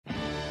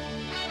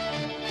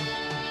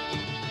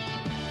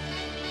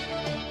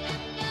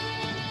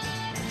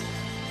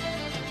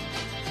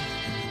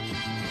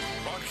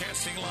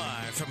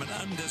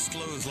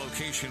undisclosed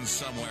location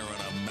somewhere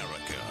in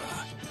America.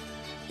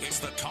 It's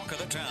the Talk of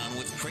the Town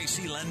with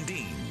Tracy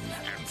Lundeen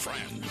and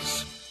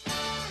friends.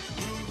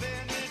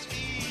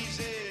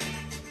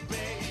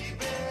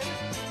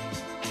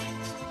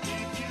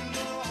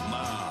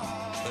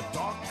 Now, the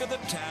Talk of the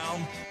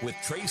Town with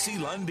Tracy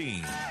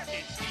Lundeen.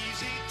 It's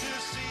easy to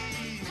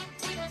see,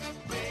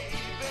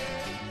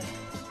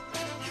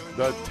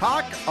 The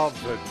Talk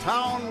of the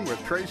Town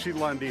with Tracy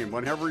Lundeen.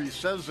 Whenever he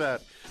says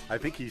that, I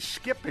think he's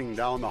skipping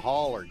down the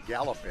hall or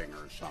galloping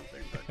or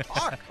something. The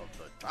Talk of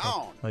the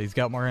Town. Well, he's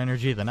got more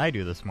energy than I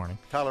do this morning.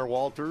 Tyler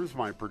Walters,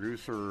 my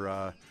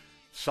producer,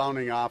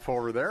 sounding off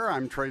over there.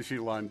 I'm Tracy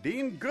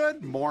Lundeen.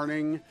 Good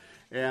morning.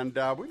 And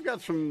we've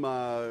got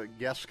some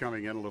guests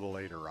coming in a little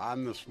later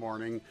on this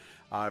morning.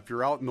 If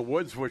you're out in the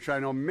woods, which I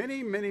know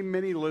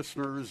many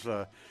listeners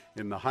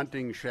in the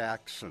hunting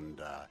shacks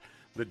and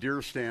the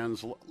deer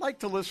stands like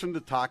to listen to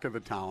Talk of the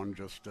Town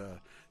just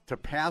to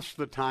pass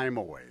the time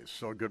away.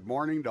 So good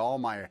morning to all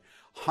my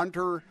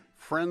hunter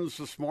friends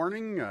this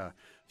morning.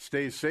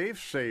 Stay safe,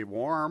 stay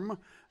warm.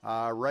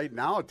 Right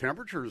now,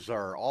 temperatures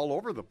are all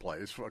over the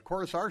place. Of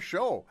course, our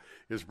show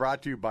is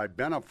brought to you by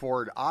Benna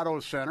Ford Auto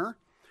Center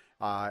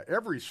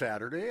every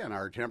Saturday, and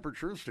our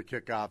temperatures to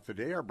kick off the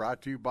day are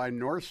brought to you by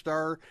North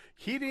Star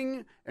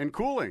Heating and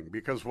Cooling,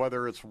 because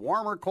whether it's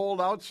warm or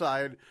cold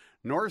outside,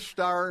 North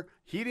Star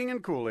Heating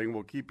and Cooling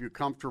will keep you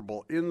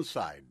comfortable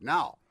inside.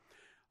 Now,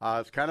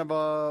 it's kind of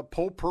a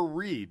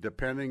potpourri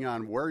depending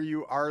on where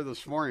you are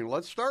this morning.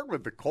 Let's start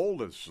with the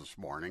coldest this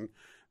morning.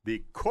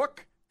 The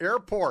Cook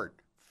Airport,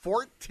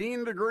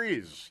 14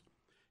 degrees.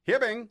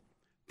 Hibbing,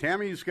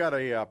 Tammy's got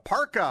a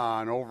parka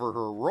on over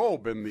her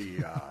robe in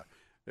the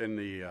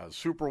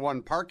Super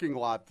One parking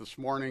lot this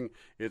morning.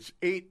 It's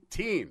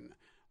 18.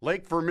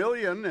 Lake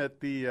Vermilion at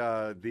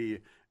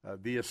the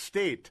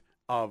estate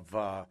of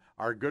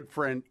our good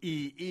friend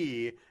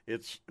E.E.,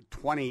 it's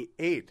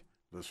 28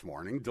 this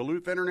morning.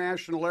 Duluth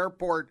International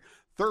Airport,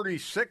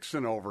 36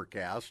 and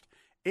overcast.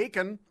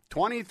 Aiken,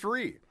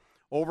 23.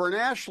 Over in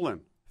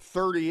Ashland,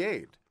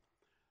 38.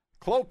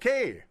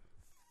 Cloquet,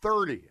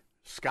 30.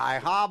 Sky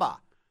Harbor,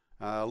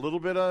 a little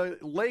bit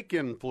of lake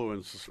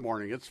influence this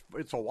morning. It's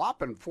a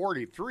whopping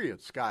 43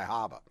 at Sky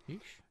Harbor.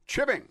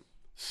 Chipping,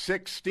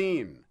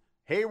 16.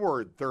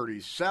 Hayward,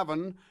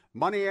 37.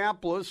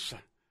 Minneapolis,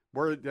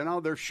 where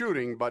they're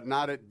shooting, but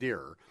not at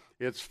deer.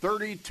 It's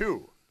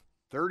 32.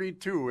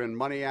 32 in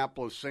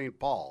Minneapolis, St.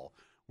 Paul,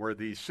 where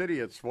the city,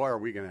 it's, boy, are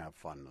we going to have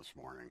fun this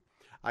morning.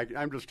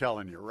 I'm just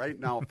telling you, right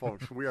now,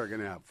 folks, we are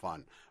going to have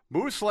fun.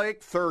 Moose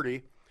Lake,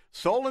 30.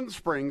 Solon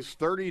Springs,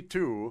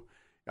 32.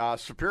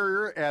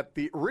 Superior at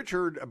the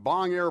Richard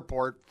Bong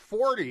Airport,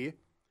 40.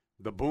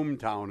 The boom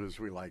town, as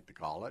we like to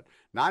call it.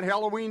 Not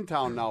Halloween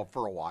town now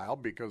for a while,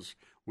 because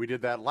we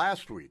did that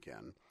last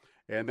weekend.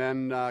 And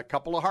then a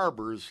couple of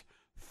harbors,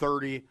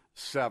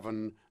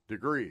 37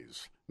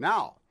 degrees.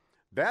 Now,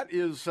 that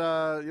is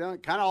kind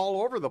of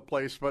all over the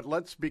place, but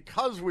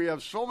because we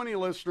have so many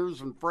listeners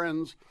and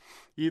friends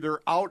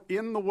either out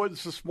in the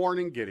woods this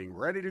morning, getting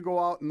ready to go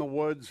out in the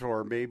woods,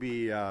 or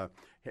maybe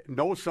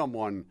know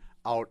someone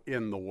out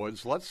in the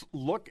woods, let's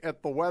look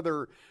at the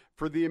weather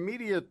for the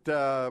immediate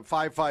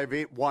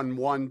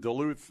 55811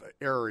 Duluth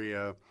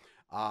area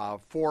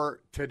for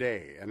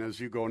today. And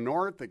as you go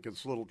north, it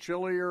gets a little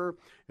chillier.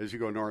 As you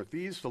go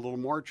northeast, a little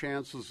more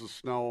chances of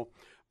snow.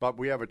 But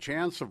we have a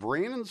chance of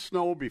rain and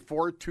snow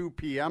before 2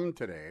 p.m.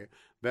 today,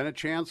 then a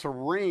chance of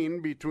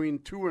rain between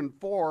 2 and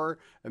 4,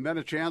 and then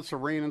a chance of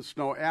rain and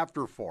snow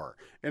after 4.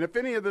 And if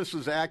any of this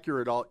is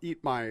accurate, I'll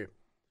eat my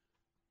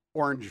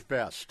orange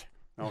vest,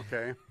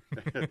 okay?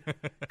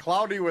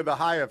 Cloudy with a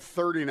high of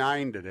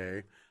 39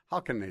 today.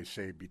 How can they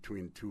say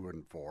between 2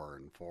 and 4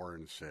 and 4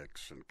 and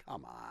 6? And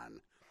come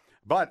on.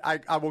 But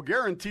I will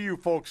guarantee you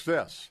folks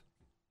this.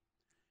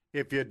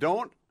 If you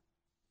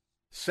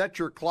set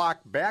your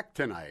clock back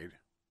tonight,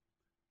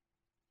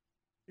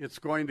 it's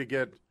going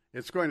to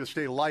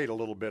stay light a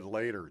little bit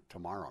later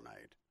tomorrow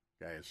night.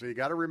 Okay, so you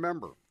got to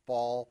remember,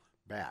 fall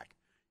back.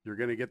 You're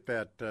going to get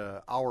that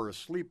hour of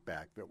sleep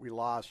back that we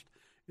lost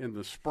in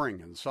the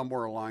spring, and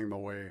somewhere along the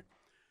way,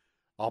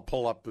 I'll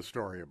pull up the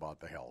story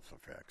about the health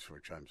effects,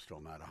 which I'm still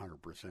not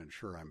 100%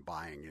 sure I'm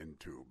buying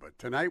into. But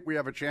tonight we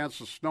have a chance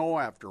of snow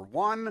after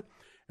 1,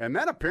 and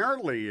then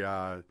apparently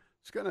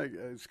it's gonna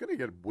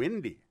get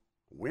windy.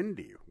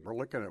 Windy. We're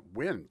looking at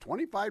wind,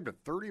 25 to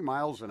 30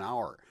 miles an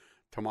hour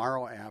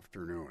tomorrow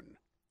afternoon.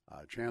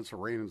 Chance of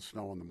rain and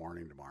snow in the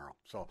morning tomorrow.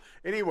 So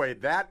anyway,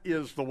 that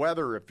is the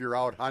weather. If you're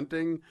out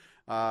hunting,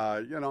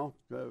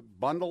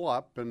 bundle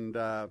up and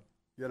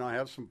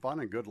have some fun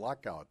and good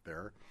luck out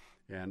there.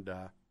 And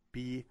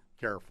be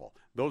careful.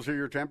 Those are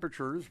your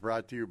temperatures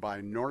brought to you by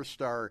North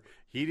Star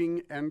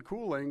Heating and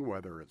Cooling.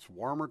 Whether it's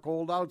warm or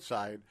cold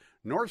outside,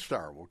 North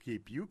Star will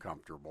keep you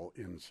comfortable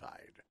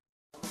inside.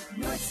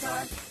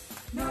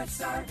 North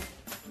Star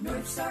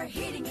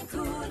Heating and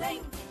Cooling.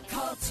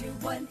 Call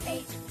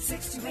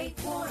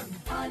 218-628-WARM.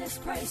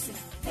 Honest pricing.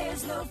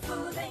 There's no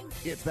fooling.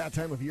 It's that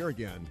time of year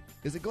again.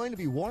 Is it going to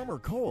be warm or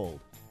cold?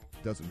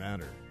 Doesn't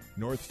matter.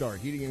 North Star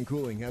Heating and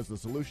Cooling has the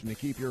solution to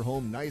keep your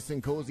home nice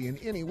and cozy in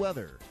any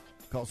weather.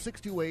 Call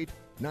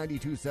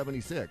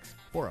 628-9276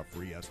 for a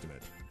free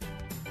estimate.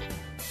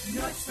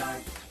 North Star,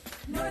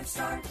 North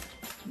Star,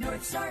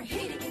 North Star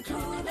Heating and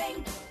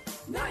Cooling.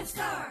 North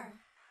Star.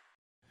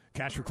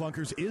 Cash for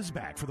Clunkers is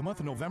back for the month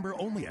of November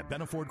only at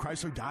Benna Ford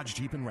Chrysler Dodge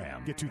Jeep and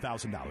Ram. Get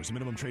 $2,000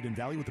 minimum trade-in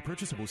value with the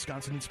purchase of a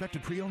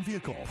Wisconsin-inspected pre-owned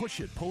vehicle. Push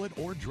it, pull it,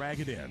 or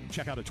drag it in.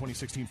 Check out a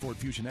 2016 Ford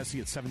Fusion SC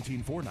at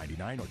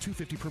 $17,499 or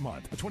 $250 per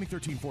month. A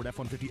 2013 Ford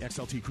F-150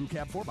 XLT Crew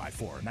Cab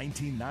 4x4,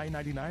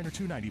 $19,999 or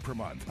 $290 per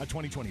month. A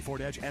 2020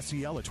 Ford Edge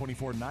SCL at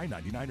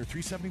 $24,999 or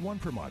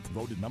 $371 per month.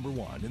 Voted number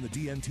 1 in the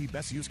DNT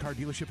Best Used Car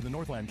Dealership in the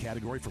Northland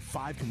category for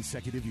 5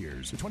 consecutive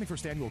years. The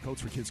 21st annual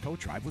Coats for Kids Coat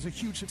Drive was a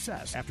huge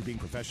success. After being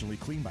professionally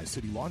cleaned by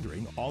City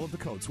Laundering, all of the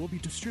coats will be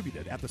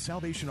distributed at the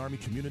Salvation Army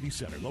Community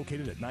Center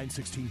located at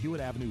 916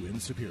 Hewitt Avenue in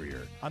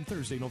Superior on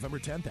Thursday, November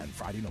 10th and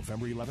Friday,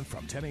 November 11th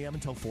from 10 a.m.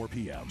 until 4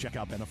 p.m. Check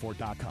out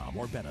BennaFord.com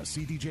or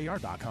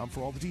BennaCDJR.com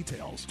for all the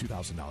details.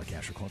 $2,000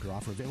 cash or clunker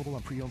offer available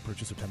on pre-owned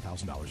purchase of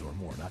 $10,000 or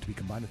more, not to be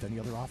combined with any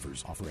other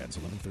offers. Offer ends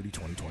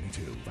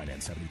 11/30/2022.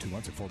 Finance 72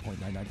 months at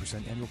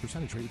 4.99% annual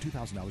percentage rate with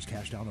 $2,000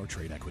 cash down or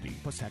trade equity.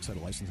 Plus tax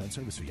title license and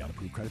service fee on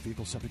approved credit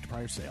vehicles subject to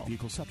prior sale.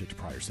 Vehicles subject to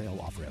prior sale.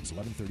 Offer ends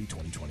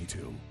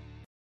 11/30/2022.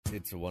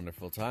 It's a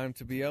wonderful time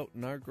to be out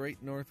in our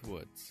great North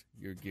Woods.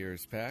 Your gear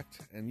is packed,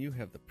 and you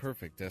have the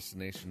perfect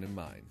destination in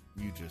mind.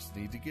 You just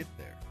need to get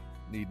there.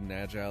 Need an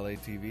agile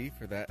ATV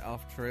for that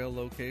off-trail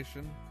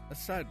location? A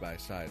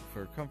side-by-side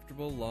for a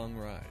comfortable long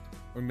ride?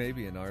 Or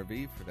maybe an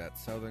RV for that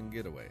southern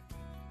getaway?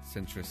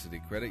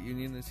 Centricity Credit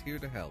Union is here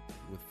to help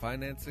with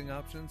financing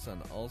options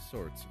on all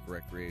sorts of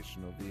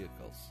recreational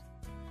vehicles.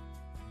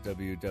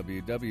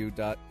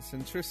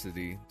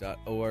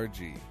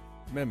 www.centricity.org.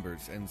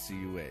 Members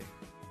NCUA.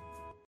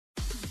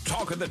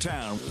 Talk of the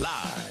Town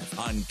live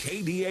on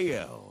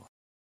KDAL.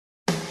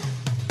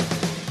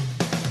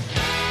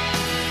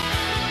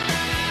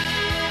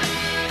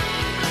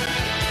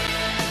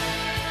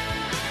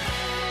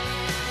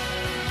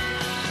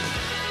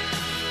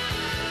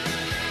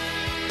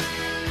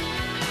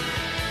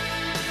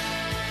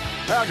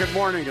 Well, good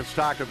morning. It's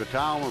Talk of the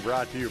Town. We're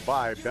brought to you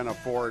by Benna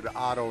Ford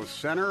Auto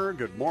Center.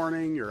 Good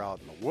morning. You're out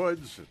in the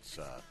woods. It's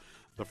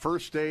the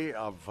first day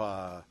of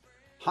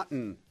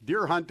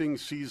deer hunting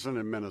season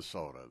in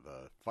Minnesota,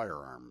 the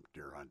firearm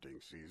deer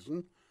hunting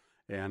season.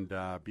 And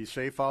be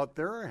safe out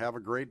there. Have a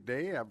great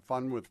day. Have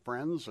fun with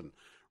friends. And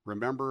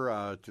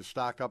remember to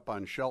stock up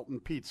on Shelton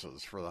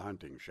pizzas for the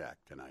hunting shack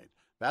tonight.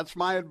 That's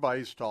my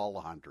advice to all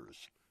the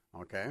hunters.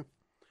 Okay?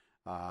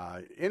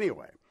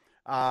 Anyway,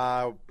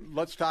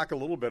 let's talk a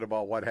little bit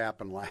about what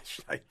happened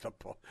last night.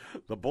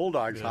 The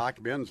Bulldogs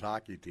men's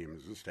hockey team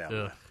is just having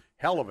a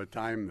hell of a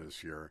time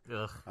this year.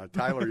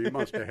 Tyler, you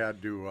must have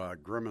had to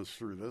grimace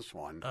through this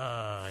one.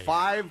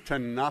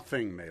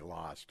 5-0 they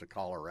lost to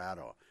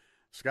Colorado.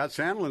 Scott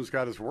Sandlin's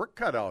got his work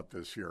cut out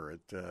this year.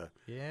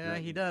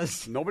 He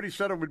does. Nobody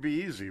said it would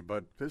be easy,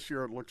 but this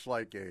year it looks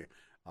like a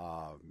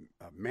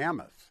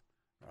mammoth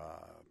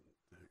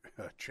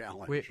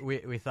challenge.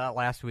 We thought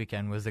last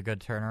weekend was a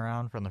good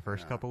turnaround from the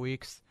first couple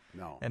weeks.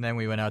 No. And then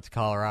we went out to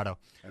Colorado.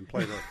 And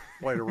played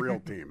a real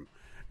team.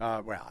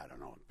 Well, I don't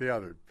know. The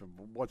other,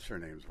 what's their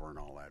names weren't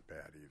all that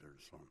bad either.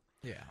 So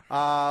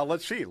yeah.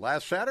 Let's see.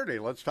 Last Saturday,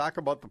 let's talk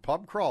about the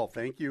pub crawl.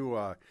 Thank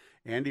you,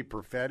 Andy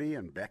Perfetti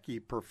and Becky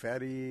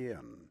Perfetti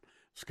and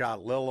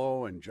Scott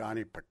Lillo and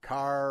Johnny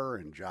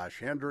Picard and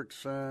Josh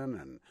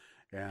Hendrickson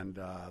and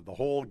the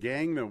whole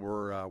gang that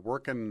were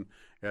working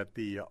at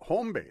the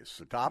home base,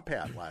 the Top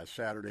Hat, last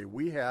Saturday.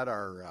 We had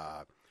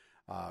our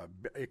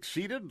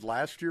exceeded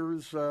last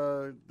year's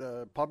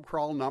the pub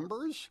crawl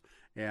numbers.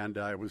 And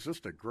it was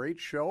just a great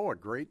show, a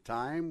great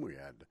time. We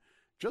had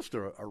just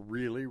a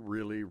really,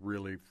 really,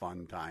 really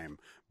fun time.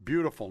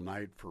 Beautiful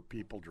night for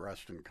people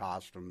dressed in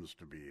costumes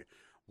to be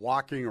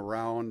walking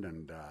around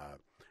and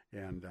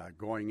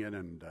going in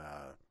and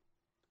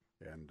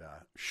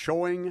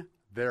showing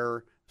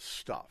their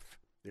stuff.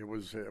 It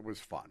was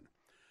fun.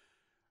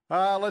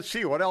 Let's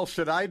see, what else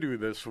did I do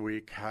this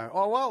week?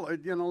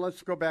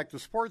 Let's go back to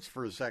sports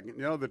for a second.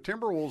 The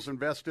Timberwolves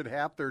invested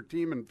half their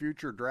team in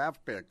future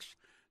draft picks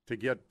to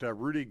get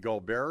Rudy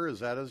Gobert, is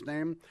that his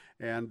name?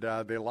 And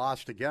they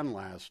lost again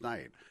last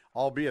night,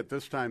 albeit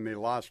this time they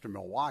lost to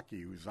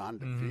Milwaukee, who's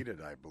undefeated,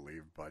 I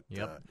believe. But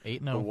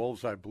 8-0. The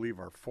Wolves, I believe,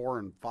 are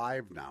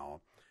 4-5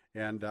 now,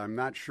 and I'm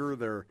not sure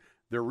they're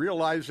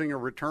realizing a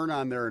return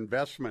on their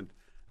investment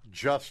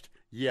just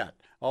yet.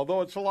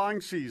 Although it's a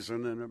long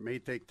season, and it may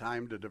take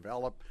time to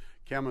develop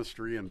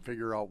chemistry and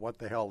figure out what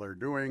the hell they're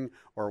doing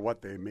or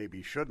what they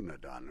maybe shouldn't have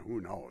done. Who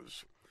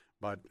knows?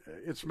 But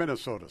it's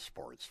Minnesota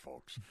sports,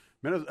 folks.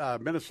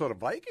 Minnesota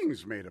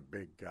Vikings made a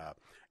big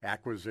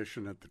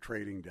acquisition at the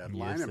trading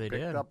deadline and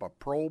picked up a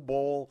Pro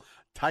Bowl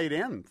tight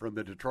end from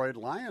the Detroit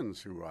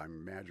Lions, who I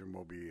imagine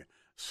will be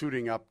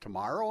suiting up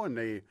tomorrow. And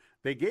they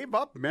gave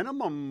up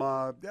minimum,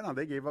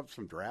 they gave up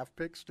some draft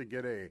picks to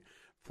get a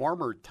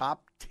former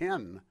top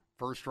 10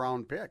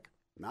 first-round pick.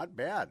 Not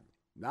bad.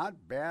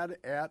 Not bad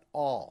at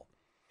all.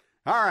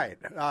 All right.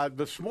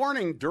 This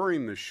morning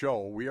during the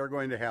show, we are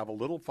going to have a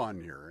little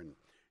fun here. And,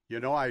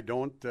 I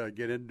don't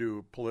get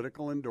into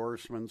political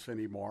endorsements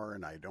anymore,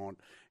 and I don't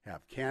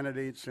have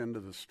candidates into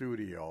the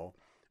studio.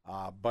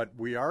 But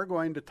we are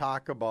going to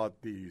talk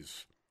about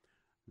this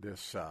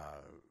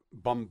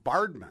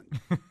bombardment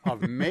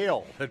of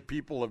mail that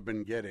people have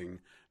been getting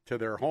to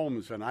their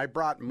homes, and I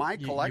brought my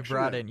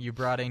collection. You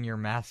brought in your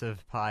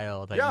massive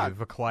pile that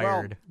you've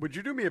acquired. Well, would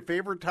you do me a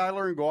favor,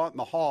 Tyler, and go out in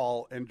the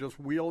hall and just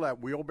wheel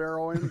that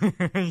wheelbarrow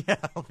in? Yeah.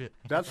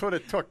 That's what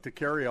it took to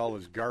carry all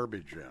this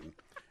garbage in.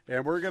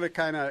 And we're going to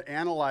kind of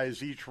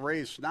analyze each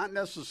race, not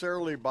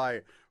necessarily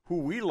by who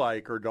we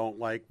like or don't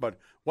like, but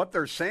what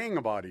they're saying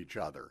about each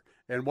other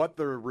and what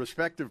their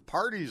respective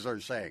parties are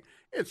saying.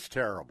 It's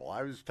terrible.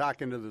 I was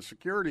talking to the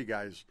security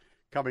guys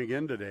coming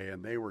in today,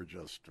 and they were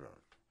just...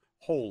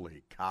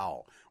 holy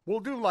cow.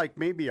 We'll do like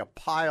maybe a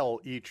pile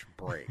each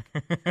break.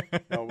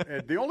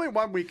 The only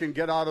one we can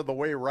get out of the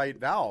way right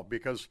now,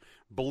 because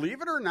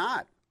believe it or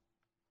not,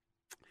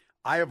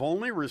 I have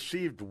only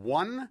received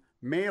one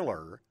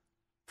mailer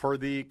for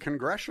the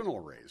congressional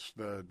race,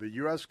 the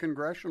U.S.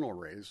 congressional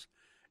race.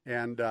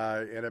 And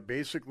it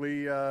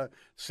basically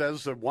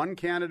says that one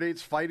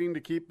candidate's fighting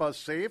to keep us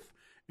safe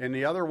and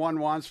the other one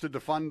wants to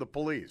defund the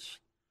police.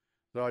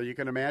 So you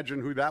can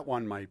imagine who that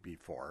one might be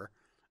for.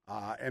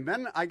 And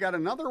then I got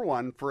another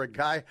one for a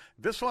guy,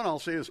 this one I'll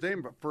say his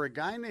name, but for a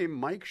guy named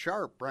Mike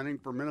Sharp running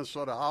for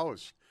Minnesota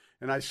House.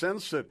 And I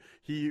sense that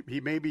he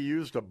maybe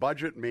used a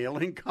budget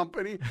mailing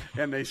company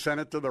and they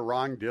sent it to the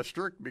wrong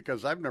district,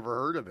 because I've never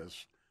heard of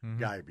this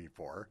guy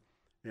before.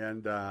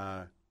 And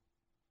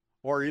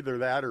or either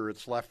that or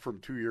it's left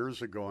from 2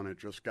 years ago and it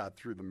just got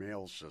through the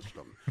mail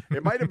system.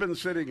 It might have been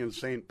sitting in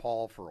St.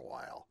 Paul for a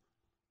while.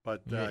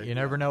 But you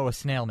never know with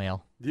snail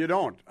mail. You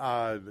don't.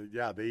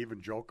 They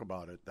even joke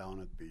about it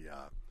down at the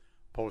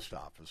post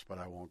office, but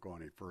I won't go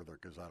any further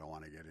because I don't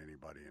want to get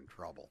anybody in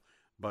trouble.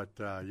 But,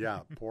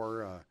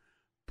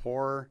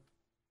 poor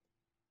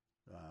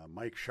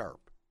Mike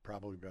Sharp.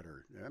 Probably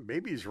better. Yeah,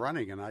 maybe he's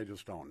running and I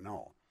just don't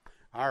know.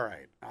 All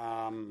right.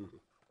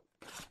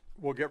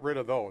 We'll get rid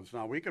of those.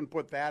 Now, we can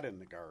put that in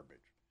the garbage.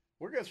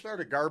 We're going to start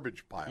a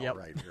garbage pile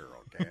right here,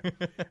 okay?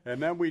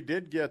 And then we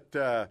did get...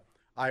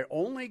 I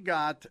only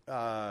got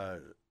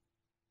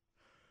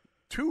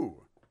 2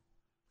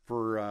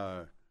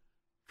 for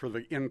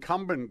the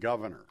incumbent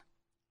governor,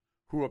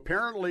 who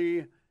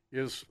apparently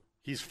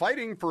he's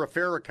fighting for a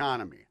fair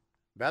economy.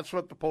 That's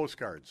what the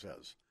postcard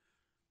says.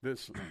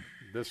 This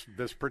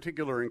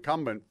particular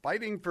incumbent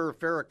fighting for a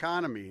fair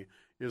economy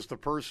is the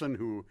person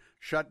who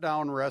shut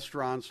down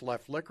restaurants,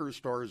 left liquor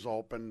stores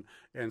open,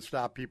 and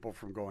stopped people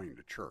from going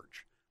to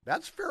church.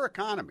 That's fair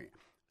economy.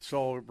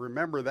 So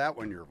remember that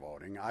when you're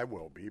voting. I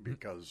will be,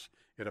 because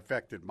it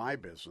affected my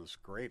business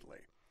greatly.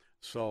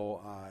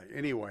 So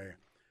anyway,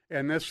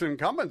 and this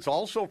incumbent's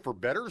also for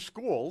better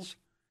schools,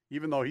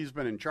 even though he's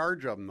been in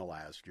charge of them the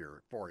last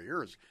 4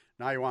 years.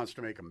 Now he wants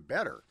to make them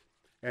better.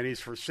 And he's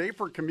for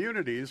safer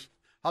communities.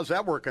 How's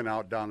that working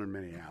out down in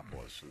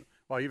Minneapolis? And,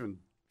 well, even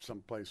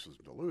some places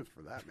in Duluth,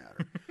 for that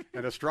matter.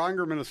 And a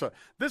stronger Minnesota.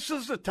 This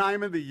is the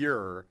time of the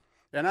year.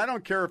 And I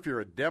don't care if you're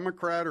a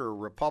Democrat or a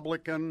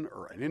Republican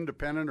or an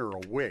independent or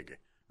a Whig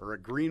or a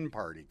Green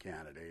Party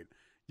candidate.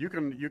 You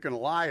can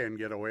lie and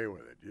get away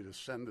with it. You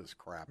just send this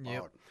crap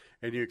out,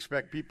 and you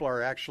expect people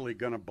are actually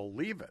going to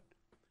believe it.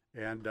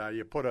 And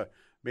you put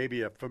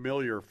maybe a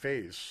familiar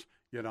face,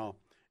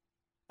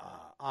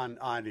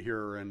 on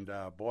here, and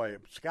boy,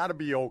 it's got to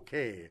be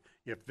okay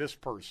if this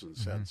person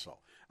said so.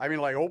 I mean,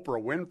 like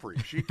Oprah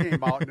Winfrey. She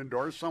came out and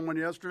endorsed someone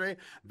yesterday.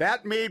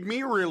 That made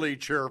me really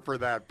cheer for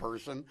that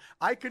person.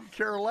 I could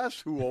care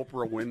less who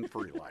Oprah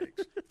Winfrey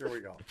likes. Here we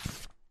go.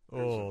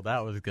 Oh,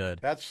 that was good.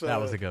 That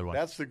was a good one.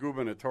 That's the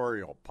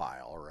gubernatorial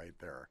pile right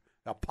there.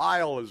 A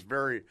pile is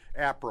very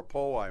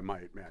apropos, I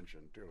might mention,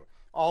 too.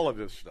 All of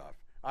this stuff.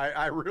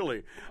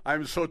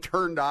 I'm so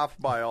turned off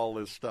by all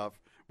this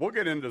stuff. We'll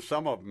get into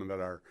some of them that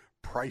are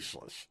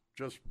priceless.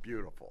 Just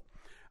beautiful.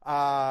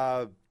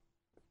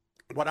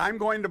 What I'm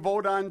going to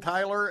vote on,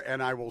 Tyler,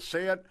 and I will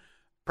say it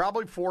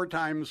probably 4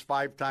 times,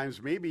 5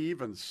 times, maybe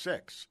even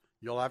 6.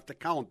 You'll have to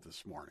count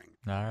this morning.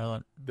 All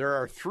right. There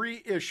are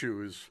 3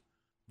 issues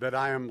that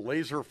I am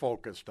laser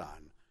focused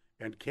on,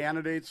 and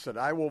candidates that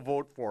I will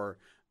vote for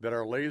that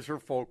are laser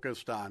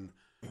focused on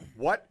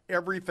what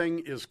everything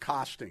is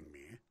costing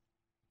me,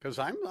 because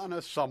I'm on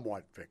a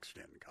somewhat fixed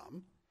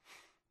income.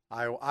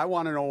 I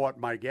want to know what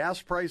my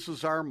gas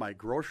prices are, my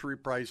grocery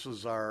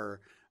prices are,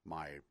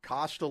 my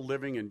cost of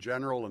living in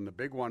general, and the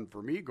big one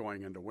for me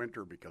going into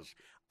winter, because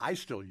I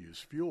still use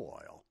fuel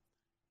oil,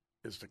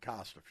 is the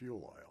cost of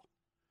fuel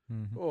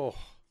oil.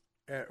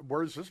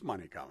 Where's this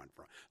money coming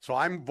from? So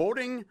I'm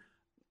voting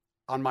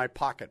on my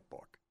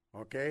pocketbook,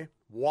 okay?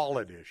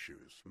 Wallet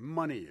issues,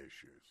 money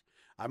issues.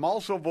 I'm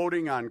also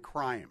voting on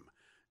crime.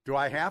 Do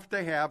I have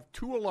to have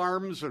 2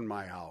 alarms in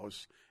my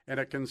house and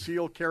a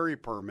concealed carry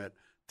permit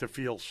to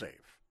feel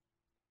safe?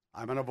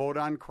 I'm going to vote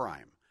on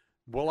crime.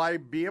 Will I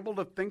be able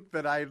to think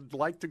that I'd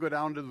like to go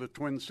down to the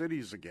Twin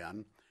Cities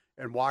again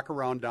and walk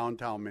around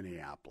downtown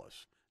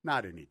Minneapolis?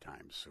 Not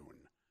anytime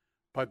soon.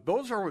 But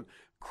those are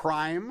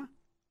crime,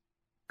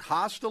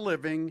 cost of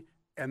living,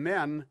 and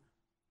then,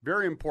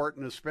 very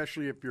important,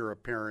 especially if you're a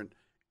parent,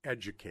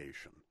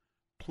 education.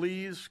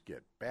 Please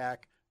get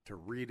back to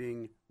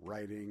reading,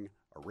 writing,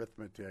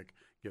 arithmetic,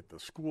 get the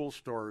school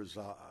scores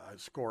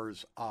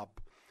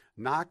up,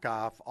 knock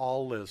off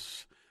all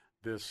this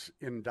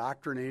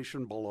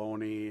indoctrination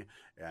baloney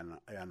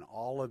and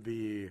all of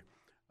the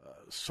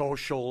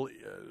social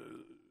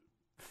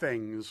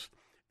things,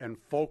 and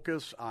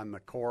focus on the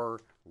core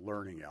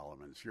learning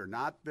elements. You're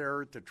not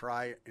there to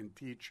try and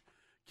teach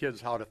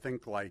kids how to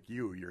think like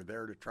you. You're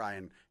there to try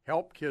and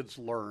help kids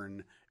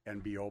learn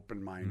and be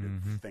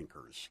open-minded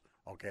thinkers,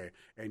 okay?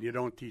 And you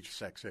don't teach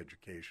sex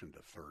education to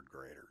third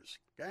graders,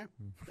 okay?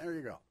 There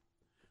you go.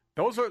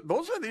 Those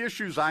are the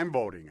issues I'm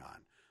voting on.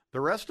 The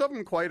rest of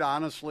them, quite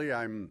honestly,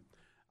 I'm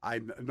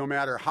no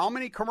matter how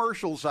many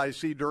commercials I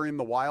see during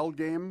the Wild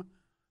game,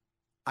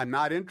 I'm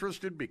not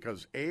interested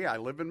because, A, I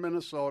live in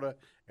Minnesota,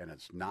 and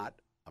it's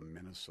not a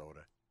Minnesota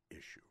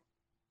issue.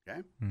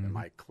 Okay? Am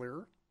I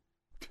clear?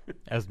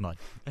 As mud.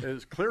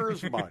 As clear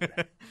as mud.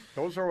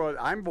 Those are what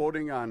I'm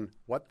voting on,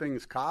 what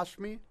things cost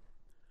me,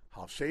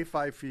 how safe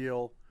I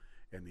feel,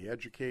 and the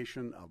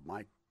education of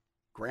my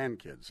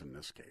grandkids in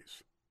this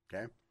case.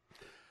 Okay?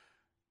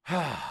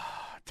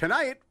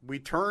 Tonight, we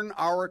turn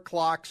our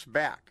clocks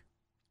back.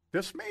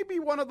 This may be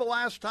one of the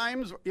last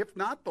times, if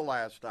not the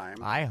last time.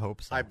 I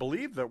hope so. I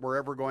believe that we're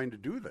ever going to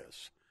do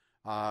this.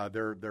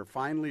 They're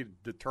finally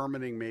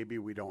determining maybe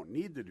we don't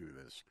need to do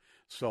this.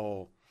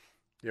 So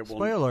it will.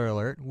 Spoiler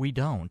alert, we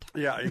don't.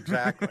 Yeah,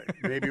 exactly.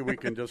 Maybe we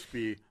can just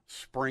be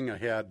spring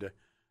ahead,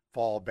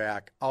 fall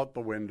back, out the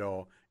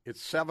window.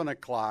 It's 7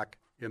 o'clock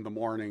in the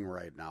morning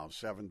right now,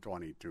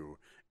 7:22,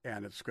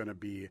 and it's going to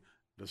be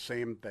the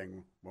same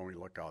thing when we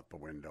look out the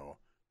window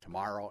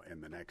tomorrow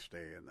and the next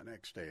day and the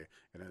next day.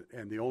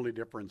 And the only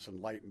difference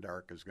in light and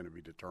dark is going to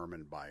be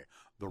determined by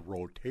the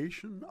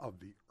rotation of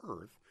the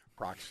Earth,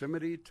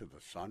 proximity to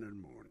the sun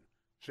and moon.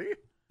 See?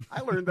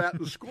 I learned that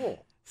in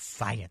school.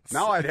 Science.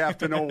 Now I'd have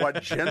to know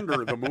what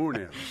gender the moon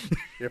is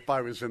if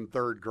I was in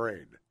third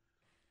grade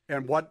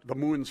and what the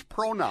moon's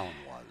pronoun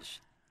was.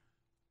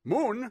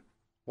 Moon,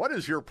 what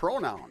is your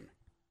pronoun?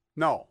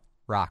 No.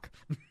 Rock.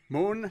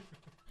 Moon,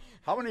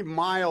 how many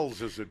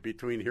miles is it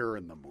between here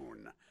and the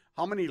moon?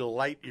 How many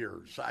light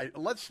years?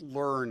 Let's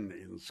learn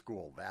in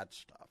school that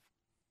stuff.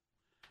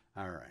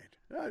 All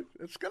right.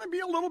 It's going to be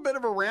a little bit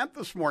of a rant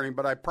this morning,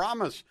 but I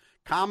promise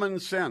common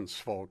sense,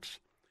 folks.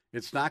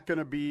 It's not going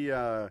to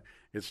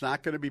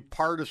be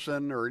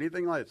partisan or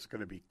anything like that. It's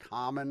going to be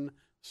common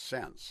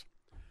sense.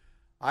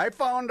 I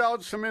found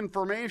out some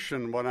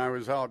information when I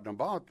was out and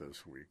about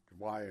this week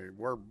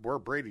where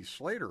Brady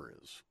Slater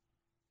is.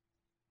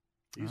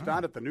 He's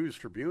not at the News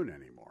Tribune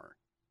anymore.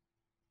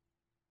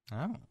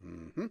 Oh.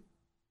 Mm-hmm.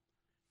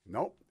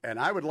 Nope. And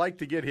I would like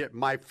to get hit.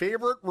 My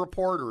favorite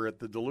reporter at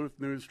the Duluth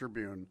News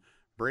Tribune,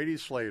 Brady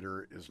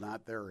Slater, is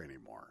not there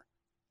anymore.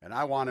 And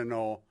I want to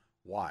know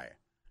why.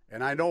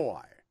 And I know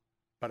why.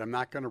 But I'm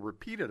not going to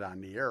repeat it on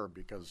the air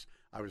because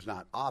I was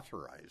not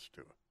authorized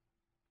to.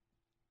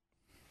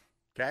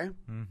 Okay?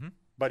 Mm-hmm.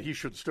 But he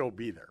should still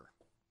be there.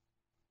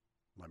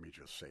 Let me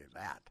just say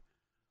that.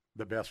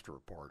 The best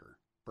reporter,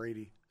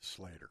 Brady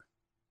Slater.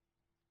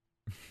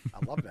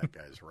 I love that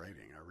guy's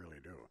writing. I really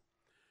do.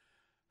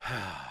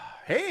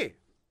 Hey,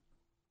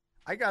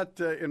 I got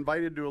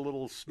invited to a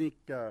little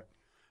sneak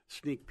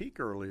peek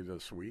early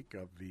this week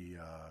of the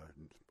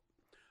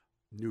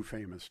new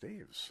Famous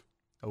Dave's.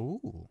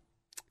 Ooh.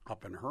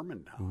 Up in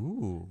Hermantown.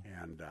 Ooh.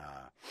 And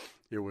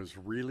it was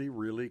really,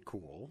 really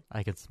cool.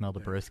 I could smell the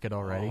brisket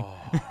already.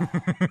 Oh,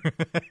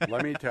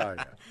 let me tell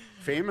you.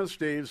 Famous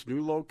Dave's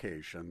new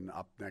location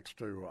up next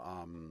to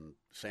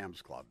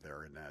Sam's Club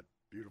there in that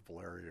beautiful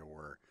area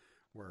where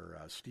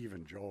Steve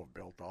and Joe have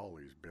built all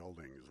these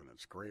buildings, and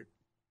it's great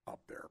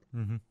up there.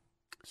 Mm-hmm.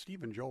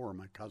 Steve and Joe are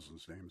my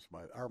cousins' names,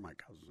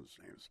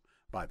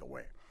 by the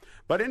way.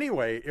 But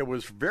anyway, it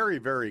was very,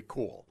 very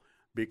cool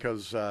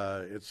because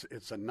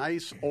it's a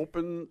nice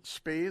open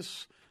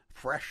space,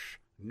 fresh,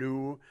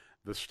 new.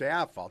 The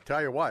staff, I'll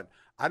tell you what,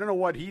 I don't know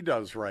what he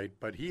does right,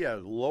 but he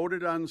had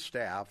loaded on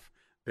staff.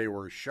 They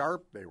were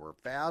sharp. They were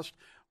fast.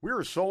 We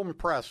were so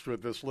impressed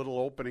with this little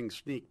opening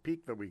sneak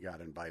peek that we got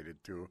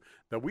invited to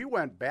that we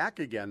went back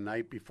again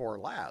night before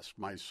last,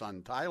 my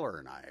son Tyler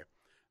and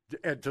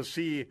I, to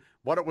see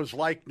what it was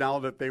like now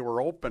that they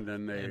were open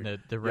and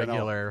the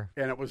regular.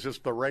 And it was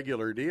just the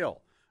regular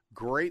deal.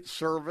 Great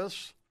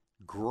service,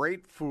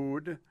 great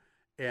food,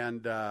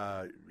 and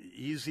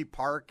easy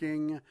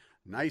parking,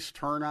 nice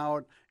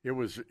turnout. It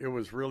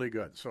was really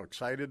good. So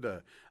excited,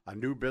 a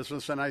new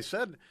business. And I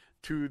said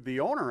to the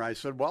owner, I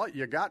said, well,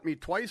 you got me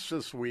twice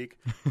this week.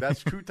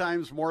 That's 2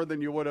 times more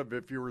than you would have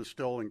if you were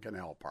still in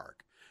Canal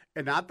Park.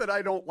 And not that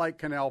I don't like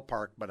Canal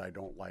Park, but I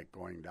don't like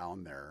going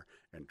down there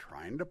and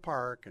trying to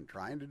park and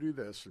trying to do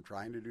this and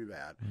trying to do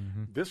that.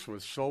 Mm-hmm. This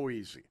was so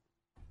easy.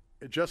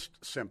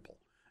 Just simple.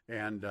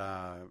 And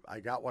I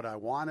got what I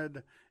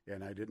wanted,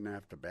 and I didn't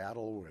have to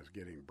battle with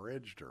getting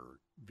bridged or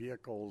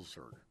vehicles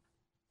or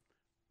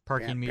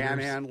Parking meters.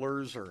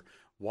 panhandlers or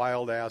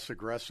wild-ass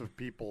aggressive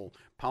people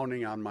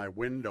pounding on my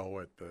window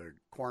at the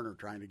corner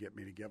trying to get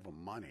me to give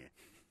them money.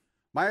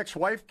 My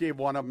ex-wife gave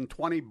one of them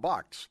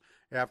 $20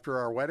 after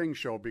our wedding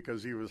show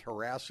because he was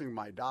harassing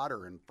my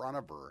daughter in front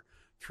of her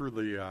through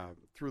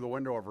the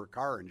window of her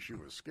car, and she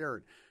was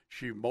scared.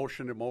 She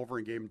motioned him over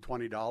and gave him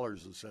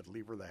 $20 and said,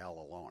 "Leave her the hell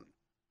alone."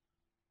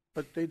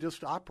 But they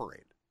just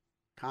operate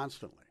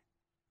constantly.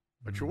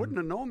 But you wouldn't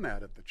have known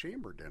that at the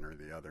chamber dinner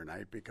the other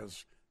night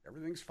because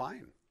everything's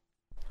fine.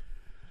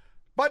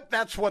 But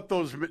that's what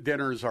those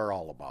dinners are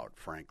all about,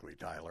 frankly,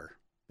 Tyler.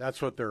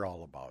 That's what they're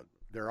all about.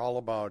 They're all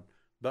about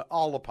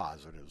all the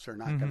positives. They're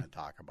not going to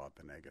talk about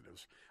the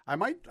negatives. I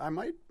might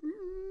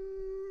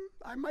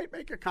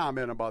make a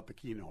comment about the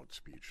keynote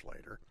speech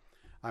later.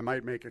 I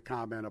might make a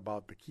comment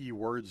about the key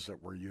words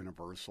that were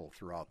universal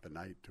throughout the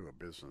night to a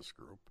business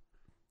group.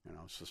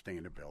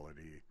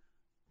 Sustainability,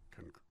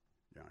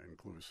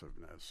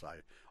 inclusiveness.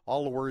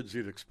 All the words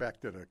you'd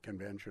expect at a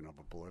convention of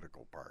a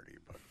political party,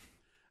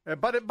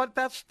 but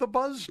that's the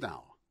buzz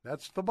now.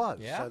 That's the buzz.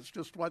 Yeah. That's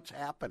just what's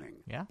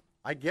happening. Yeah.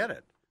 I get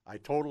it. I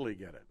totally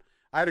get it.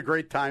 I had a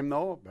great time,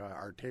 though.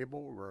 Our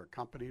table, we were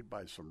accompanied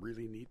by some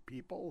really neat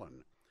people,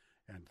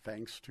 and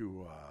thanks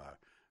to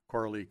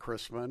Coralie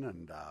Chrisman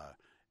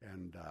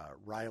and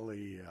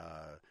Riley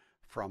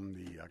from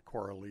the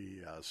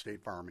Coralie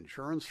State Farm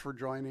Insurance for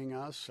joining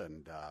us,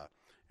 and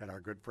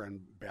our good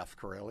friend Beth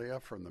Corellia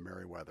from the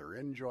Meriwether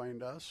Inn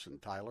joined us, and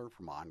Tyler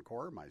from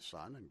Encore, my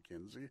son, and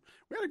Kinsey.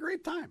 We had a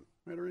great time.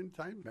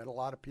 Met a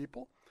lot of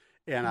people,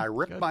 and I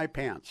ripped my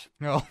pants.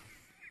 No.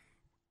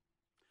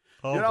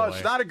 Oh, boy.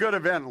 It's not a good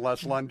event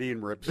unless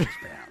Lundeen rips his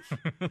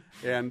pants.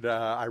 And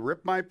I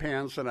ripped my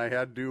pants, and I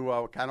had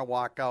to kind of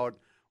walk out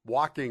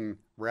walking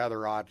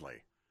rather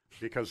oddly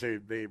because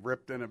they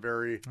ripped in a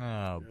very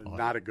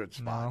not a good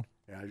spot.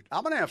 No. And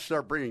I'm going to have to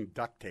start bringing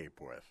duct tape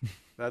with.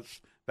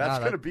 That's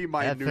going to be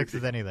my new. That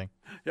fixes anything.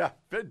 Yeah,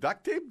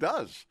 duct tape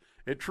does.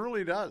 It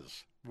truly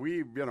does.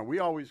 We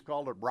always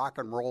called it rock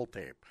and roll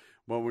tape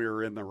when we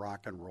were in the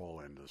rock and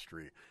roll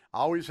industry. I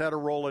always had a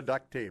roll of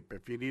duct tape.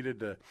 If you needed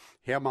to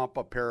hem up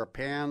a pair of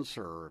pants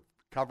or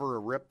cover a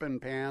rip in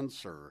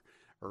pants or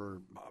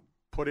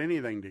put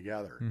anything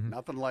together,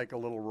 nothing like a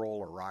little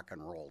roll of rock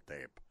and roll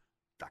tape,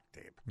 duct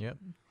tape. Yep.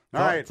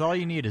 All right. That's all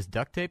you need is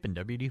duct tape and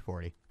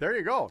WD-40. There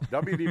you go.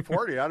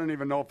 WD-40. I don't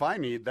even know if I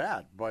need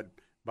that, but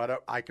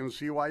I can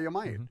see why you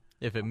might.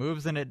 If it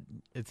moves and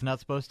it's not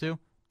supposed to,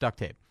 duct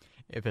tape.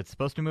 If it's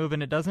supposed to move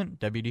and it doesn't,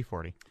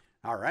 WD-40.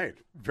 All right.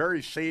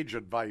 Very sage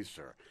advice,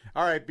 sir.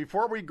 All right.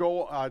 Before we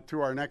go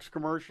to our next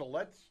commercial,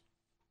 let's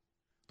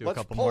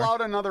pull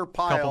out another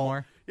pile. Couple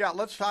more. Yeah,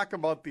 let's talk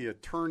about the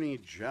Attorney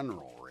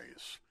General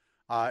race.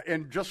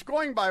 And just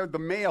going by the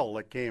mail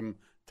that came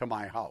to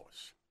my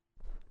house.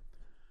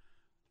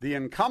 The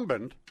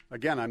incumbent,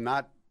 again, I'm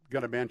not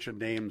going to mention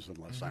names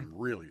unless I'm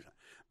really.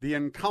 The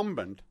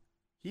incumbent,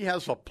 he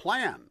has a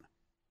plan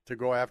to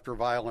go after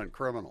violent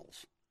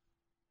criminals.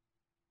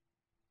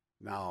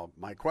 Now,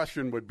 my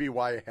question would be,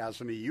 why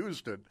hasn't he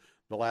used it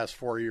the last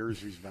 4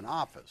 years he's been in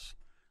office?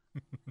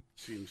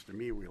 Seems to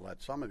me we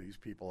let some of these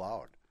people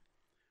out.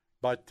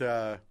 But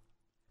the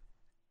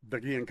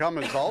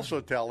incumbent's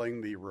also telling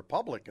the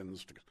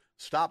Republicans to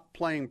stop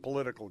playing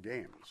political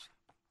games.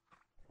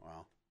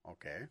 Well,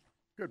 okay,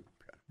 good.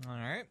 All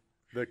right.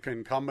 The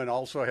incumbent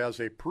also has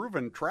a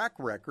proven track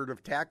record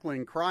of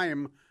tackling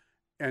crime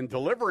and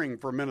delivering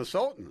for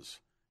Minnesotans.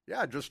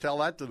 Yeah, just tell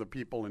that to the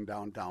people in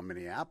downtown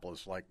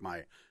Minneapolis, like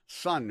my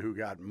son who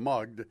got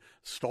mugged,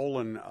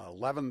 stolen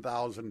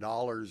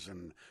 $11,000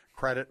 in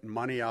credit and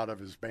money out of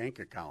his bank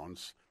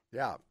accounts.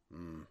 Yeah,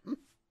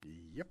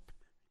 yep,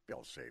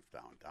 feel safe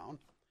downtown.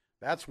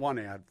 That's one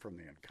ad from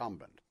the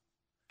incumbent.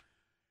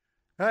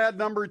 Ad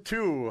number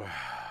 2.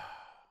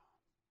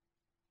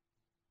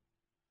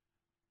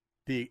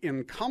 The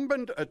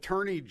incumbent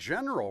Attorney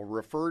General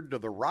referred to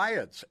the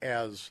riots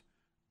as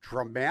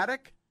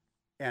dramatic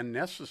and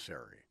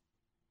necessary.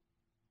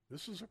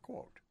 This is a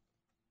quote.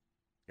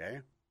 Okay?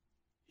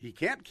 He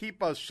can't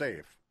keep us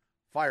safe.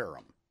 Fire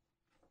him.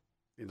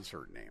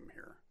 Insert name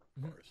here,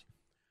 of course.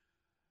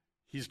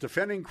 He's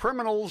defending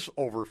criminals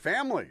over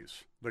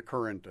families, the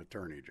current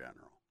Attorney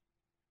General.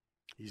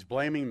 He's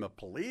blaming the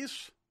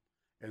police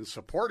and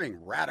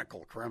supporting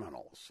radical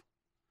criminals.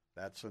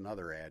 That's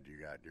another ad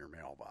you got in your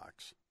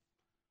mailbox.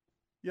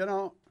 Why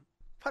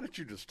don't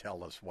you just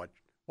tell us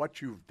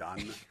what you've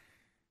done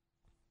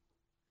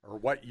or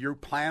what you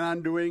plan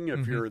on doing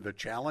if you're the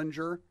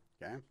challenger?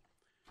 Okay.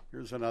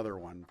 Here's another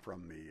one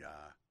from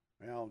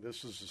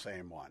this is the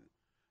same one.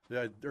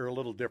 They're a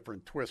little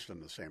different twist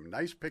in the same.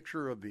 Nice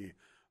picture of the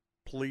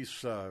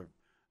police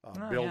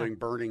building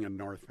burning in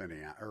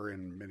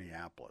in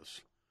Minneapolis.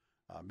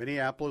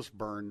 Minneapolis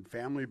burned.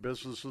 Family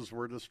businesses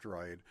were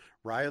destroyed.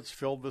 Riots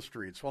filled the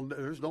streets. Well,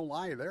 there's no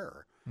lie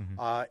there.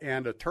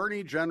 And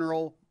Attorney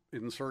General,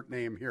 insert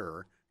name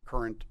here,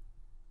 current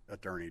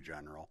Attorney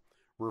General,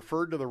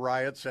 referred to the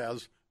riots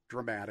as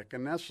dramatic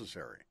and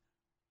necessary.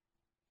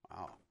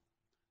 Wow.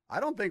 I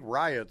don't think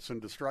riots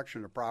and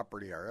destruction of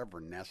property are ever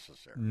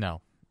necessary.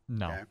 No.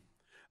 Okay?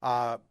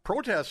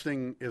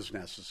 Protesting is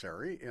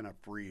necessary in a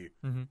free,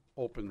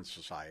 open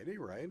society,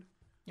 right?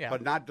 Yeah.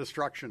 But not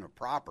destruction of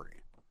property.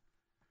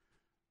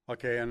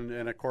 Okay,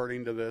 and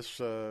according to this,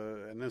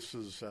 and this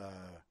is,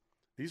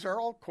 these are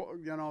all,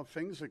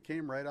 things that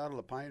came right out of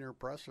the Pioneer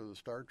Press or the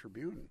Star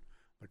Tribune.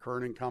 The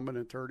current incumbent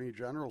Attorney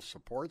General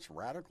supports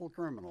radical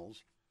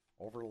criminals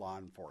over law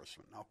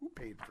enforcement. Now, who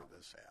paid for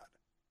this ad?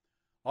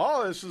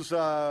 Oh,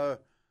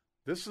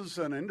 this is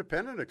an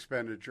independent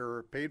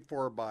expenditure paid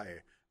for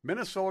by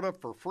Minnesota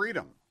for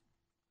Freedom,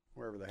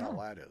 wherever the hell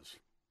that is.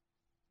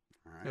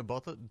 All right. Yeah,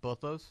 both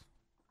those,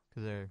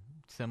 because they're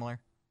similar.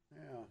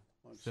 Yeah.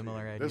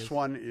 Similar ideas. This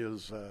one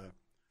is,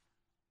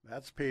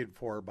 that's paid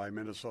for by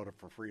Minnesota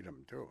for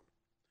Freedom, too.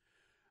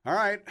 All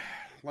right,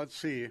 let's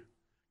see.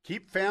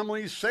 Keep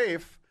families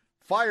safe.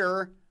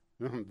 Fire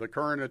the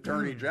current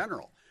Attorney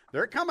General.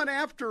 They're coming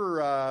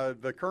after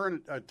the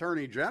current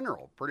Attorney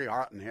General pretty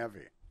hot and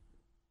heavy.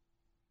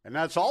 And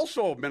that's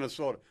also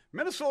Minnesota.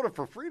 Minnesota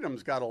for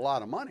Freedom's got a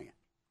lot of money,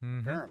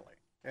 apparently.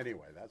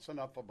 Anyway, that's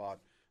enough about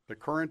the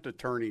current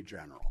Attorney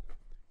General.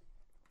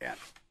 And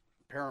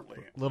apparently.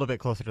 A little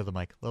bit closer to the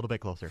mic. A little bit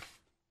closer.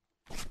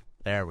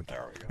 There we go.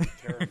 There we go.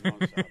 Tearing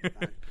those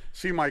up.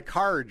 See, my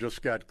car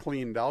just got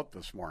cleaned out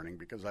this morning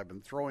because I've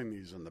been throwing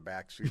these in the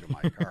back seat of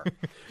my car.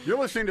 You're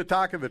listening to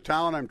Talk of the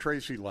Town. I'm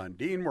Tracy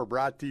Lundeen. We're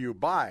brought to you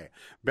by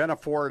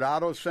Benaford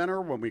Auto Center.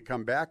 When we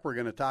come back, we're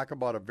going to talk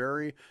about a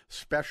very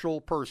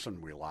special person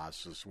we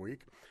lost this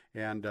week.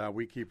 And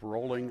we keep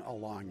rolling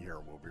along here.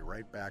 We'll be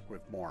right back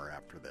with more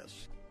after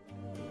this.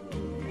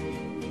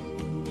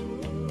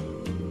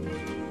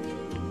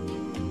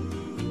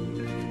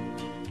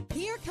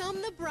 Here come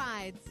the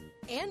brides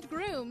and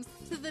grooms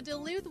to the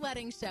Duluth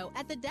Wedding Show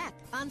at the Deck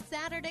on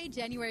Saturday,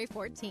 January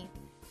 14th.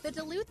 The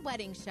Duluth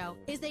Wedding Show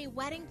is a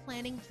wedding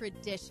planning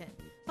tradition.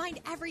 Find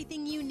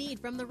everything you need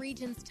from the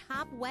region's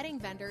top wedding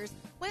vendors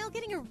while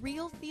getting a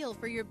real feel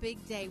for your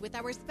big day with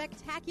our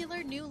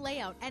spectacular new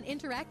layout and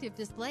interactive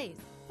displays.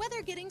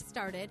 Whether getting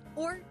started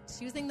or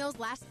choosing those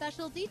last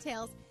special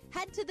details,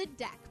 head to the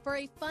Deck for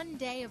a fun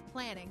day of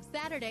planning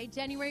Saturday,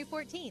 January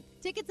 14th.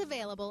 Tickets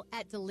available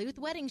at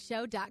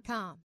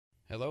DuluthWeddingShow.com.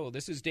 Hello,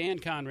 this is Dan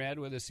Conrad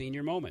with a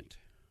Senior Moment.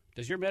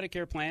 Does your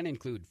Medicare plan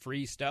include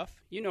free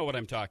stuff? You know what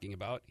I'm talking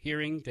about.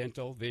 Hearing,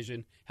 dental,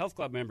 vision, health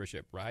club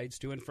membership, rides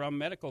to and from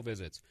medical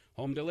visits,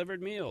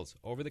 home-delivered meals,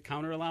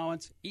 over-the-counter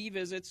allowance,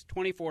 e-visits,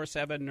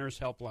 24/7 nurse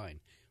helpline.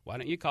 Why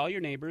don't you call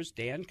your neighbors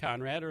Dan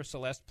Conrad or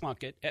Celeste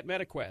Plunkett at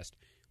MediQuest?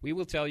 We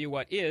will tell you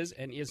what is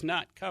and is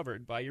not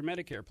covered by your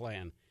Medicare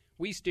plan.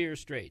 We steer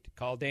straight.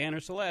 Call Dan or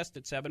Celeste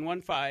at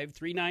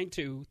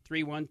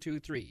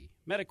 715-392-3123.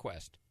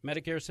 MediQuest,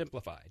 Medicare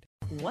Simplified.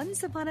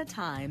 Once upon a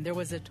time, there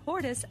was a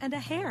tortoise and a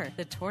hare.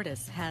 The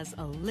tortoise has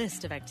a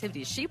list of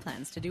activities she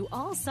plans to do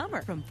all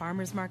summer, from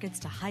farmers markets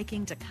to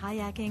hiking to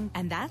kayaking,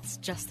 and that's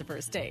just the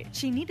first day.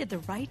 She needed the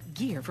right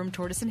gear from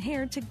Tortoise and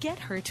Hare to get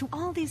her to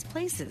all these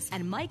places,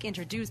 and Mike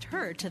introduced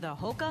her to the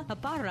Hoka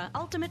Hapara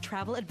Ultimate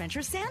Travel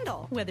Adventure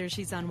Sandal. Whether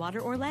she's on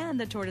water or land,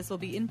 the tortoise will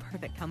be in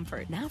perfect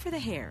comfort. Now for the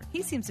hare.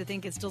 He seems to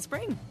think it's still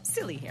spring.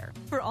 Silly hare.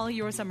 For all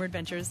your summer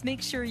adventures,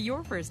 make sure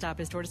your first stop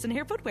is Tortoise and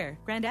Hare Footwear,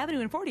 Grand Avenue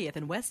and 40th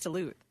in West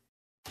Duluth.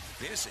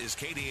 This is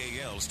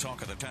KDAL's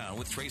Talk of the Town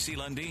with Tracy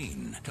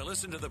Lundeen. To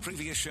listen to the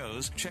previous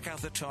shows, check out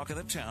the Talk of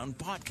the Town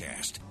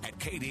podcast at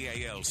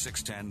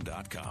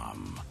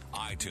KDAL610.com,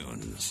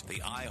 iTunes, the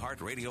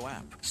iHeartRadio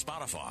app,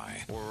 Spotify,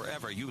 or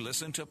wherever you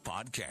listen to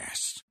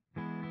podcasts.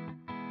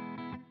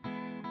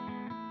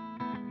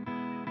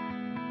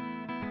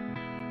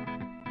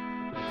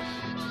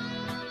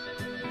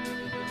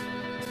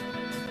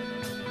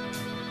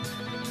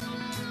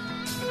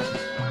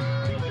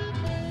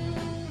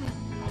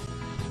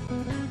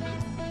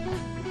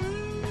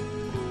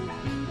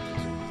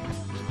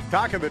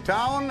 Talk of the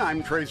Town,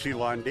 I'm Tracy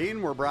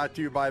Lundeen. We're brought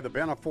to you by the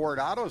Benaford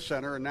Auto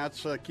Center, and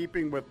that's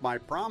keeping with my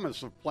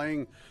promise of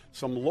playing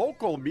some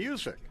local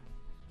music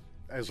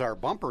as our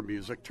bumper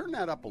music. Turn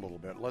that up a little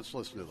bit. Let's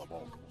listen to the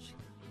vocals.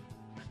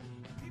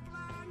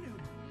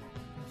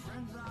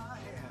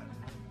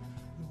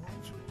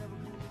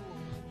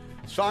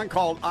 Song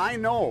called I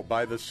Know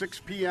by the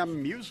 6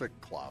 p.m. Music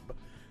Club.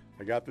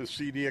 I got this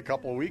CD a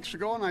couple of weeks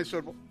ago, and I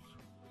said, well,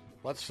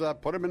 let's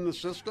put them in the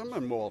system,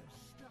 and we'll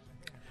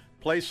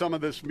play some of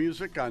this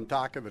music on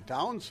Talk of the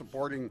Town,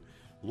 supporting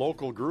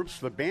local groups.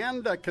 The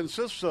band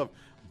consists of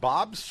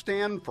Bob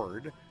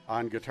Stanford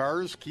on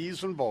guitars,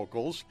 keys, and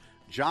vocals,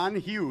 John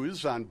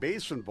Hughes on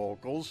bass and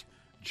vocals,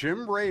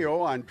 Jim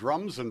Rayo on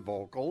drums and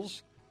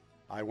vocals.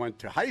 I went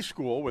to high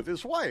school with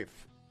his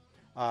wife.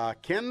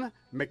 Ken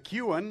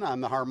McEwen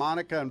on the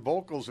harmonica and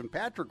vocals, and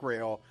Patrick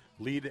Rayo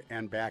lead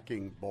and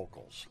backing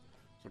vocals.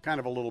 So kind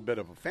of a little bit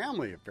of a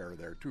family affair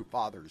there, two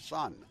father,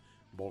 son,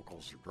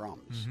 vocals and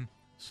drums. Mm-hmm.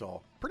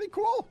 So pretty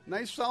cool.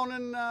 Nice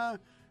sounding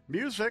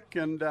music,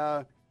 and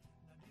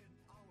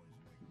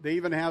they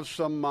even have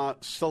some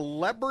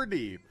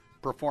celebrity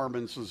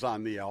performances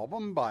on the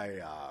album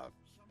by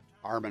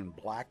Armin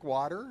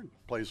Blackwater,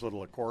 plays a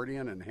little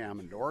accordion and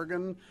Hammond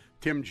organ.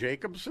 Tim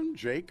Jacobson,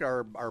 Jake,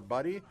 our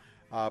buddy,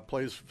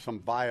 plays some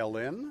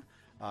violin.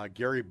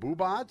 Gary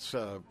Bubats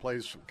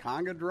plays some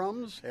conga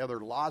drums. Heather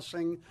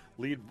Lossing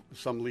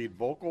some lead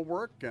vocal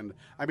work, and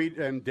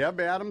Deb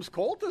Adams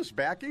Coltis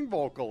backing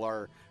vocal.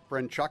 Our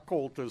friend Chuck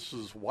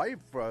Coltis' wife,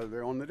 they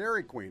own the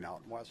Dairy Queen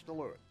out in West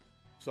Duluth.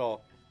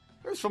 So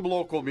there's some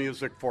local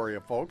music for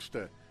you, folks,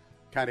 to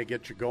kind of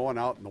get you going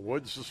out in the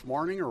woods this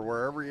morning or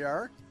wherever you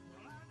are.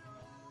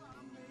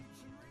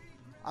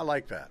 I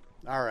like that.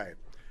 All right.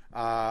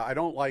 I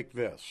don't like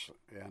this,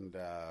 and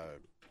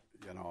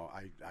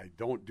I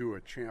don't do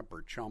a champ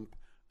or chump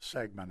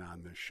segment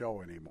on this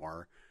show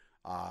anymore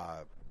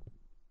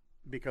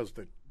because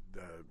the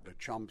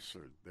chumps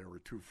there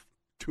were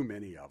too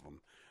many of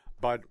them.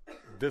 But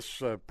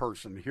this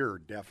person here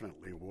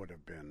definitely would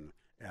have been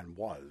and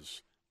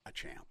was a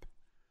champ.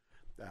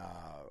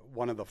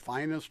 One of the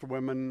finest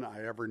women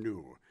I ever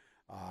knew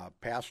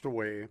passed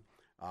away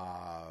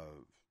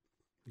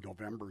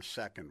November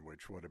 2nd,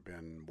 which would have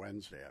been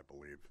Wednesday, I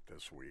believe,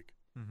 this week.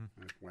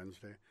 Mm-hmm.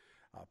 Wednesday.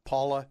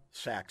 Paula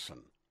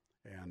Saxon.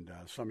 And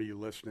some of you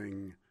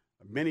listening,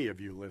 many of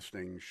you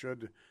listening,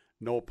 should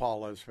know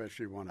Paula,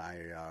 especially when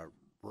I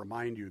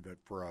remind you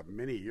that for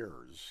many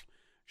years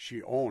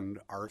she owned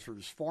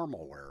Arthur's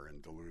Formal Wear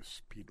in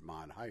Duluth,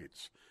 Piedmont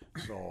Heights.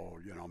 So,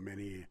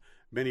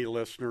 many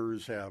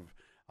listeners have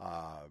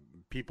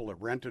people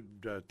have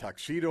rented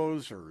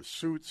tuxedos or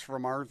suits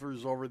from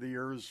Arthur's over the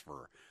years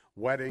for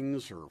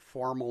weddings or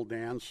formal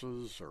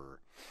dances or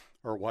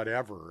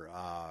whatever.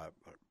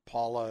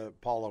 Paula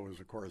was,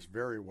 of course,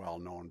 very well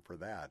known for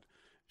that.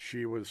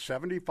 She was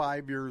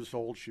 75 years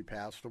old. She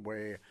passed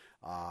away,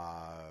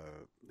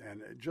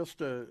 and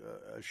just a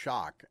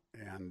shock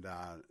and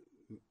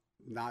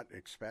not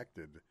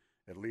expected,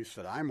 at least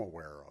that I'm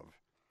aware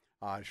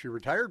of. She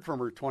retired from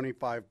her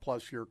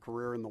 25-plus year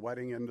career in the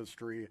wedding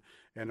industry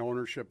and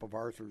ownership of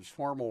Arthur's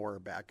Formal Wear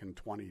back in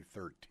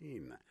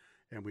 2013.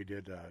 And we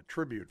did a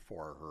tribute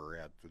for her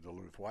at the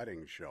Duluth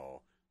Wedding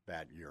Show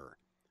that year.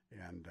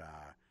 And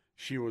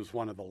she was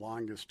one of the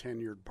longest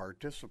tenured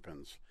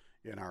participants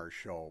in our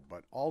show,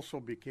 but also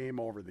became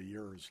over the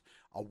years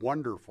a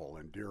wonderful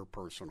and dear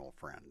personal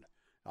friend.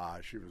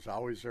 She was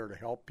always there to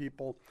help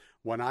people.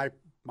 When I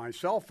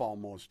myself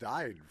almost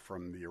died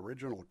from the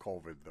original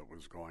COVID that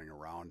was going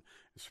around,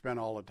 spent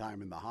all the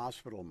time in the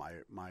hospital.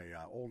 My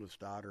oldest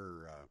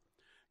daughter,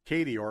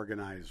 Katie,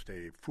 organized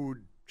a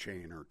food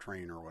chain or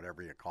train or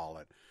whatever you call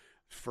it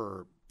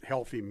for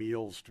healthy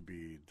meals to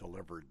be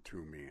delivered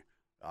to me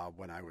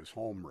when I was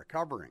home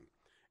recovering.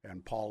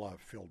 And Paula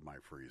filled my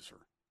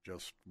freezer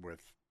just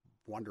with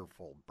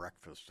wonderful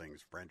breakfast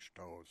things, French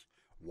toast,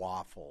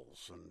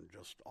 waffles, and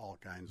just all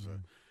kinds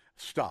of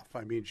stuff.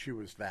 I mean, she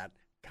was that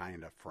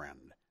kind of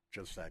friend,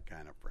 just that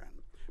kind of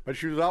friend. But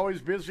she was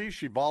always busy.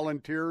 She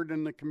volunteered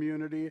in the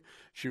community.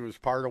 She was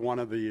part of one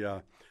of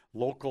the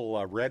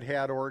local Red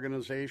Hat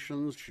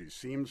organizations. She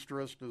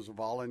seamstressed as a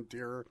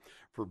volunteer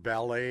for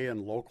ballet and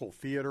local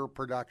theater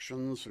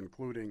productions,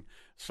 including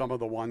some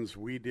of the ones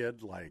we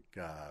did, like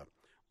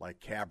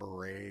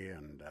Cabaret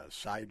and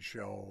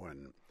Sideshow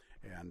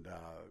and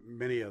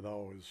many of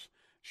those.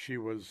 She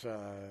was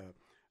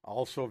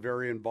also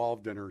very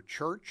involved in her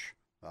church,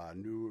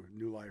 New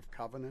Life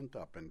Covenant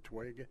up in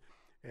Twig,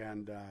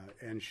 and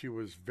she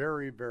was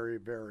very, very,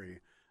 very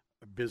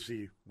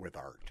busy with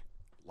art.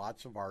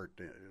 Lots of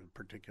art,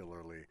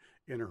 particularly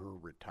in her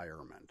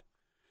retirement.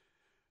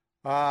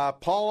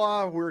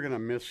 Paula, we're going to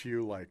miss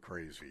you like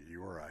crazy.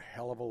 You were a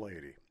hell of a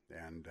lady,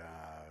 and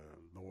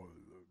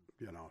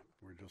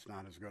we're just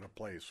not as good a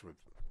place with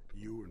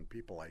you and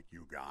people like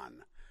you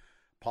gone.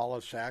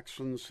 Paula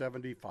Saxon,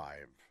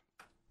 75,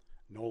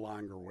 no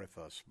longer with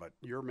us, but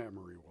your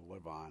memory will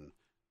live on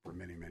for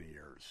many, many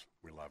years.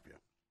 We love you.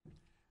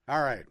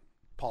 All right,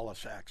 Paula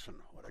Saxon,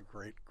 what a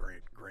great,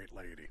 great, great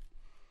lady.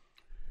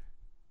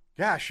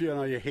 Gosh,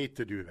 you hate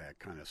to do that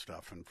kind of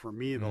stuff. And for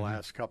me, the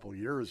last couple of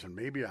years, and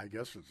maybe I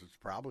guess it's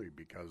probably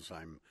because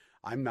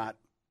I'm not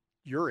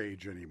your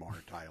age anymore,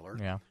 Tyler.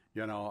 Yeah.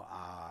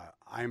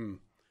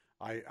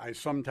 I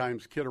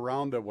sometimes kid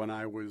around that when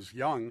I was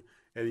young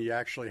and you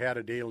actually had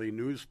a daily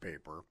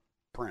newspaper,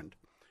 print,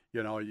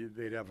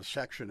 they'd have a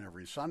section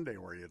every Sunday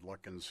where you'd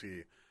look and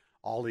see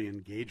all the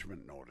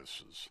engagement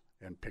notices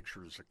and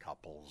pictures of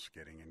couples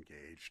getting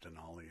engaged and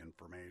all the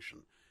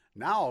information.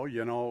 Now,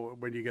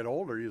 when you get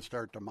older, you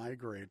start to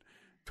migrate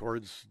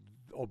towards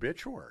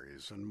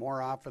obituaries. And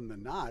more often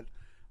than not,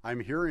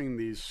 I'm hearing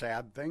these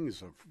sad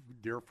things of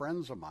dear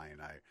friends of mine.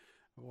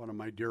 One of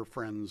my dear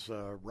friends,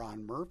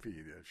 Ron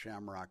Murphy,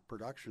 Shamrock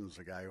Productions,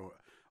 the guy who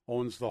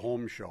owns the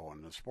home show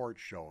and the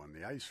sports show and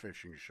the ice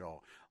fishing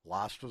show,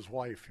 lost his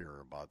wife here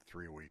about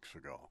 3 weeks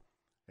ago.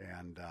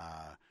 And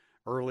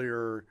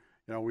earlier,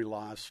 we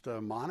lost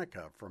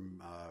Monica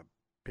from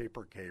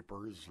Paper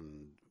Capers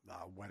and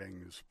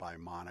Weddings by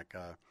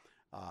Monica,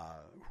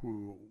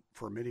 who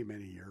for many,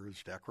 many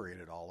years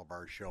decorated all of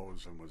our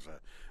shows and was a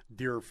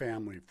dear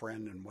family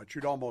friend and what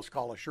you'd almost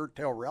call a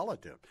shirt-tail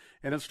relative.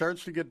 And it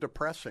starts to get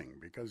depressing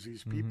because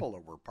these people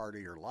that were part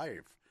of your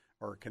life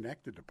or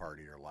connected to part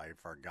of your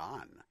life are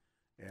gone.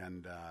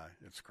 And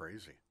it's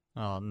crazy.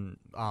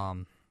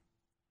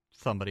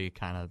 Somebody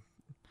kind of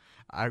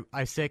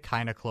I say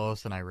kind of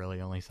close, and I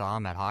really only saw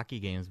him at hockey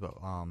games, but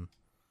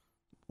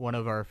one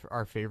of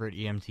our favorite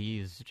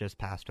EMTs just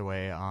passed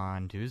away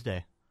on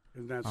Tuesday.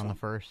 Isn't that on the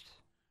 1st?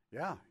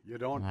 Yeah, you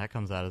don't. And that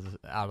comes out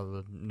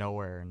of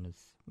nowhere, and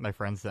my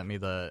friend sent me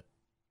the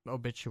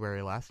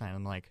obituary last night.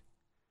 I'm like,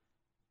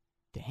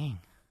 dang.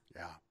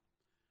 Yeah.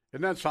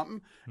 Isn't that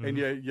something? Mm-hmm.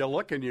 And you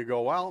look and you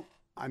go, well,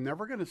 I'm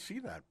never going to see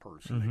that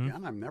person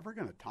again. I'm never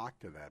going to talk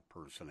to that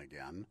person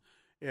again.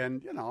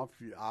 And,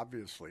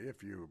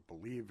 if you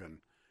believe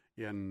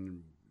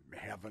in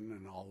heaven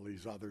and all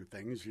these other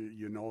things,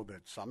 you know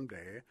that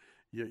someday,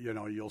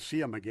 you'll see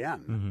them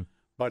again. Mm-hmm.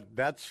 But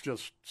that's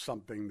just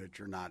something that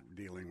you're not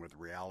dealing with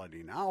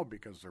reality now,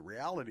 because the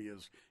reality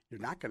is you're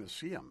not going to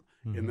see them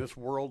in this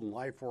world and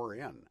life we're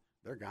in.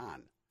 They're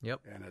gone.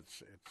 Yep. And it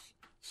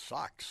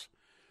sucks.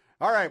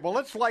 All right, well,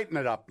 let's lighten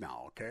it up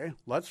now, okay?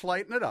 Let's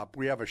lighten it up.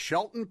 We have a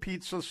Shelton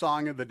Pizza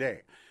song of the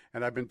day.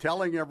 And I've been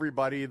telling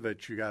everybody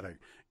that you got to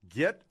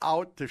get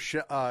out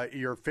to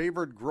your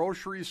favorite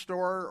grocery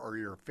store or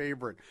your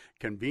favorite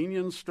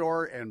convenience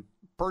store and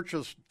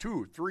purchase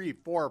 2, 3,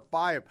 4,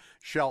 5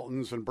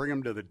 Sheltons and bring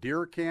them to the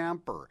deer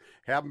camp, or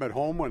have them at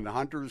home when the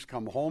hunters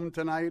come home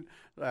tonight.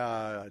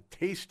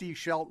 Tasty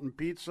Shelton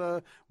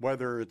pizza,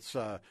 whether it's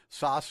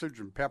sausage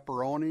and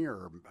pepperoni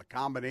or a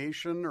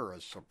combination or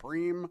a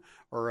supreme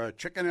or a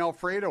chicken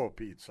Alfredo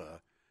pizza.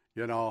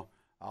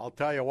 I'll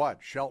tell you what,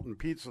 Shelton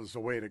Pizza is the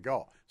way to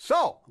go.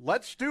 So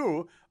let's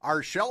do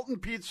our Shelton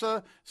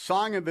Pizza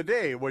song of the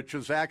day, which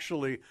is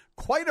actually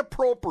quite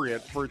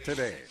appropriate for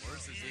today.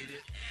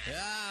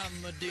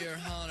 I'm a deer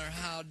hunter,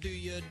 how do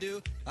you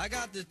do? I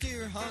got the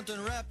deer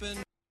hunting rapping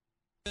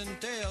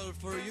tale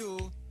for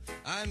you.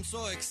 I'm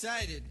so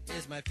excited,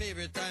 it's my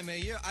favorite time of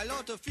year. I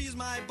love to feast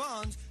my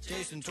buns,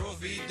 chasing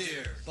trophy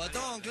deer. But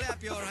don't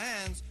clap your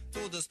hands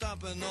to the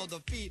stomping of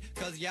the feet,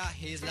 cause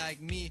he's like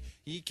me,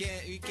 he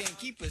can't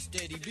keep a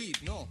steady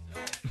beat, no.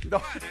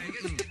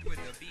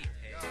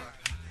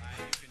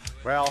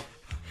 Well,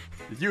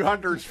 you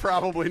hunters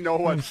probably know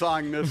what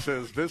song this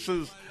is. This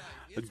is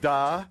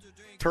the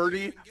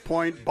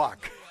 30-point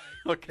buck,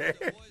 okay?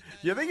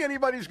 You think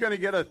anybody's going to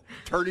get a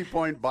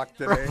 30-point buck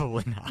today?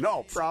 Probably not.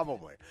 No,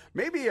 probably.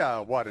 Maybe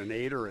an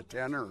 8 or a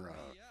 10 or a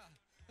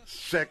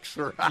 6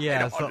 or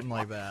something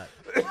like that.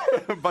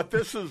 But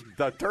this is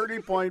the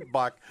 30-point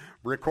buck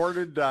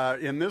recorded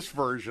in this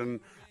version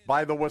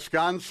by the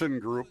Wisconsin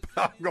group.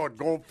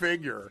 Go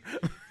figure.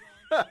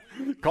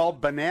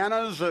 Called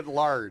Bananas at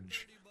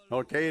Large.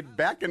 Okay,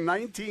 back in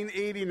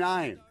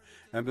 1989.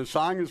 And the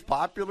song is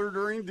popular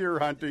during deer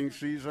hunting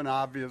season,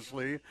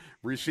 obviously.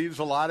 Receives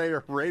a lot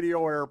of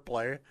radio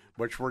airplay,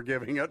 which we're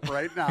giving it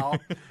right now.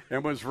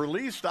 And was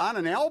released on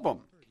an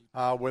album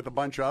with a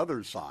bunch of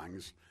other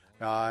songs.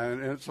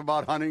 And it's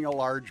about hunting a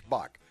large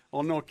buck.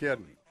 Well, no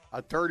kidding.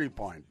 A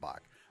 30-point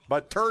buck.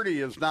 But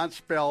 30 is not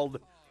spelled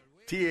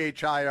Thirty. It's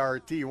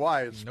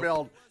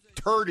spelled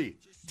turdy.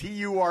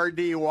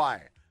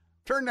 Turdy.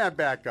 Turn that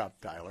back up,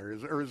 Tyler.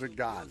 Or is it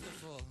gone?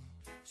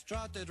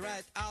 Strutted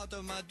right out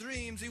of my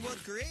dreams. He was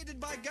created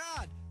by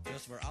God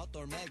just for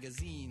outdoor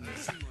magazines.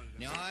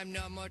 Now I'm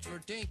not much for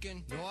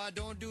thinking. No, I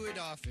don't do it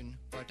often.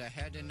 But I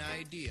had an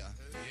idea.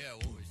 Yeah,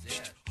 what was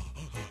that?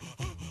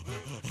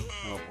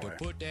 Oh, boy. To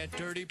put that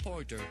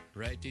 30-pointer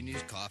right in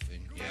his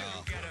coffin.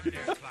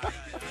 Yeah.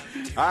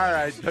 All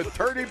right, the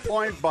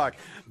 30-point buck.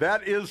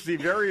 That is the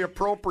very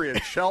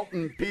appropriate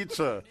Shelton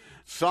Pizza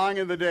song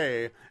of the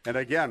day. And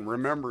again,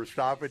 remember,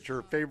 stop at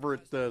your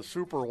favorite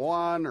Super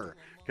One or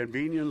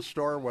convenience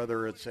store,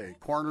 whether it's a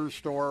corner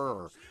store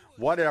or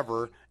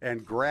whatever,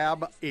 and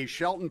grab a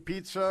Shelton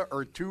Pizza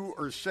or 2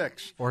 or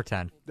 6. Or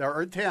 10.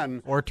 Or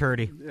 10. Or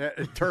 30.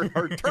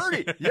 Or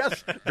 30.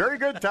 Yes, very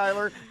good,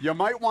 Tyler. You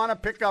might want to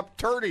pick up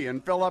 30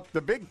 and fill up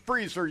the big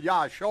freezer.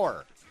 Yeah,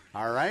 sure.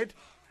 All right?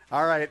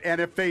 All right, and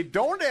if they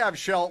don't have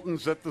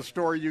Sheltons at the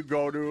store you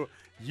go to,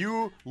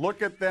 you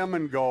look at them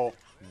and go,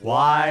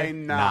 why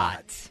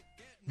not?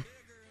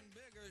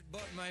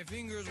 But my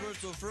fingers were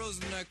so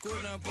frozen I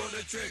could not pull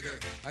the trigger.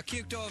 I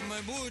kicked off my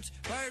boots,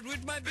 fired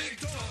with my big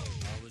toe.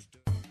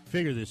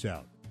 Figure this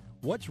out.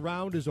 What's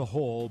round as a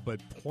whole but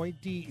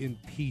pointy in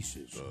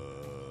pieces?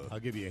 I'll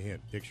give you a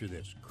hint. Picture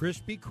this.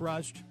 Crispy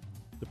crust,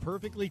 the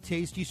perfectly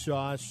tasty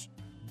sauce,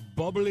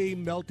 bubbly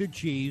melted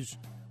cheese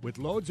with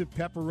loads of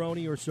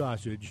pepperoni or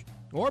sausage,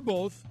 or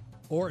both,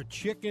 or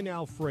chicken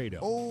Alfredo.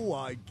 Oh,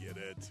 I get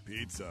it.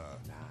 Pizza.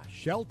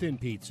 Shelton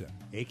Pizza,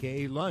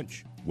 a.k.a.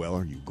 lunch. Well,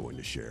 are you going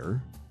to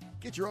share?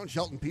 Get your own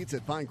Shelton Pizza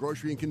at fine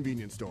grocery and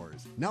convenience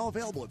stores. Now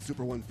available at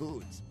Super One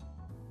Foods.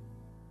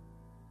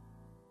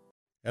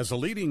 As a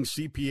leading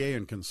CPA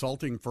and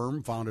consulting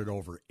firm founded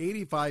over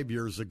 85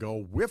 years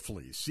ago,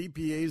 Wifley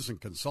CPAs and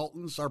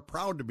Consultants are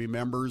proud to be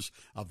members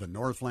of the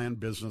Northland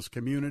business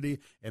community,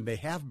 and they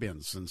have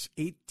been since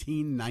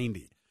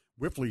 1890.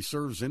 Wifley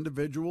serves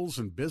individuals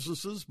and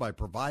businesses by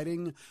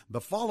providing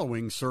the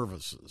following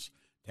services: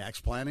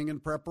 tax planning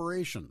and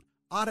preparation,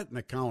 audit and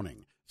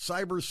accounting,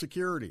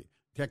 cybersecurity,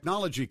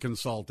 technology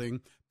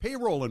consulting,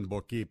 payroll and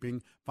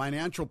bookkeeping,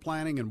 financial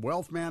planning and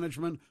wealth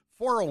management,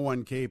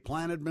 401k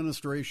plan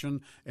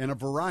administration, and a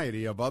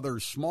variety of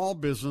other small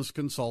business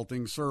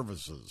consulting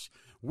services.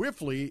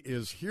 Wifley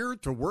is here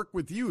to work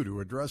with you to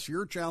address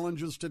your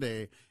challenges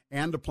today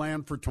and to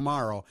plan for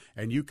tomorrow,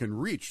 and you can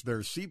reach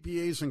their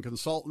CPAs and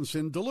consultants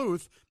in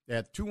Duluth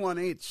at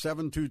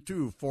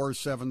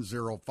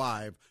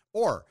 218-722-4705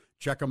 or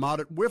check them out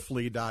at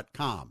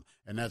wifley.com,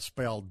 and that's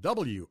spelled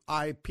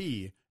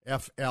WIPFLI.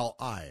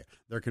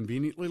 They're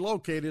conveniently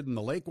located in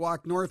the Lake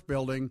Walk North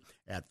building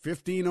at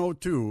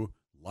 1502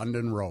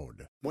 London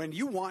Road. When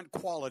you want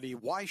quality,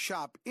 why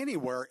shop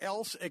anywhere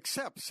else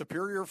except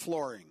Superior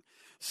Flooring?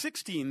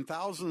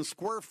 16,000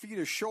 square feet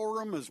of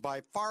showroom is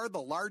by far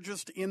the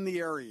largest in the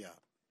area.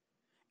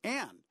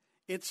 And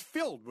it's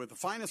filled with the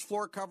finest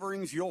floor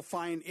coverings you'll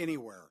find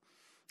anywhere.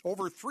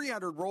 Over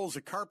 300 rolls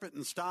of carpet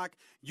in stock,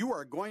 you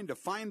are going to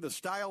find the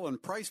style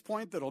and price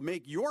point that'll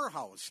make your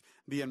house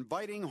the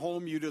inviting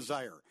home you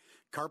desire.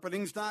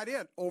 Carpeting's not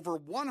it. Over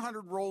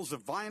 100 rolls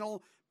of vinyl,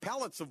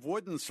 pallets of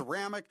wood and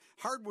ceramic,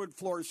 hardwood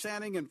floor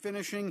sanding and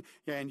finishing,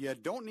 and you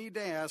don't need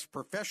to ask,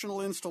 professional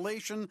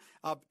installation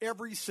of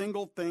every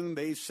single thing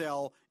they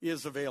sell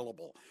is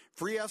available.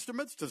 Free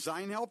estimates,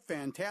 design help,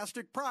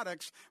 fantastic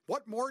products.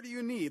 What more do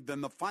you need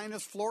than the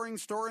finest flooring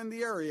store in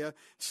the area?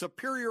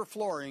 Superior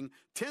Flooring,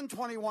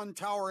 1021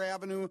 Tower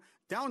Avenue,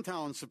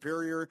 downtown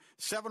Superior,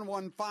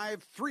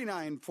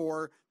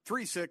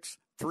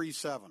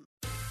 715-394-3637.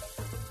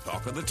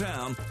 Talk of the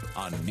Town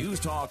on News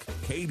Talk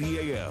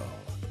KDAL.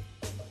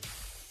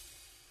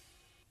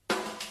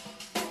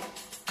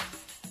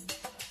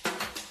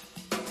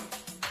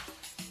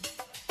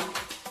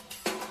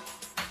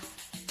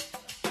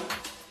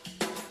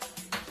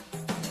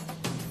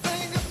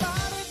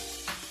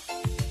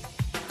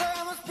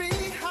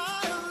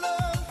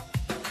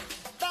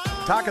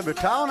 Talk of the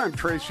Town, I'm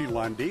Tracy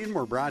Lundeen.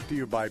 We're brought to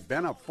you by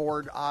Benna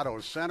Ford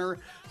Auto Center.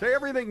 So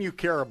everything you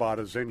care about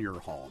is in your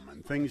home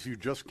and things you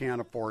just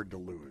can't afford to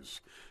lose.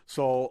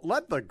 So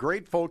let the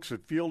great folks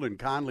at Field and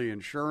Conley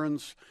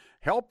Insurance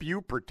help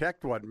you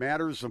protect what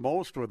matters the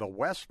most with a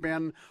West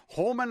Bend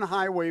home and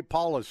highway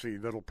policy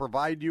that'll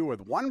provide you with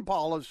one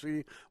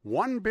policy,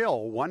 one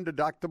bill, one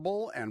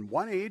deductible, and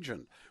one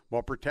agent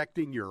while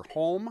protecting your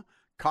home,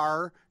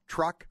 car,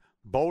 truck,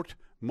 boat,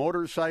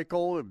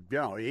 motorcycle,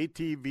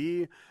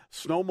 ATV,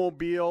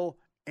 snowmobile,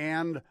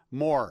 and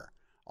more.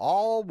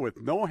 All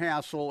with no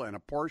hassle and a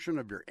portion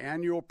of your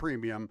annual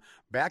premium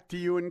back to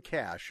you in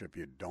cash if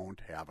you don't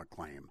have a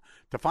claim.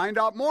 To find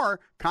out more,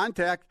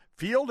 contact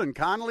Field and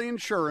Conley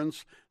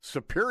Insurance,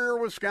 Superior,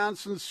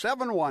 Wisconsin,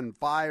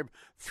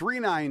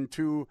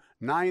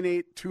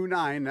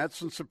 715-392-9829. That's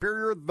in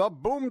Superior, the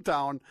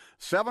boomtown,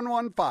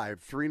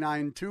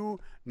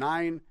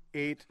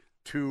 715-392-9829.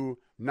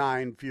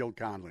 Field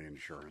Conley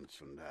Insurance.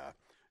 And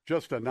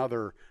just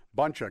another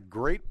bunch of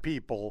great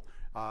people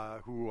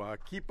who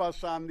keep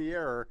us on the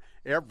air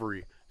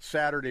every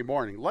Saturday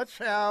morning. Let's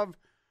have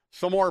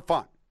some more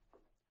fun.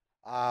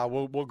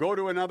 We'll go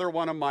to another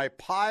one of my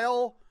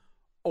pile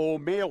o'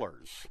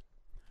 mailers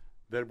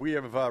that we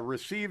have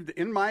received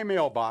in my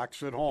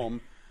mailbox at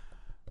home.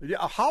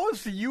 How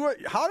does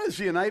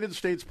the United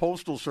States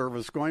Postal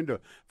Service going to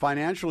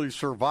financially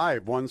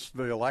survive once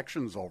the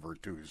election's over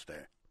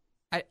Tuesday?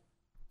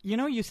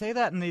 You say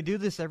that, and they do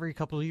this every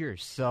couple of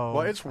years. So,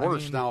 well, it's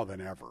worse now than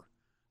ever.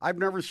 I've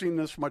never seen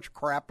this much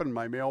crap in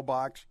my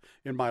mailbox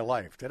in my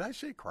life. Did I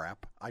say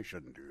crap? I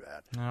shouldn't do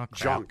that. Oh,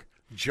 Junk.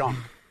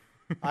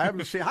 I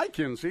haven't seen. Hi,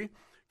 Kinsey.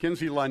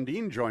 Kinsey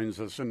Lundeen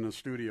joins us in the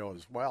studio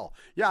as well.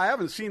 Yeah, I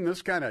haven't seen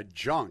this kind of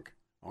junk,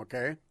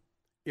 okay,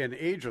 in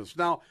ages.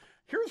 Now,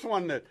 here's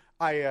one that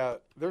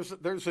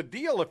there's a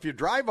deal. If you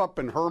drive up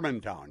in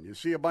Hermantown, you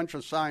see a bunch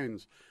of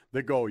signs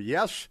that go,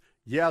 yes,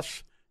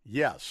 yes,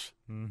 yes.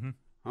 Mm-hmm.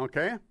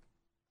 Okay?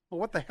 Well,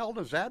 what the hell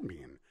does that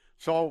mean?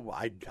 So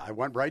I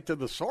went right to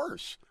the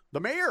source, the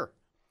mayor.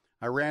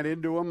 I ran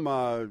into him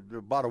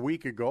about a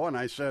week ago, and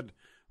I said,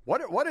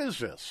 what is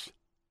this?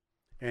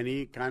 And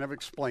he kind of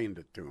explained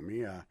it to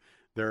me.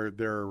 They're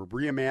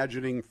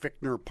reimagining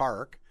Fichtner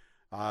Park.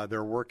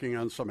 They're working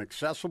on some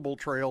accessible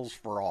trails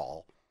for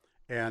all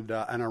and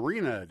an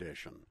arena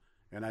edition.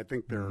 And I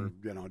think they're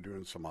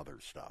doing some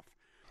other stuff.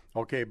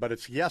 Okay, but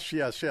it's yes,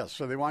 yes, yes.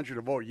 So they want you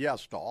to vote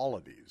yes to all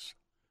of these.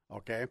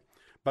 Okay?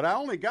 But I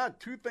only got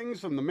two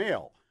things in the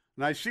mail,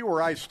 and I see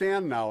where I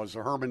stand now as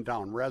a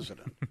Hermantown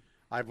resident.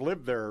 I've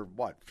lived there,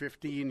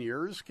 15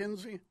 years,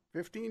 Kinsey?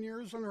 15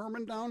 years in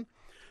Hermantown?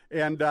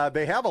 And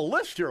they have a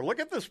list here. Look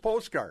at this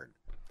postcard.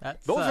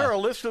 Those are a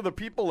list of the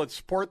people that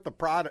support the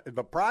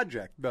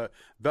project, the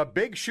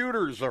big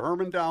shooters of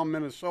Hermantown,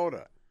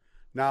 Minnesota.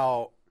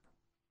 Now,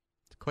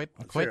 quite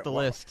the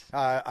list.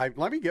 Let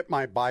me get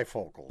my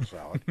bifocals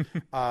out.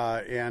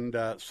 And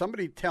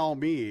somebody tell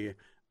me,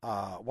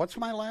 what's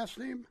my last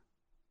name?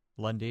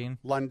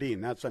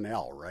 Lundeen. That's an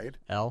L, right?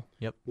 L,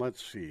 yep.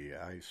 Let's see.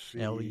 I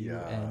see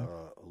L-U-N.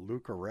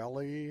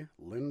 Lucarelli,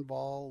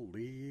 Lindvall,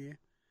 Lee,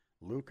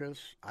 Lucas.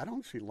 I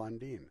don't see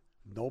Lundeen.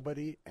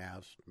 Nobody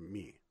asked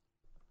me.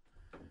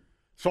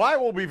 So I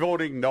will be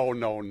voting no.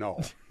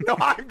 No,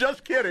 I'm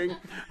just kidding.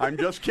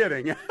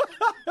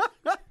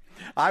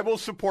 I will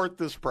support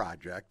this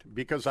project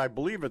because I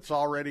believe it's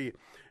already.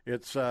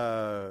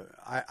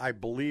 I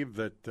believe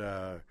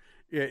that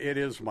it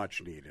is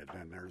much needed,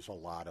 and there's a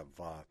lot of.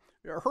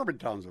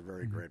 Hermantown's a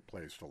very great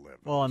place to live.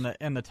 Well,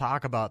 and the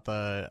talk about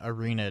the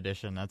arena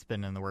edition that's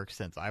been in the works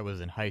since I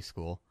was in high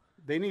school.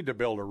 They need to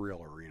build a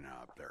real arena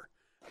up there,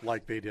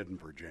 like they did in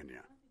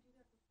Virginia.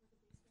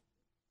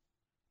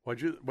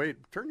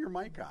 Turn your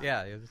mic on.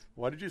 Yeah.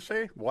 What did you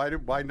say?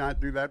 Why not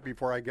do that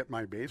before I get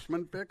my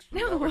basement fixed?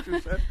 Is that what you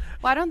said?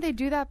 Why don't they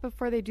do that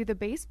before they do the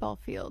baseball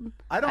field?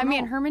 I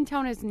mean,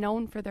 Hermantown is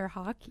known for their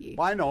hockey.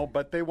 I know,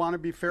 but they want to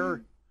be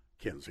fair,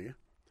 Kinsey.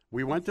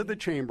 We went to the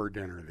chamber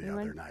dinner the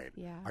other night.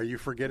 Yeah. Are you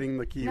forgetting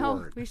the key No,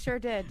 word? we sure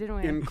did, didn't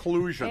we?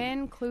 Inclusion.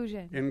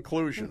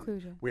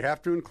 Inclusion. We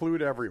have to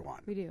include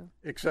everyone. We do.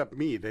 Except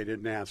me. They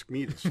didn't ask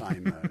me to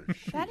sign the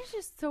sheet. That is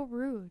just so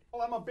rude.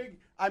 Well,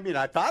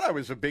 I thought I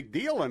was a big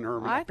deal in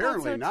Herman.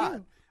 Apparently so not.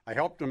 Too. I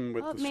helped them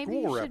with the school maybe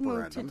you should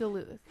move to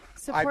Duluth.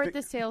 Support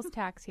the sales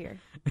tax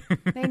here.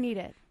 They need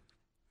it.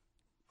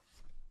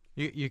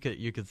 You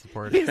could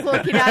support He's it.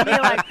 looking at me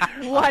like,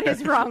 what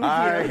is wrong with you?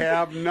 I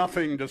have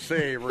nothing to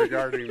say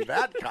regarding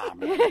that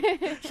comment.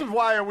 This is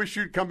why I wish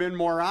you'd come in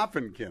more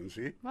often,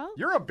 Kinsey. Well,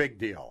 you're a big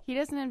deal. He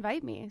doesn't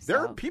invite me.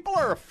 So. People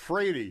are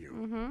afraid of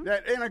you.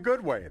 In a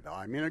good way, though.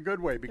 I mean, a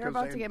good way. Because they're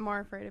about to get more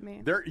afraid of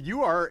me.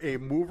 You are a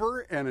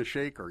mover and a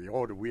shaker.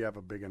 Oh, do we have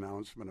a big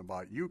announcement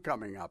about you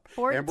coming up?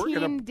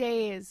 14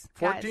 days.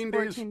 14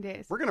 days. 14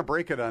 days. We're going to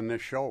break it on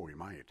this show, we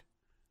might.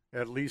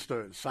 At least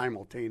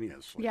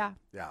simultaneously. Yeah.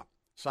 Yeah.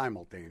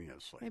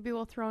 Simultaneously. Maybe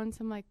we'll throw in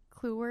some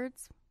clue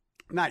words.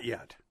 Not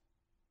yet.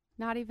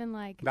 Not even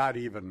Not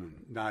even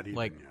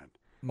like yet.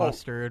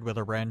 Mustard with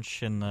a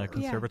wrench in the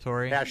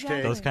conservatory. Yeah.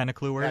 Hashtag those kind of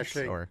clue words.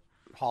 Hashtag or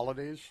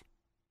holidays.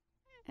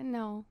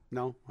 No.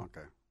 No.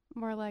 Okay.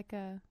 More like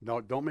a.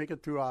 No, don't make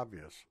it too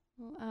obvious.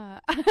 I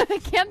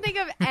can't think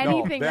of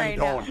anything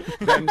now.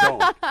 Then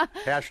don't.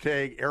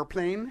 Hashtag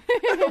airplane.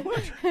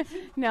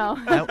 No.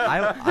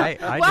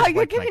 I wow,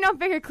 you're giving out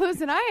bigger clues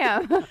than I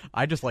am.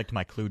 I just liked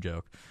my clue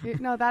joke.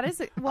 No, that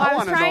is. Well, I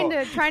was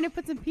trying to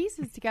put some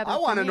pieces together. I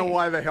want to know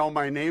why the hell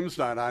my name's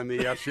not on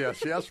the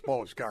SSS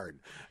postcard,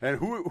 and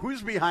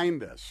who's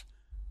behind this.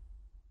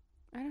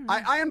 I don't know.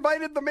 I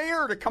invited the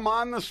mayor to come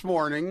on this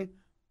morning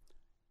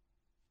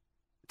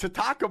to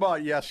talk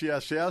about yes,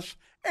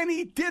 and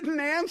he didn't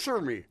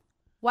answer me.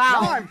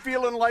 Wow. Now I'm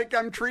feeling like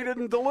I'm treated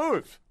in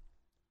Duluth.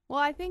 Well,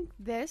 I think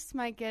this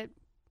might get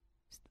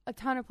a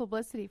ton of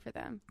publicity for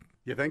them.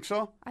 You think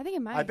so? I think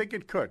it might. I think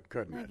it could,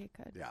 couldn't it? I think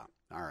it could. Yeah.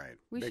 All right.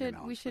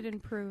 We should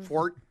improve.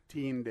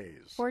 14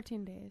 days.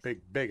 14 days.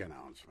 Big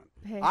announcement.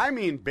 Big. I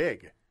mean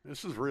big.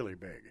 This is really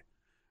big.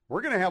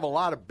 We're going to have a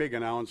lot of big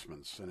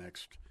announcements the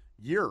next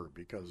year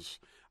because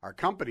our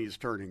company's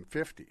turning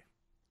 50.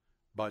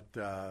 But,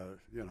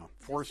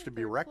 forced to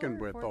be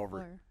reckoned with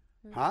over.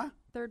 Floor? Huh?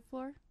 Third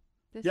floor?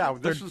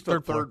 This is the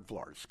third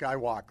floor,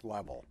 skywalk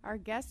level. Our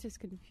guest is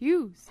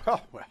confused.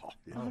 Oh, well.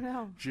 Oh,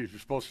 no. Geez,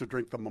 you're supposed to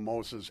drink the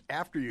mimosas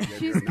after you get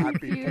She's here, not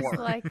confused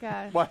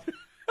before. What?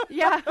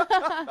 Yeah.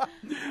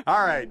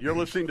 All right. You're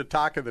listening to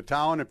Talk of the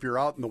Town. If you're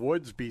out in the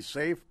woods, be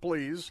safe,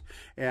 please.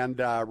 And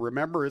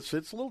remember, it's a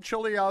little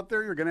chilly out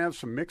there. You're going to have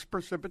some mixed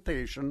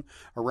precipitation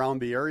around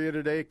the area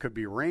today. Could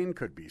be rain,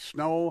 could be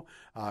snow,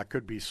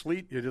 could be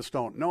sleet. You just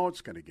don't know.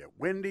 It's going to get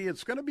windy.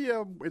 It's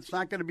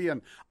not going to be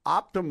an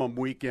optimum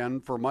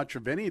weekend for much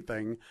of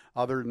anything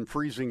other than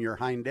freezing your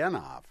hind end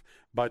off.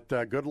 But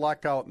good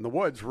luck out in the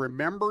woods.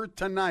 Remember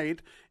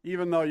tonight,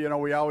 even though,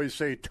 we always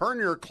say, turn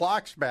your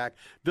clocks back.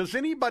 Does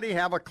anybody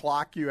have a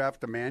clock you have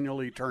to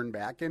manually turn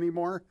back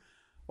anymore?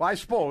 Well, I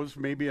suppose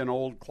maybe an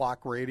old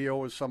clock radio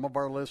with some of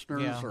our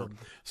listeners. Yeah. Or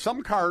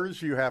some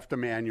cars you have to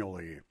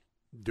manually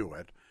do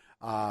it.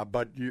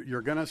 But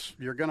you're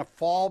gonna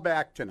fall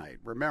back tonight.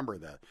 Remember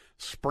the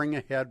spring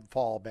ahead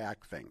fall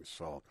back thing.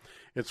 So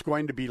it's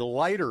going to be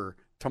lighter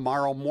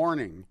tomorrow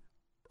morning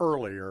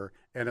earlier,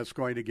 and it's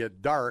going to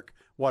get dark,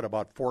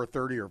 about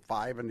 4:30 or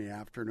 5 in the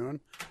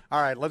afternoon?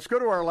 All right, let's go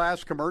to our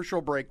last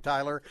commercial break,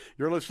 Tyler.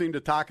 You're listening to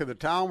Talk of the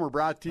Town. We're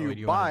brought to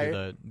you by...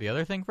 Do the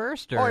other thing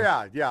first? Or?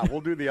 Oh, yeah, we'll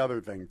do the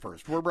other thing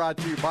first. We're brought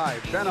to you by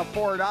Benna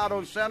Ford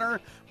Auto Center,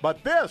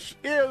 but this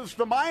is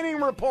the Mining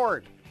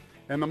Report.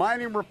 And the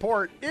Mining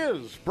Report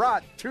is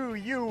brought to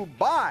you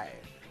by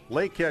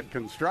Lakehead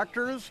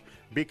Constructors,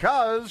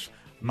 because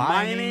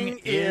mining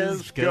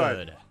is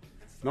good.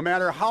 No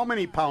matter how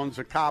many pounds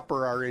of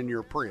copper are in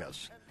your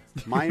Prius,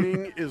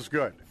 mining is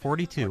good.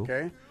 42.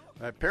 Okay.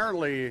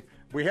 Apparently,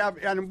 we have,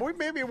 and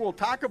maybe we'll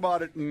talk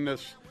about it in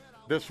this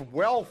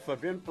wealth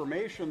of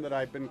information that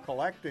I've been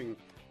collecting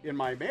in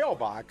my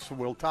mailbox.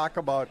 We'll talk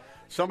about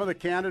some of the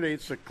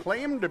candidates that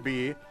claim to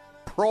be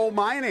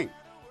pro-mining,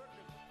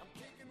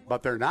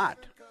 but they're not.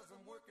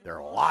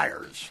 They're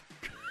liars.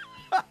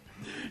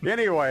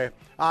 Anyway,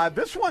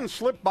 this one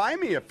slipped by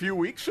me a few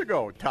weeks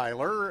ago,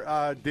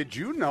 Tyler. Did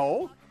you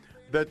know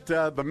that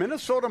the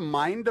Minnesota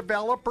mine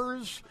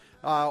developers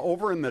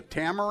over in the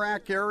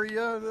Tamarack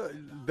area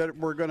that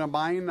we're going to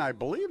mine, I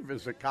believe,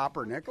 is it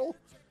copper nickel?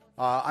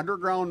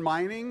 Underground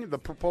mining, the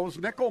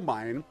proposed nickel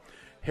mine,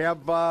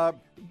 have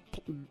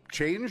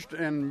changed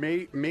and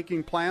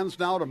making plans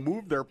now to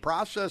move their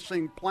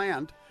processing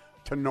plant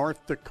to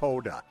North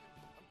Dakota.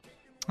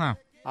 Huh.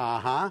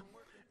 Uh-huh.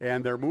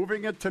 And they're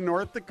moving it to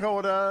North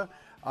Dakota,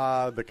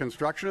 the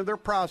construction of their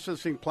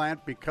processing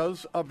plant,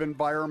 because of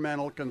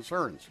environmental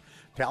concerns.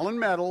 Talon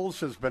Metals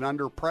has been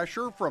under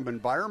pressure from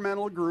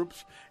environmental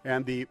groups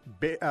and the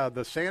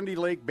Sandy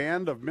Lake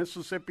Band of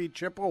Mississippi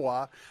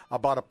Chippewa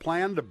about a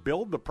plan to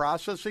build the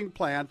processing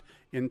plant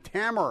in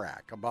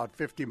Tamarack, about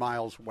 50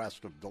 miles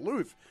west of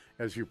Duluth,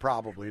 as you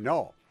probably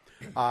know.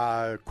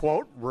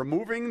 Quote,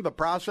 removing the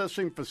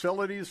processing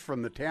facilities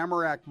from the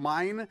Tamarack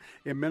mine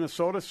in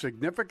Minnesota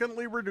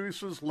significantly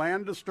reduces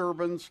land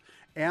disturbance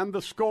and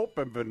the scope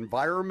of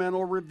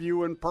environmental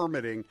review and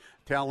permitting,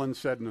 Talon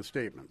said in a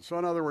statement. So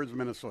in other words,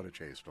 Minnesota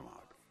chased them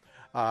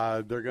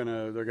out. They're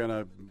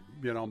gonna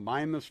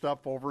mine the stuff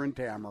over in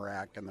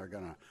Tamarack, and they're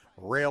gonna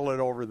rail it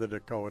over the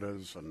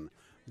Dakotas and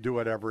do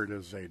whatever it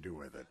is they do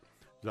with it.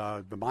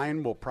 The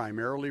mine will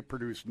primarily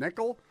produce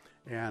nickel,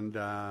 and they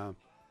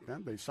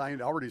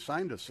already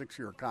signed a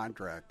 6-year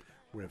contract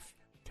with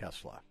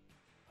Tesla.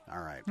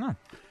 All right. Huh.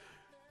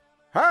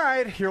 All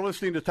right, you're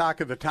listening to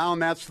Talk of the Town.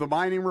 That's the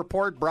Mining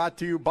Report, brought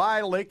to you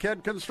by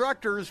Lakehead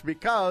Constructors,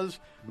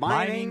 because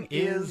mining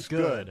is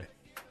good.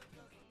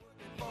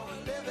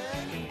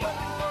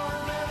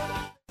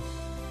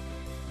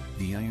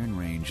 The Iron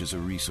Range is a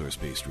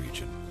resource-based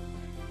region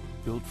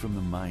built from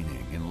the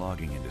mining and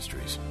logging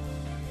industries.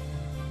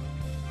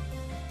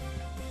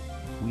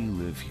 We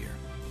live here.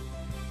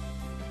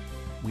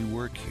 We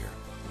work here.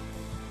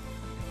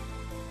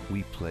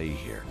 We play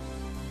here.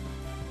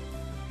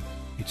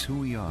 It's who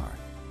we are.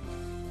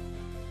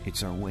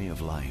 It's our way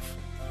of life.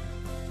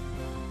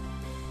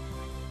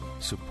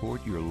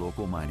 Support your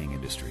local mining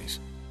industries.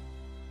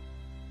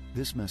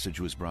 This message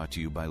was brought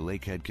to you by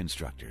Lakehead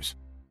Constructors.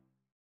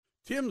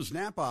 Tim's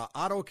Napa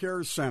Auto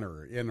Care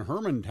Center in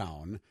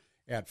Hermantown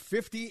at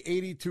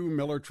 5082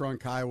 Miller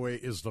Trunk Highway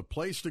is the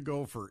place to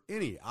go for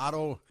any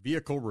auto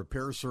vehicle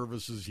repair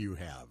services you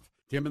have.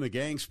 Tim and the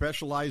gang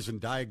specialize in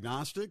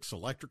diagnostics,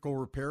 electrical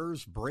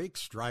repairs,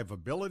 brakes,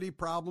 drivability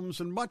problems,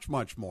 and much,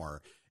 much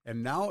more.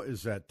 And now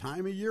is that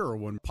time of year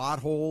when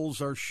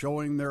potholes are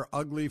showing their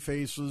ugly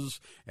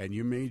faces, and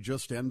you may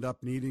just end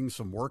up needing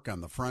some work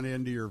on the front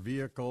end of your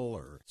vehicle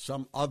or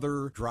some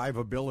other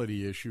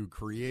drivability issue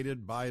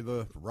created by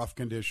the rough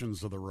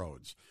conditions of the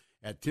roads.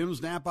 At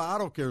Tim's Napa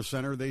Auto Care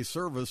Center, they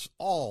service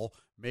all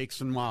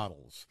makes and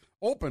models.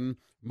 Open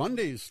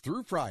Mondays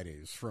through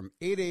Fridays from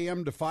 8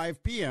 a.m. to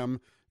 5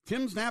 p.m.,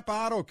 Tim's Napa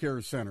Auto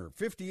Care Center,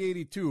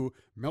 5082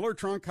 Miller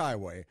Trunk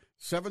Highway,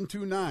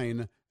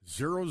 729-0010.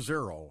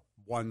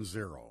 Good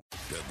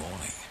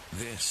morning.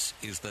 This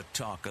is the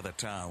Talk of the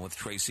Town with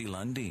Tracy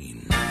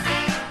Lundeen.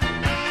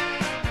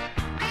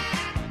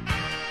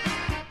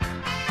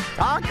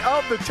 Talk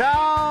of the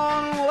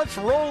Town. Let's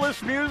roll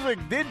this music.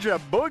 Did ya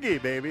boogie,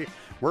 baby?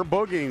 We're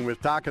boogieing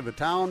with Talk of the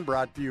Town,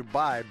 brought to you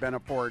by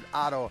Benaford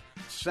Auto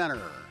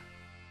Center.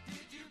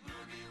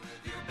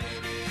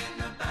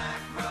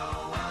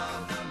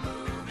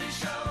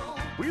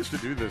 We used to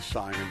do this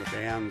song in the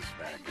bands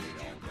back in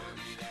the old days.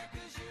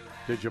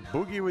 Did you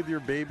boogie with your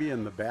baby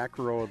in the back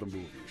row of the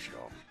movie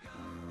show?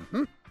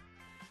 Mm-hmm.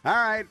 All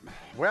right.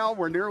 Well,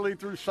 we're nearly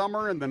through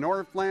summer in the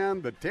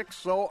Northland. The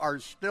ticks, though, are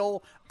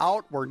still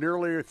out. We're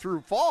nearly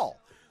through fall.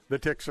 The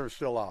ticks are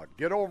still out.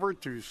 Get over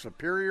to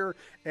Superior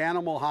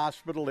Animal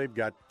Hospital. They've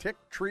got tick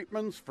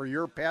treatments for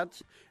your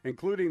pets,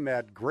 including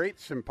that great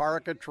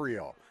Simparica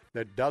Trio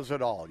that does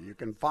it all. You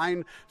can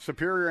find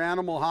Superior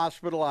Animal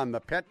Hospital on the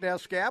Pet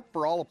Desk app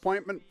for all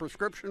appointment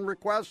prescription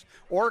requests,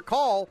 or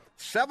call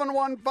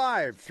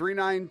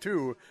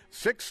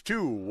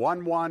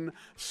 715-392-6211.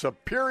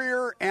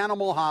 Superior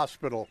Animal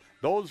Hospital.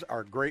 Those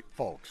are great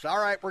folks. All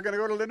right, we're going to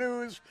go to the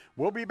news.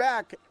 We'll be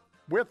back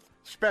with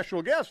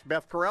special guest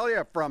Beth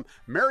Corellia from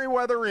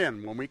Merriweather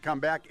Inn when we come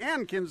back,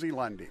 and Kinsey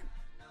Lundeen.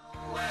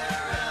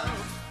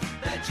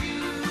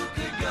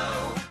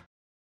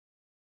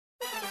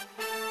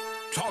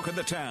 Talk of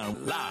the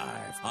Town,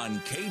 live on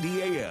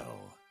KDAL.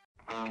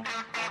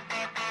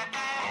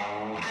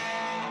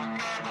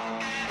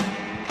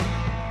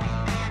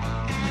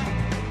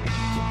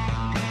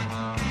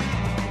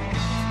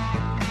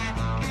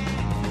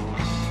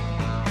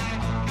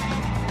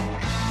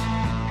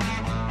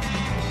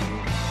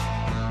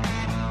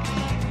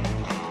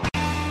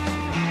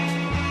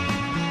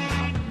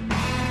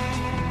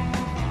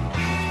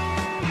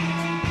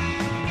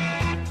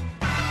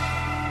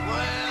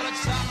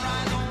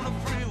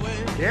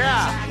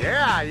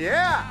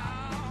 Yeah.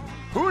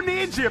 Who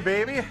needs you,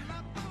 baby?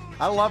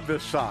 I love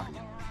this song.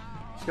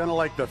 It's kind of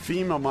like the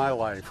theme of my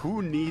life.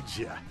 Who needs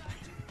you?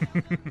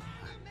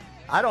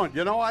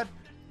 You know what?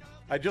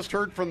 I just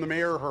heard from the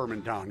mayor of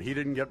Hermantown. He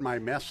didn't get my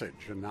message,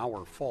 and now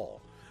we're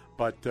full.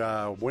 But,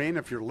 Wayne,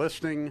 if you're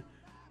listening,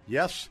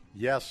 yes.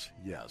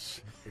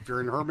 If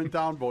you're in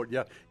Hermantown, vote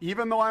yes.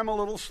 Even though I'm a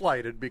little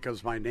slighted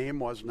because my name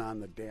wasn't on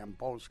the damn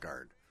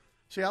postcard.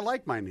 See, I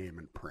like my name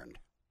in print.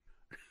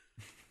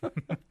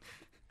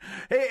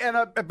 Hey, and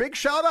a big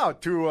shout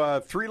out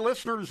to 3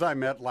 listeners I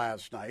met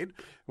last night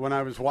when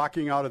I was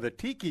walking out of the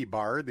Tiki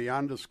Bar, the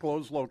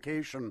undisclosed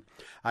location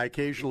I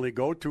occasionally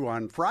go to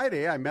on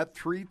Friday. I met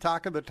 3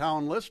 Talk of the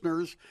Town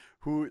listeners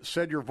who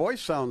said your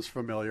voice sounds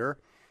familiar.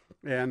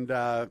 And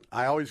I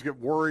always get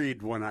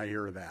worried when I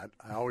hear that.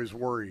 I always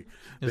worry.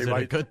 Is it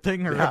a good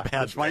thing or a bad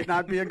thing? This might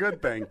not be a good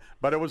thing,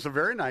 but it was a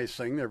very nice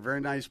thing. They're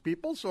very nice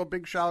people, so a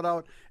big shout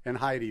out and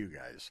hi to you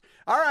guys.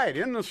 All right,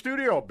 in the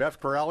studio,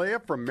 Beth Corellia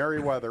from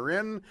Merriweather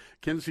Inn,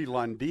 Kinsey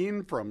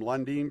Lundeen from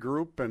Lundeen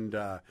Group, and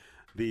the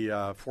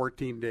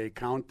 14-day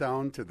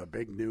countdown to the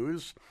big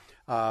news.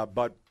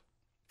 But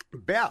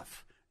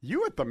Beth,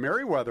 you at the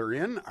Merriweather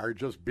Inn are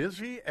just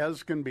busy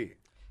as can be.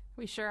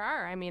 We sure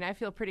are. I mean, I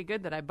feel pretty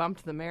good that I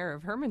bumped the mayor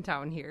of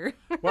Hermantown here.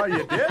 Well,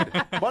 you did.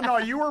 Well, no,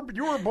 you were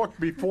booked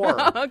before.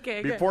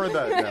 Okay, before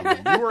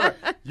good.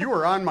 you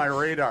were on my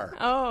radar.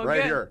 Oh,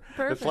 right good. here.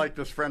 Perfect. It's like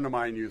this friend of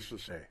mine used to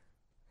say.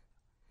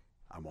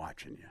 I'm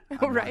watching you.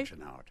 Oh, I'm right.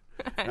 watching out.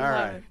 I All love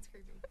right. it.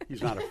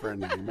 He's not a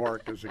friend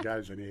anymore because the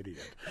guy's an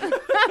idiot.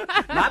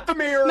 Not the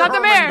mayor. Not the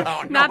mayor.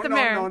 No, Not the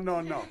mayor.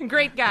 No.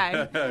 Great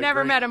guy.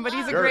 Never met him, but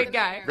he's a great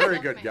guy. Very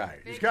good guy.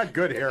 He's got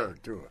good hair,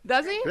 too.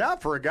 Does he? Yeah,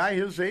 for a guy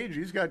his age,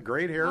 he's got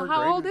great hair. Well,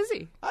 how old is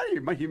he?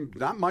 He's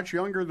not much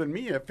younger than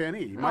me, if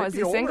any. He might is be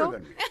he older single?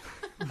 than me.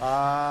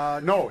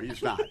 No,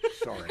 he's not.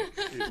 Sorry.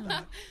 He's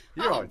not.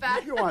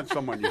 You want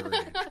someone your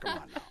age. Come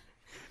on now.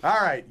 All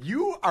right.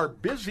 You are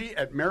busy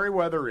at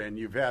Merriweather Inn.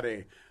 You've had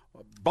a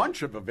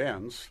bunch of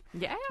events.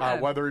 Yeah.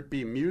 Whether it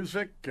be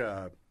music,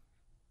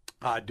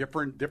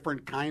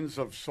 different kinds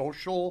of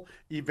social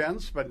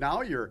events, but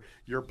now you're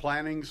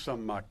planning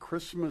some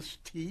Christmas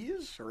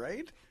teas,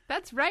 right?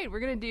 That's right. We're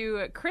going to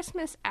do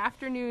Christmas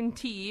afternoon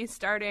tea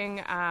starting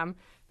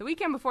the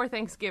weekend before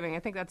Thanksgiving. I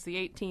think that's the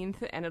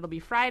 18th, and it'll be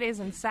Fridays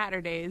and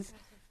Saturdays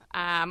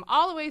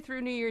all the way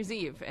through New Year's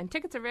Eve. And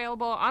tickets are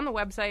available on the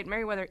website,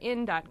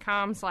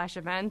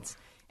 merriweatherinn.com/events.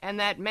 And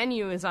that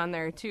menu is on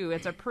there, too.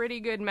 It's a pretty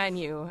good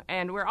menu.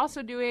 And we're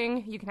also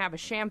doing, you can have a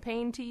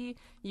champagne tea.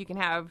 You can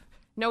have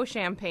no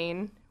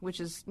champagne, which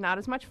is not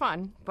as much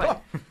fun.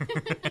 But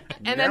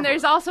and then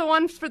there's also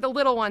one for the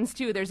little ones,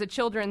 too. There's a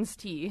children's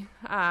tea.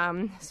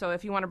 So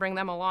if you want to bring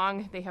them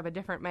along, they have a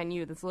different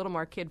menu that's a little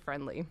more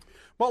kid-friendly.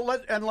 Well,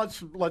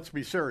 let's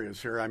be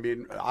serious here. I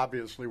mean,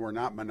 obviously we're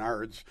not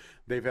Menards.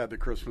 They've had the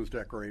Christmas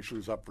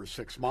decorations up for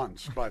 6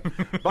 months. But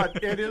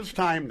it is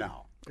time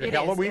now.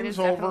 Halloween's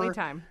over,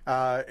 time.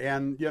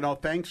 And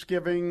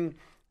Thanksgiving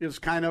is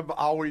kind of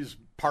always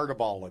part of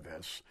all of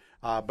this.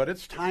 But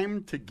it's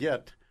time to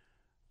get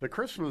the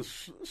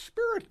Christmas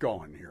spirit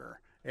going here,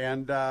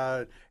 and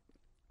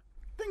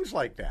things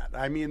like that.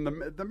 I mean,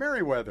 the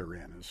Merriweather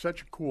Inn is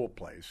such a cool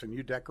place, and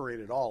you decorate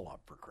it all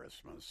up for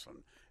Christmas and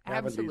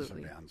having these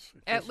events.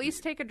 At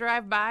least take a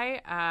drive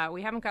by.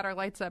 We haven't got our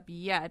lights up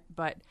yet,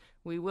 but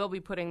we will be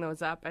putting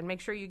those up. And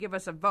make sure you give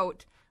us a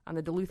vote on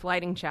the Duluth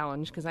Lighting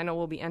Challenge, because I know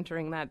we'll be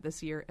entering that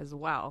this year as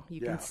well. You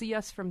can see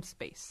us from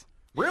space.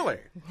 Really?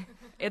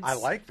 I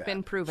like that.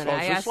 Been proven. So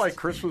is this like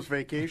Christmas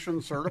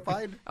Vacation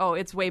certified? Oh,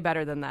 it's way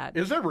better than that.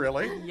 Is it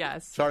really?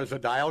 Yes. So is the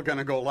dial going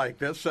to go like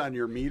this on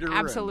your meter?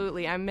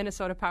 Absolutely. I'm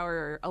Minnesota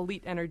Power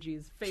Elite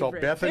Energy's favorite.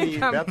 So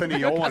Bethany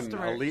Owen,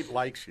 customer. Elite,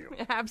 likes you.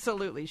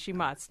 Absolutely. She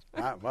must.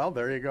 Well,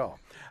 there you go.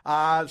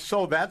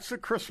 So that's the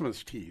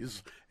Christmas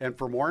teas. And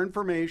for more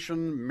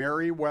information,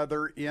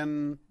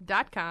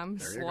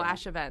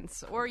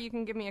 merriweatherinn.com/events. Or you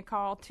can give me a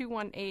call,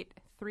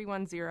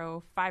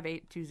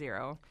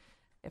 218-310-5820.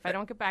 If I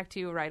don't get back to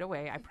you right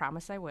away, I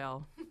promise I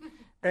will.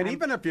 And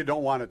even if you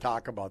don't want to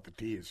talk about the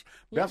teas,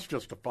 Beth's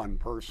just a fun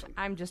person.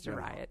 I'm just a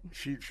riot.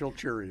 She'll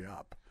cheer you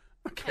up.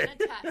 Okay.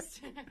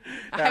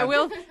 I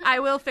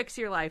will fix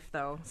your life,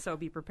 though, so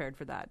be prepared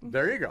for that.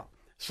 There you go.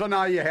 So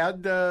now you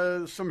had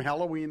some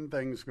Halloween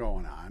things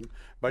going on,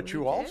 but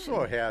you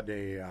also had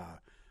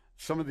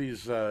some of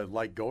these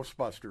like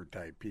Ghostbuster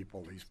type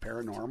people, these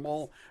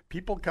paranormal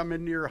people come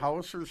into your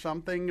house or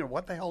something.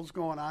 What the hell's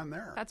going on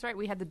there? That's right.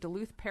 We had the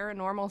Duluth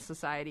Paranormal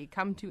Society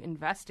come to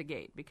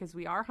investigate because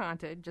we are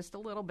haunted just a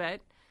little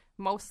bit,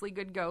 mostly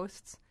good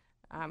ghosts.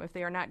 If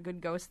they are not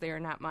good ghosts, they are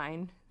not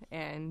mine.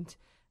 And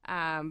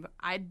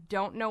I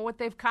don't know what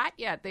they've caught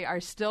yet. They are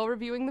still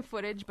reviewing the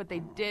footage, but they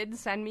did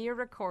send me a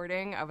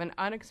recording of an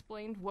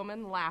unexplained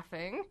woman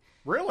laughing.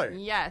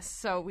 Really? Yes.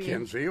 So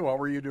Kinsey, what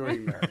were you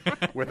doing there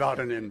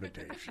without an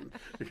invitation?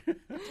 Took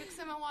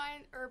some of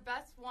wine, or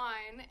Beth's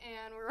wine,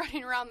 and we're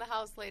running around the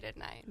house late at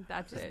night.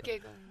 That's just it.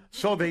 Giggling.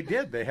 So they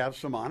did. They have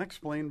some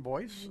unexplained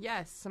voice?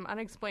 Yes, some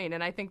unexplained.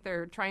 And I think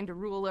they're trying to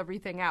rule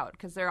everything out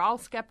because they're all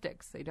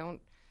skeptics. They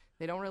don't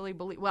really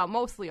believe. Well,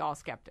 mostly all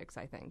skeptics,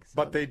 I think. So.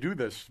 But they do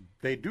this.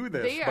 But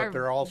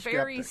they're all skeptics.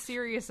 Very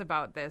serious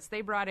about this. They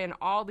brought in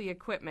all the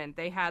equipment.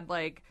 They had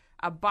like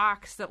a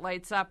box that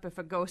lights up if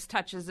a ghost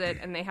touches it,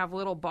 and they have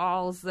little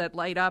balls that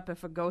light up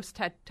if a ghost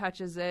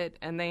touches it,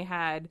 and they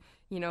had,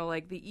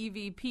 like the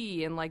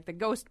EVP and like the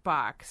ghost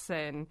box,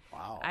 and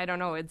I don't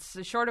know,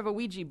 it's short of a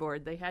Ouija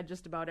board. They had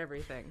just about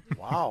everything.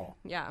 Wow.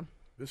 Yeah.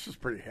 This is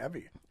pretty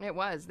heavy. It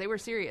was. They were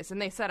serious,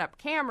 and they set up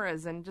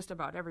cameras in just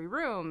about every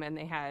room, and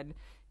they had,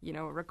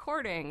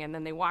 recording, and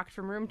then they walked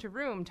from room to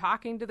room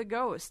talking to the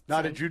ghosts.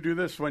 Now, did you do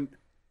this when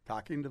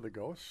talking to the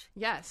ghosts?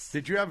 Yes.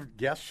 Did you have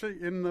guests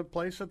in the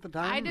place at the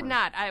time? I did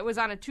not. It was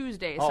on a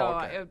Tuesday, Oh, so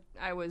okay.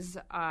 I was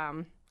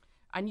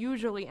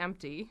unusually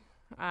empty.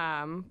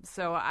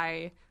 So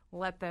I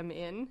let them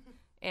in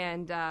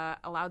and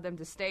allowed them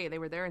to stay. They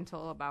were there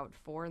until about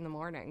 4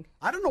 a.m.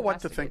 I don't know what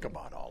to think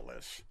about all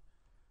this.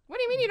 What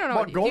do you mean you don't know?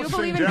 About Do you ghosts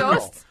believe in in general.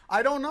 ghosts?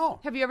 I don't know.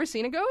 Have you ever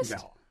seen a ghost?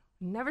 No.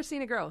 Never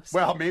seen a ghost.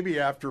 Well, maybe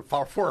after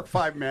 4 or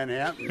 5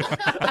 Manhattan.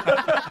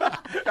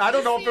 I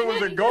don't know if it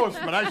was a ghost,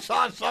 but I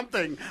saw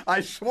something,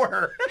 I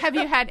swear. Have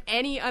you had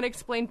any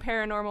unexplained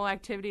paranormal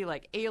activity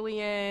like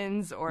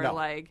aliens or No.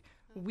 like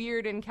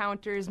weird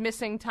encounters,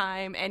 missing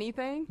time,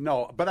 anything?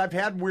 No, but I've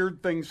had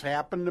weird things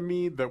happen to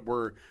me that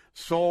were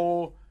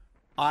so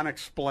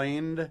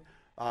unexplained,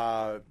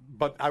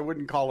 but I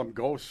wouldn't call them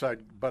ghosts,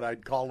 but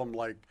I'd call them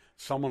like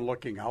someone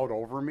looking out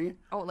over me.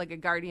 Oh, like a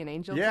guardian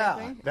angel Yeah, type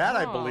thing? that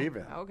I Oh, believe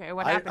in. Okay,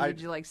 what happened?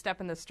 Did you like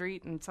step in the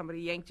street and somebody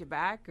yanked you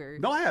back? Or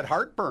No, I had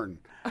heartburn,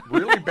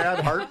 really bad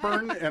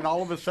heartburn, and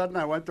all of a sudden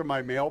I went to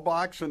my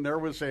mailbox and there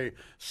was a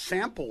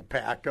sample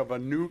pack of a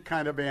new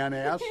kind of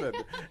antacid,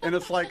 and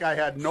it's like I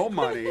had no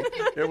money.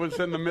 It was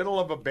in the middle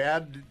of a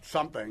bad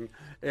something,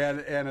 and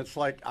it's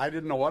like I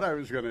didn't know what I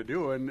was going to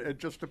do, and it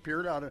just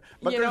appeared out of.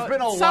 But there's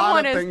been a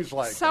lot of things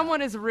like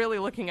someone is really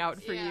looking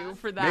out for you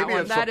for that Maybe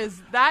one.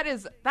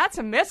 it's That's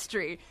a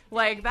mystery.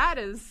 Like that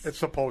is. It's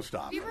the post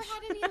office. Have you ever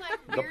had any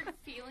like weird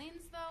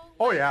feelings though?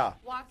 Oh, Like, yeah.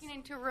 Walking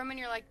into a room and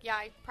you're like, yeah,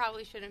 I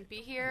probably shouldn't be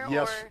here.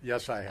 Yes, or...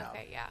 yes, I have.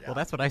 Okay, yeah. Well,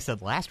 that's what I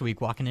said last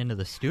week walking into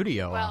the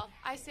studio. Well,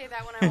 I say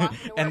that when I walk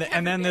into work.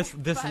 and then every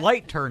this day, but-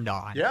 light turned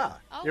on. Yeah,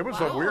 Oh, it was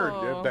wow. a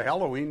weird. The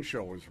Halloween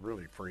show was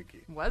really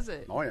freaky. Was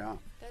it? Oh yeah.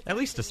 At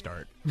least to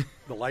start.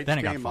 The lights Then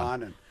it got came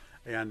fun.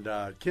 on,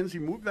 and Kinsey,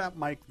 move that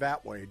mic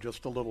that way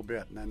just a little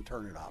bit, and then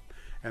turn it up,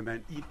 and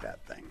then eat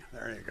that thing.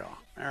 There you go.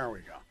 There we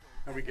go.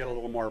 And we get a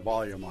little more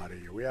volume out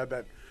of you. We had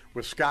that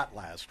with Scott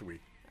last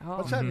week. Oh.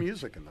 What's that Mhm.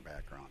 music in the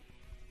background?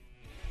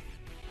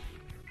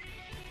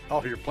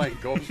 Oh, you're playing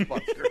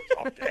Ghostbusters.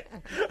 Okay.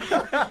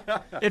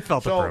 It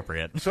felt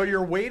appropriate. So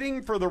you're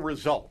waiting for the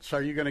results.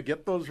 Are you going to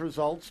get those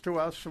results to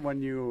us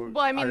when you?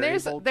 Well, I mean, are there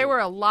able were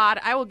a lot.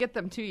 I will get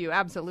them to you.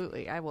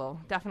 Absolutely, I will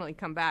definitely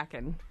come back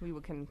and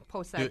can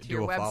post that to Do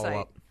your a website.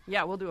 follow-up.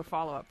 Yeah, we'll do a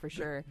follow up for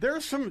sure.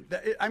 There's some.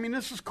 I mean,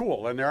 this is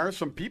cool, and there are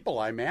some people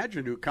I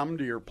imagine who come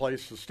to your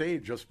place to stay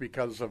just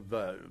because of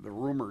the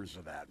rumors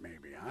of that.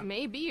 Maybe, huh?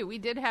 Maybe we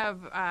did have.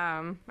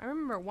 I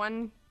remember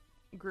one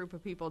group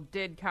of people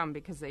did come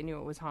because they knew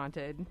it was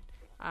haunted,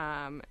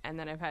 and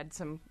then I've had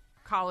some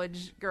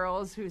college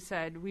girls who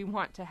said we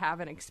want to have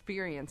an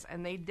experience,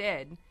 and they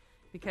did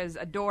because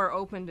a door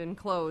opened and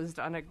closed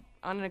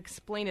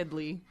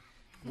unexplainedly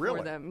Really?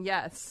 for them.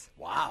 Yes.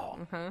 Wow.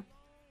 Uh-huh.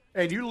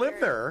 And you live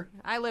there.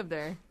 I live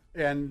there.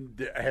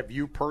 And have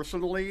you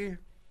personally?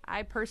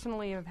 I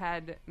personally have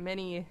had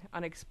many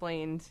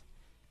unexplained,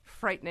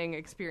 frightening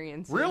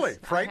experiences. Really? I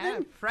Frightening?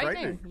 have. Frightening?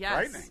 Frightening. Yes.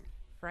 Frightening.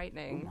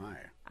 Frightening. Oh, my.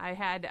 I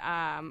had.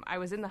 I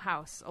was in the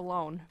house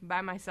alone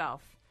by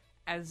myself.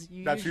 As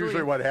you That's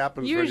usually what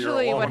happens when you're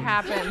Usually, what alone.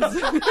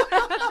 happens.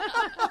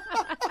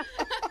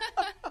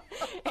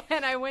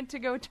 And I went to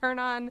go turn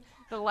on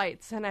the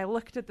lights, and I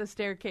looked at the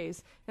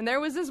staircase, and there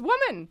was this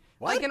woman,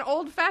 like an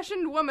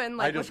old-fashioned woman,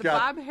 like with a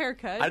bob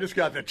haircut. I just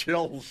got the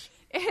chills.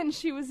 And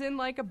she was in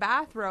like a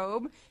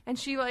bathrobe, and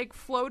she like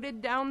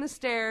floated down the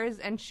stairs,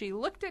 and she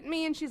looked at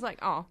me, and she's like,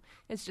 "Oh,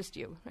 it's just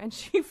you," and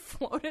she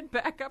floated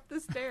back up the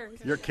stairs.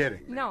 You're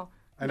kidding. No.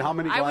 And no, how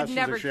many I would glasses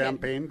never of kid.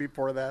 champagne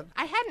before that?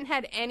 I hadn't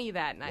had any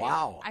that night.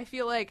 Wow. I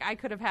feel like I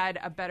could have had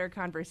a better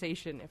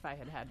conversation if I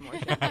had had more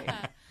champagne.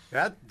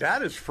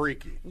 That is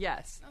freaky.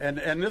 Yes. And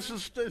this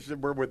is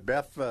we're with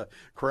Beth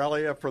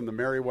Corellia from the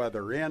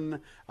Merriweather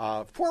Inn.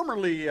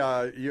 Formerly,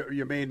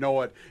 you may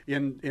know it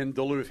in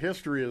Duluth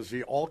history as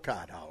the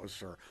Olcott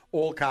House or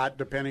Olcott,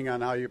 depending on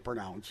how you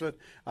pronounce it.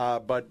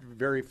 But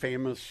very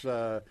famous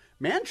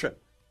mansion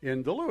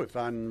in Duluth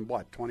on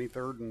what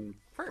 23rd and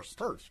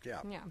First, yeah.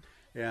 Yeah.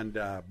 And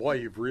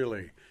boy,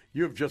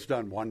 you've just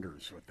done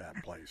wonders with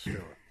that place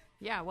too.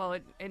 Yeah, well,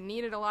 it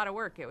needed a lot of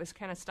work. It was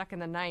kind of stuck in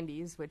the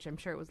 90s, which I'm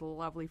sure it was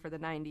lovely for the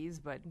 90s,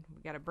 but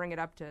we got to bring it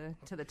up to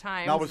the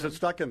times. Now, was it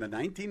stuck in the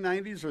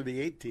 1990s or the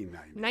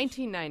 1890s?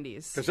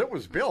 1990s. Because it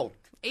was built.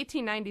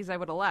 1890s, I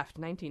would have left.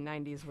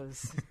 1990s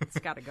was, it's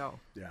got to go.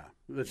 Yeah,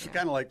 it's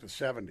kind of like the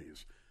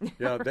 70s.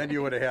 Yeah, then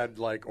you would have had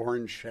like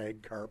orange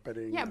shag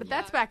carpeting. Yeah, but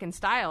that's back in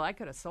style. I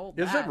could have sold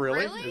Is that. it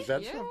really? Is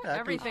that Yeah, still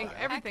back in style?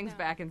 everything's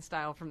back in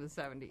style from the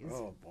 70s.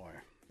 Oh, boy.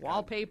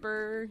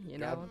 Wallpaper, the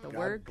God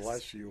works.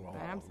 bless you all.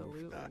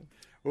 Absolutely.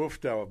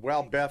 Oofda.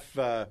 Well, Beth,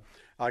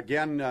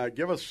 again,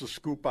 give us the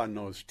scoop on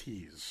those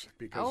teas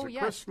because the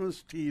yes.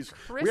 Christmas teas.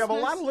 We have a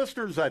lot of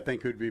listeners, I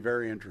think, who'd be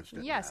very interested.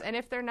 in Yes, that. and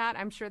if they're not,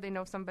 I'm sure they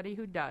know somebody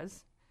who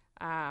does.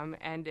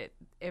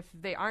 If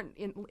they aren't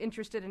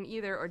interested in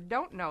either or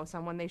don't know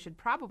someone, they should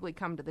probably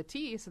come to the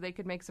tea so they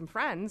could make some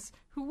friends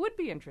who would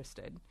be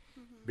interested.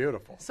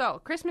 Beautiful.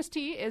 So Christmas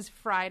tea is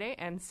Friday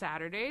and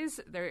Saturdays.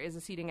 There is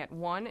a seating at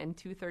 1 and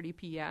 2:30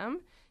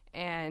 p.m.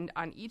 and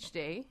on each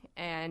day,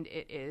 and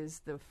it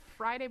is the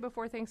Friday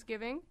before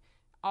Thanksgiving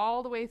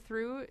all the way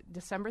through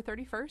December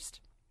 31st.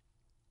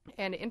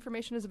 And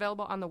information is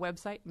available on the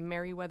website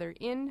Merryweather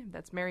Inn.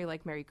 That's Merry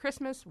like Merry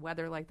Christmas,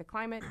 weather like the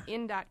climate,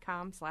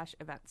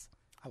 inn.com/events.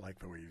 I like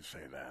the way you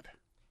say that.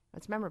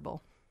 That's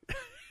memorable.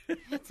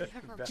 It's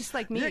memorable. Just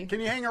like me. Yeah, can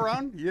you hang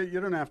around? You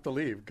don't have to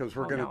leave because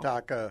we're going to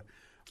talk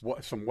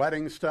some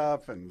wedding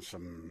stuff and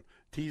some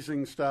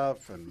teasing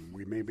stuff, and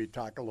we maybe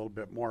talk a little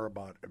bit more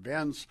about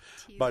events.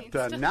 But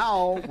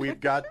now we've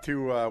got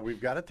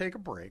to take a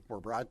break. We're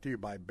brought to you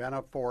by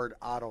Benna Ford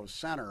Auto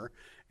Center,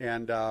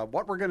 and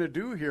what we're going to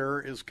do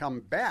here is come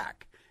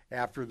back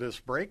after this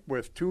break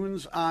with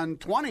Tunes on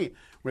 20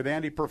 with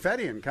Andy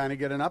Perfetti and kind of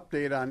get an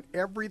update on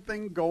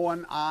everything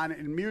going on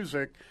in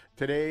music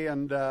today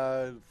and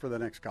for the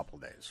next couple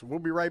of days. So we'll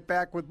be right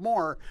back with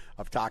more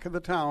of Talk of the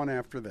Town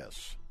after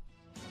this.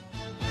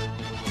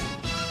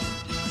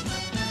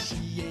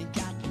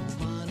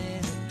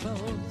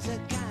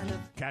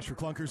 Cash for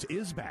Clunkers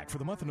is back for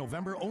the month of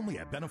November only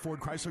at Benna Ford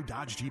Chrysler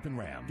Dodge Jeep and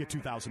Ram. Get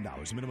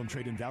 $2,000 minimum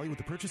trade-in value with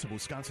the purchase of a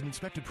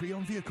Wisconsin-inspected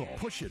pre-owned vehicle.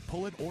 Push it,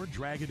 pull it, or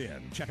drag it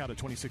in. Check out a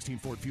 2016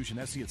 Ford Fusion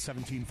SE at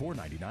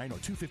 $17,499 or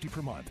 $250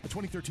 per month. A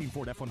 2013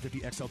 Ford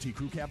F-150 XLT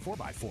Crew Cab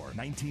 4x4,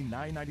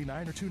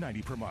 $19,999 or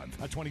 $290 per month.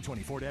 A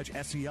 2020 Ford Edge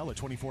SEL at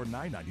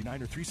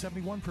 $24,999 or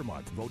 $371 per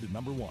month. Voted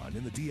number one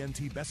in the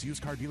DNT Best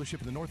Used Car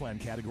Dealership in the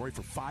Northland category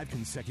for 5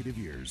 consecutive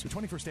years. The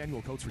 21st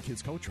annual Coats for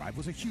Kids Coat Drive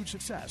was a huge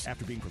success.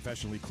 After being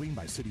professionally cleaned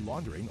by City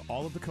Laundering,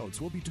 all of the coats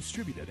will be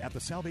distributed at the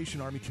Salvation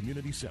Army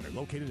Community Center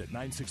located at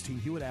 916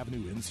 Hewitt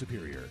Avenue in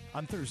Superior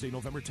on Thursday,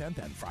 November 10th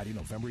and Friday,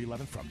 November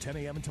 11th from 10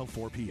 a.m. until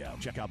 4 p.m.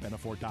 Check out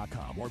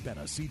BennaFord.com or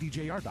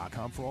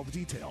BennaCDJR.com for all the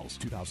details.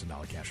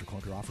 $2,000 cash or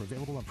clunker offer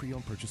available on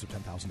pre-owned purchase of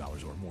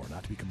 $10,000 or more,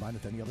 not to be combined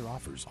with any other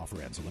offers.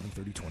 Offer ends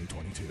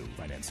 11/30/2022.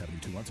 Finance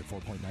 72 months at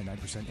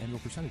 4.99% annual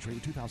percentage rate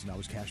with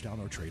 $2,000 cash down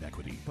or trade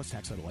equity. Plus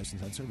tax title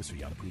license and service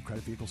fee on approved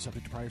credit vehicles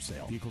subject to prior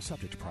sale. Vehicles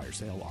subject to prior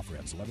sale. Offer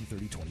ends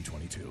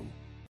 11/30/2022.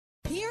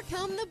 Here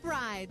come the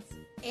brides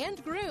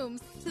and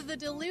grooms to the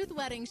Duluth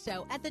Wedding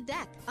Show at the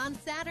Deck on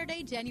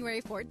Saturday,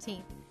 January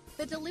 14th.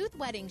 The Duluth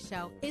Wedding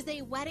Show is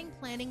a wedding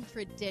planning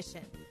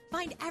tradition.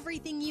 Find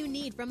everything you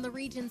need from the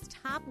region's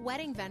top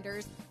wedding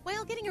vendors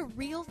while getting a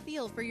real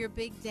feel for your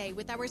big day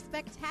with our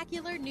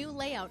spectacular new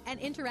layout and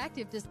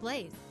interactive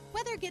displays.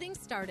 Whether getting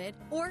started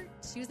or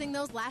choosing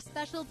those last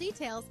special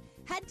details,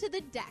 head to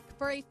the Deck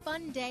for a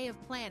fun day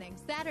of planning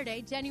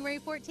Saturday, January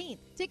 14th.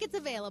 Tickets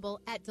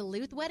available at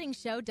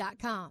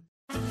DuluthWeddingShow.com.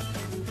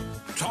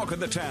 Talk of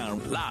the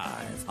Town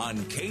live on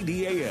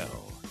KDAL.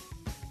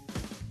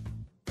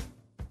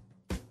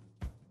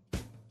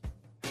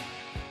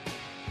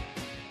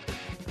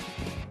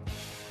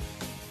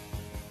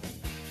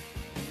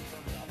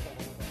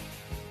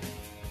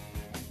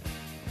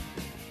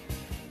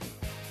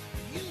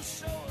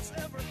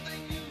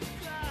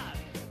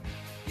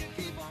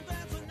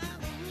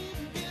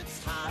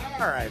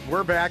 All right,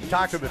 we're back.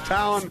 Talk of the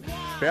Town.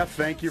 Beth,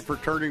 thank you for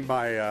turning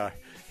my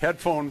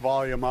headphone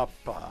volume up.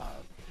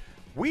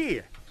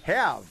 We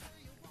have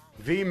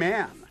the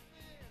man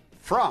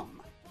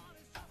from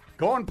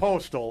Going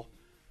Postal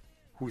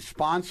who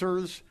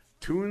sponsors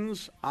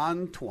Tunes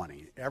on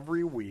 20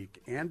 every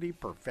week. Andy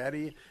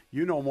Perfetti,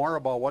 you know more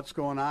about what's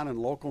going on in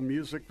local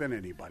music than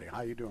anybody.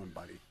 How you doing,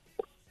 buddy?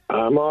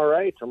 I'm all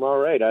right.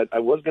 I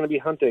was going to be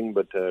hunting,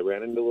 but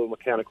ran into a little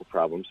mechanical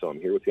problem, so I'm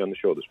here with you on the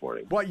show this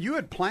morning. Well, you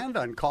had planned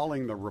on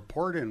calling the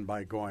report in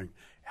by going,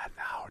 and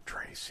now,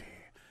 Tracy,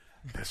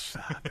 this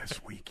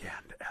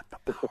weekend at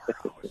the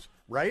Powerhouse,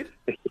 right?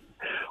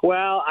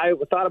 Well, I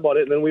thought about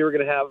it, and then we were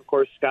going to have, of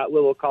course, Scott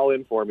Little call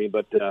in for me,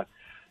 but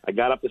I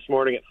got up this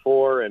morning at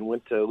 4 and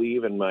went to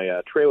leave, and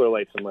my trailer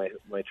lights on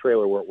my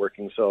trailer weren't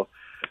working, so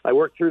I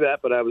worked through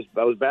that, but I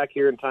was back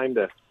here in time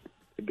to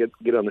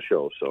get on the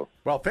show. So,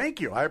 well, thank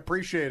you. I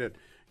appreciate it.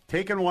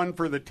 Taking one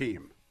for the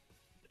team.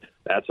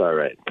 That's all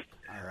right.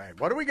 All right.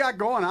 What do we got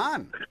going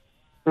on?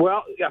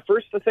 Well, yeah.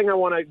 First, the thing I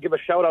want to give a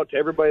shout out to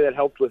everybody that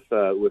helped with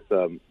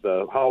the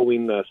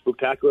Halloween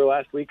Spooktacular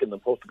last week and the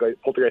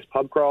Poltergeist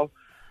Pub Crawl.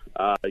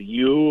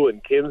 You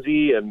and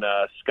Kinsey and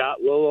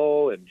Scott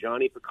Lillo and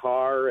Johnny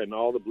Picard and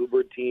all the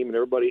Bluebird team and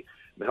everybody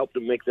helped to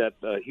make that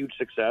huge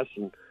success,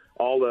 and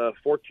all the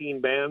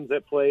 14 bands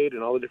that played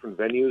and all the different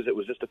venues. It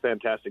was just a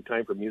fantastic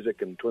time for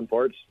music in Twin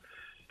Ports.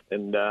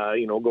 And,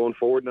 going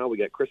forward now, we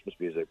got Christmas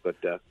music. But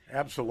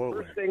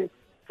absolutely.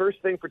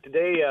 First thing for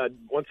today,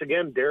 once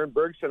again, Darren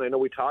Bergson, I know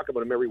we talk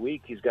about him every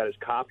week. He's got his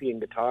coffee and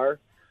guitar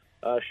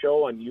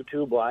show on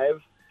YouTube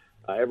Live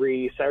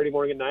every Saturday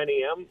morning at 9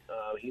 a.m.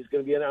 He's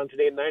going to be on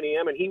today at 9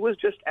 a.m. And he was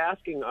just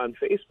asking on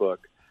Facebook,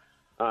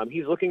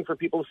 he's looking for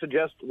people to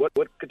suggest what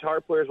guitar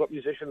players, what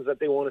musicians that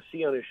they want to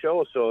see on his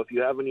show. So if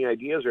you have any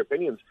ideas or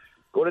opinions,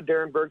 go to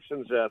Darren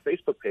Bergson's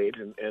Facebook page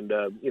and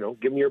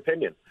give me your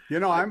opinion.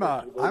 I'm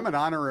an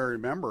honorary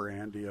member,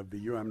 Andy, of the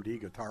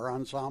UMD Guitar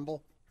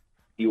Ensemble.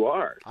 You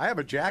are? I have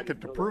a jacket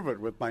to prove it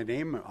with my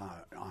name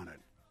on it.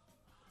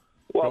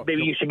 Well,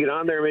 maybe you should get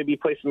on there and maybe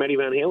play some Eddie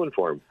Van Halen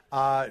for him.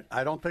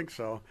 I don't think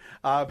so.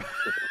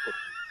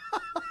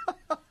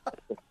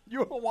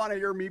 You don't want to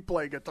hear me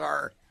play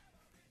guitar.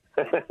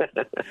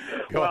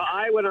 Well,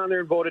 I went on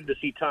there and voted to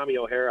see Tommy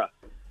O'Hara.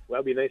 Well,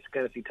 it'd be nice to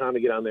kind of see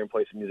Tommy get on there and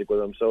play some music with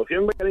him. So if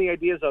you have any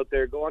ideas out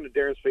there, go on to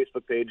Darren's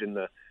Facebook page and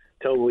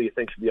tell him who you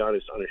think should be on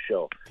his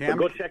show. But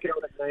go check it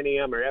out at 9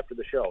 a.m. or after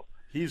the show.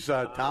 He's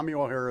Tommy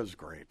O'Hara's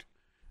great.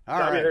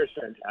 Tommy O'Hara's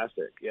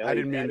fantastic. Yeah, I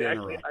didn't mean to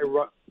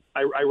interrupt.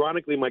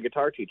 Ironically, my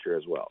guitar teacher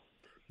as well.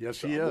 Yes,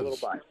 so he I'm a is. little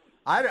biased.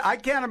 I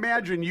can't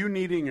imagine you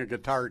needing a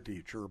guitar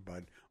teacher,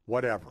 but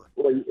whatever.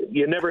 Well,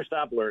 you never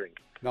stop learning.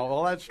 No,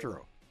 well, that's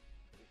true.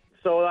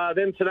 So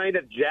then tonight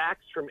at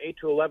Jack's from 8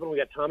 to 11, we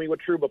got Tommy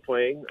Watruba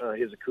playing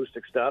his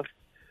acoustic stuff.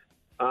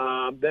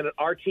 Then at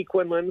RT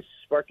Quinlan's,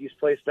 Sparky's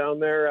place down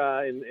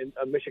there in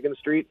Michigan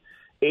Street,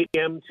 8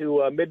 a.m.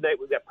 to midnight,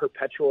 we've got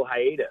Perpetual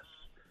Hiatus,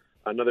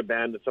 another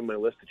band that's on my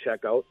list to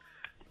check out.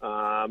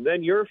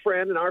 Then your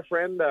friend and our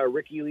friend,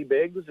 Ricky Lee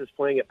Biggs, is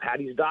playing at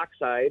Patty's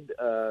Dockside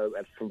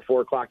from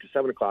 4 o'clock to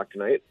 7 o'clock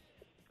tonight.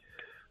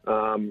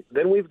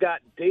 Then we've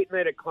got Date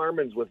Night at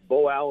Carmen's with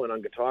Bo Allen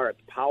on guitar at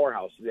the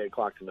Powerhouse at 8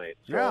 o'clock tonight.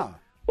 So, yeah.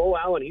 Bo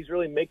Allen, he's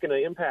really making an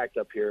impact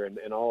up here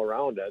and all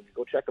around.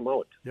 Go check him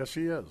out. Yes,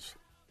 he is.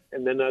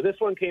 And then this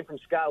one came from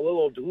Scott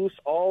Little, Duluth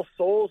All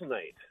Souls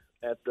Night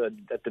at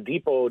the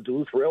Depot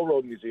Duluth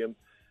Railroad Museum.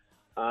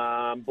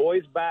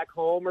 Boys Back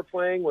Home are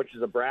playing, which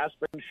is a brass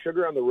band.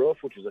 Sugar on the Roof,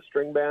 which is a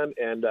string band,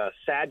 and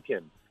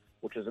Sadkin,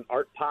 which is an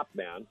art pop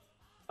band.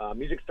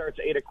 Music starts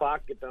at 8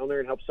 o'clock. Get down there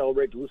and help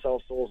celebrate Duluth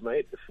All Souls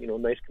Night.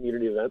 Nice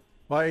community event.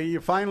 Well, you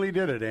finally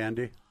did it,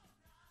 Andy.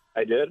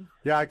 I did?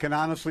 Yeah, I can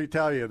honestly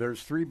tell you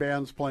there's 3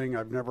 bands playing.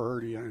 I've never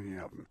heard of any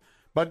of them.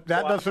 But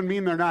that doesn't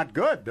mean they're not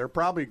good. They're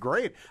probably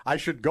great. I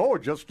should go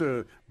just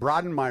to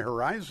broaden my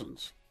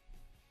horizons.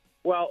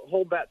 Well,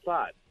 hold that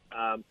thought.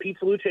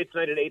 Pizza Luce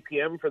tonight at 8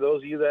 p.m. For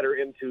those of you that are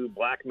into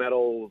black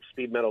metal,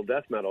 speed metal,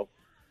 death metal,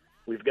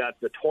 we've got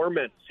the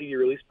Torment CD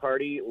release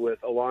party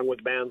along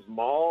with bands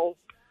Maul,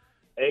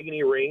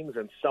 Agony Reigns,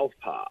 and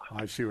Southpaw.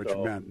 I see what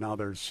you meant. Now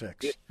there's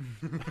 6.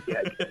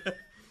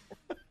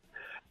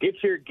 Get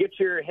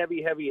your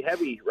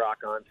heavy rock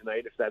on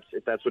tonight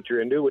if that's what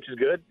you're into, which is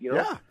good.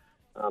 Yeah.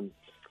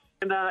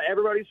 And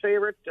everybody's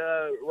favorite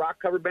rock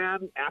cover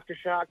band,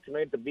 Aftershock,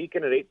 tonight at the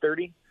Beacon at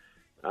 8:30.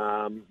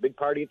 Big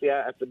party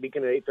at the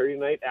Beacon at 8:30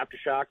 tonight.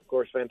 Aftershock, of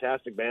course,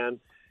 fantastic band.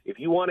 If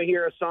you want to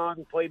hear a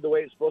song played the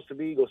way it's supposed to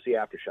be, go see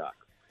Aftershock.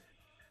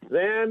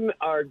 Then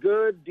our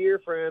good dear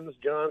friends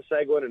John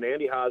Seguin and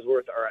Andy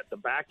Hosworth are at the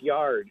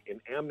Backyard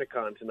in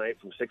Amnicon tonight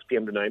from 6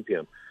 p.m. to 9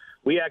 p.m.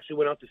 We actually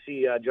went out to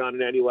see John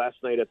and Andy last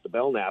night at the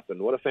Belknap,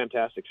 and what a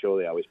fantastic show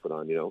they always put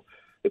on.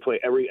 They play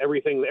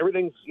everything's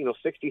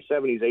 60s,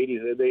 70s,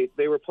 80s.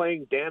 They were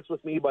playing Dance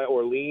With Me by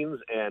Orleans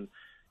and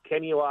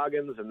Kenny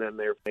Loggins, and then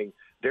they were playing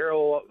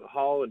Daryl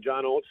Hall and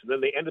John Oates, and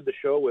then they ended the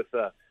show with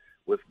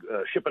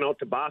Shipping Out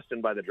to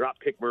Boston by the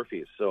Dropkick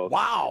Murphys. So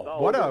wow,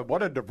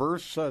 what a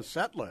diverse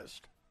set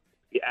list.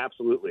 Yeah,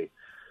 absolutely.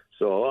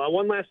 So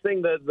one last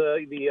thing,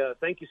 the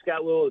Thank You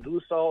Scott Little, the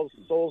Duluth All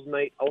Souls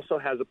Night also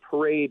has a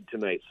parade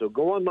tonight. So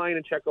go online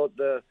and check out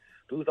the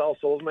Duluth All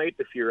Souls Night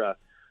if you're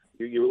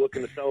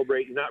looking to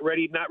celebrate. You're not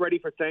ready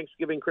for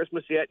Thanksgiving,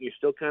 Christmas yet, and you're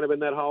still kind of in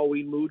that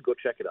Halloween mood. Go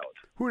check it out.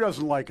 Who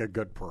doesn't like a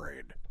good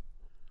parade?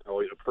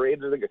 Oh,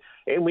 parades are good.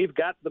 And we've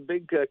got the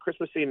big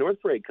Christmas City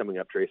North Parade coming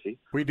up, Tracy.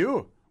 We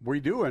do.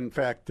 In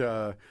fact,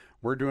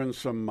 we're doing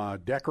some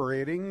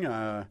decorating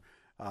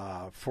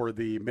for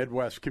the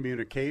Midwest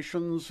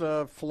Communications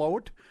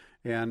float,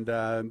 and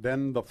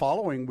then the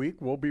following week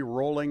we'll be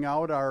rolling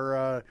out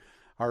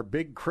our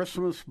big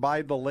Christmas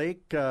by the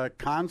Lake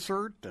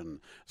concert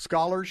and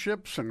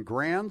scholarships and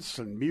grants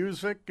and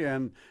music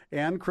and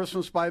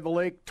Christmas by the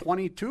Lake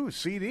 22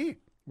 CD.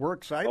 We're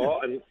excited. Oh,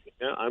 and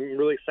I'm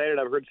really excited.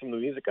 I've heard some of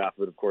the music off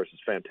of it, of course.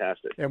 It's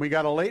fantastic. And we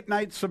got a late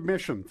night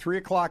submission, 3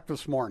 o'clock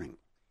this morning.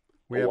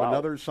 We have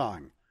another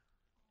song.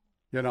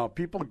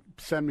 People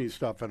send me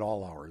stuff at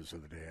all hours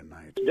of the day and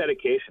night.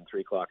 Dedication, 3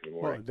 o'clock in the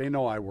morning. Well, they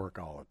know I work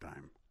all the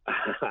time.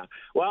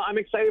 Well, I'm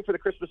excited for the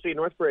Christmas City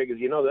North Parade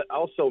because that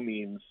also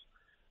means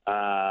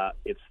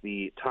it's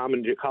the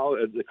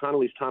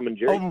Connolly's Tom and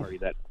Jerry party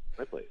that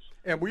my place.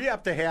 And we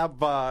have to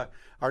have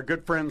our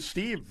good friend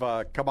Steve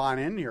come on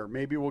in here.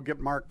 Maybe we'll get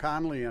Mark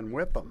Connolly in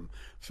with them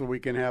so we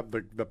can have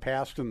the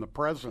past and the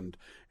present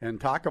and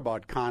talk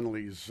about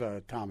Connolly's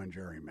Tom and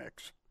Jerry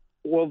mix.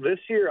 Well, this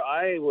year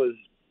I was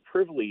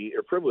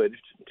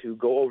privileged to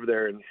go over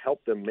there and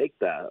help them make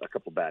that a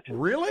couple batches.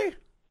 Really?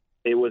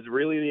 It was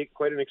really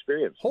quite an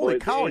experience. Holy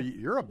cow,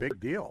 you're a big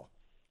deal.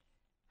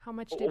 How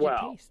much did you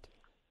taste?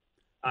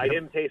 I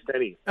didn't taste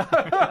any.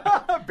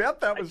 I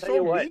bet that was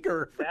so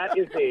meager. That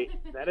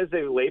is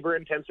a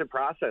labor-intensive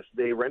process.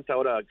 They rent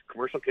out a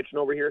commercial kitchen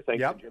over here,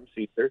 thanks to Jim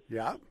Caesar.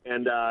 Yeah.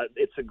 And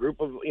it's a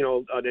group of,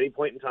 at any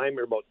point in time,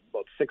 there are about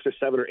 6 or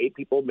 7 or 8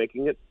 people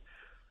making it.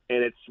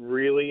 And it's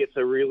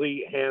a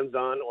really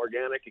hands-on,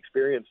 organic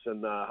experience.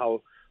 And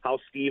how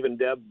Steve and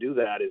Deb do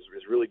that is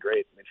really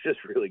great. It's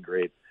just really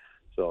great.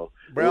 So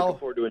looking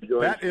forward to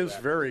enjoying that. Is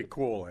very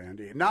cool,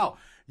 Andy. Now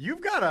you've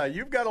got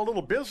a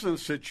little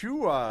business that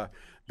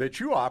that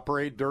you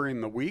operate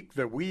during the week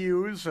that we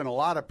use and a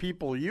lot of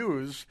people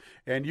use,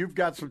 and you've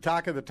got some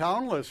Talk of the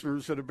Town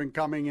listeners that have been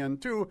coming in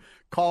too,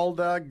 called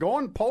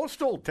Going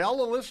Postal. Tell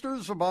the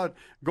listeners about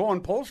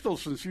Going Postal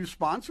since you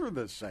sponsor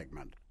this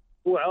segment.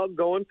 Well,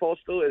 Going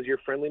Postal is your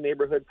friendly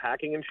neighborhood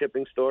packing and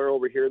shipping store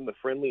over here in the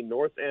friendly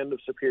north end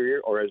of Superior,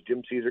 or as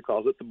Jim Caesar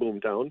calls it, the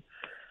Boomtown.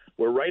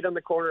 We're right on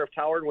the corner of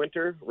Tower and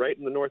Winter, right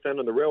in the north end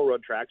of the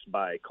railroad tracks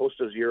by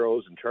Costa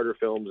Zeros and Charter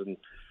Films and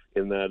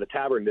in the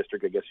Tavern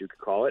District, I guess you could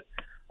call it.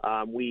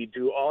 We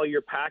do all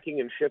your packing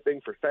and shipping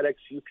for FedEx,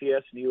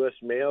 UPS, and U.S.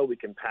 Mail. We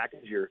can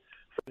package your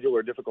fragile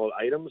or difficult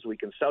items. We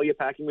can sell you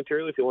packing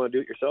material if you want to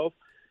do it yourself.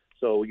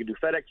 So we can do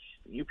FedEx,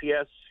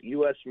 UPS,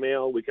 U.S.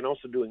 Mail. We can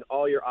also do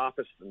all your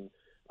office things,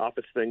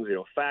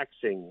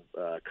 faxing,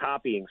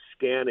 copying,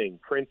 scanning,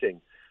 printing.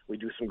 We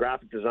do some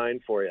graphic design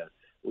for you.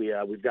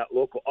 We've got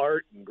local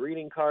art and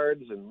greeting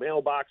cards and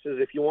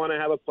mailboxes. If you want to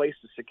have a place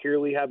to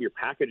securely have your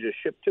packages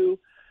shipped to,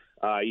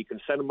 you can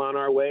send them on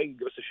our way.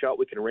 Give us a shout.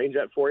 We can arrange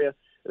that for you.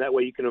 And that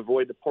way you can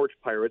avoid the porch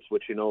pirates,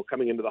 which,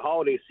 coming into the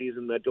holiday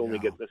season,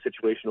 the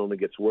situation only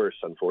gets worse,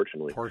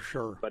 unfortunately. For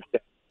sure. But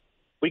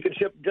we can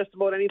ship just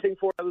about anything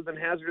for you other than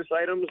hazardous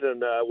items,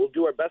 and we'll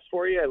do our best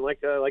for you. And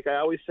like I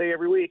always say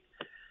every week,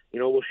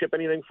 we'll ship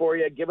anything for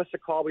you. Give us a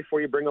call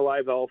before you bring a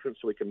live elephant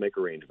so we can make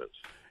arrangements.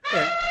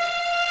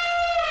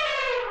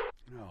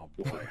 Oh,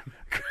 boy.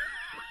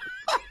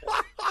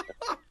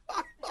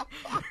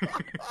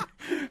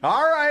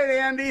 All right,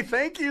 Andy.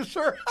 Thank you,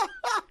 sir.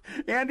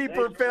 Andy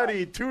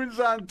Perfetti, Tunes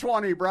on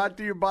 20, brought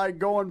to you by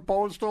Going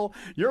Postal.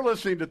 You're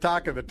listening to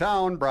Talk of the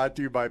Town, brought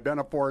to you by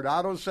Benaford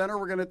Auto Center.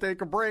 We're going to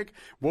take a break.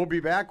 We'll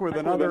be back with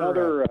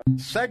another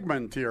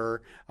segment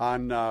here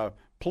on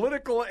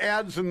political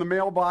ads in the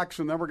mailbox,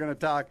 and then we're going to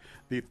talk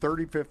the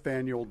 35th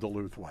Annual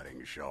Duluth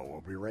Wedding Show.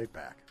 We'll be right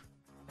back.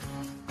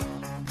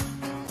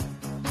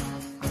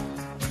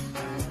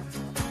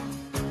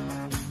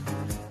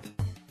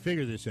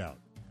 Figure this out.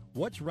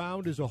 What's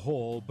round as a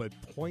whole but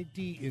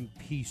pointy in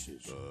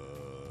pieces?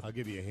 I'll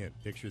give you a hint.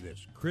 Picture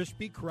this.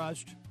 Crispy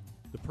crust,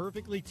 the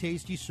perfectly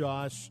tasty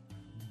sauce,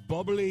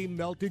 bubbly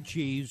melted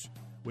cheese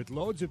with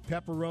loads of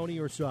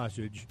pepperoni or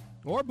sausage,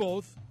 or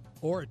both,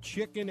 or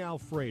chicken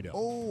Alfredo.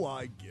 Oh,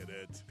 I get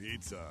it.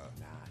 Pizza.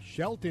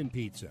 Shelton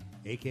Pizza,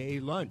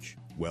 a.k.a. lunch.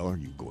 Well, are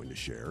you going to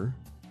share?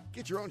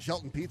 Get your own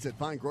Shelton Pizza at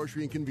fine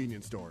grocery and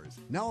convenience stores.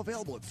 Now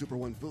available at Super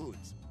One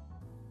Foods.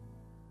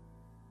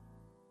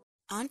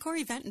 Encore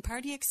Event and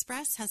Party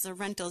Express has the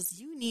rentals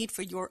you need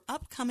for your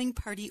upcoming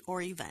party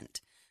or event.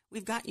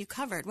 We've got you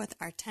covered with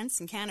our tents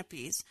and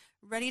canopies,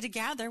 ready to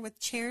gather with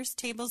chairs,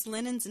 tables,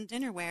 linens, and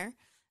dinnerware,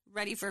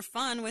 ready for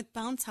fun with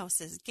bounce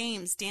houses,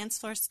 games, dance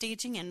floor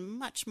staging, and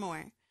much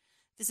more.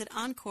 Visit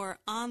Encore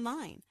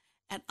online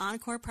at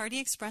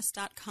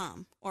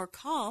EncorePartyExpress.com or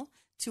call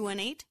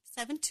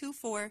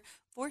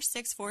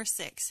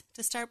 218-724-4646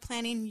 to start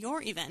planning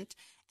your event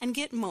and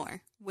get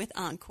more with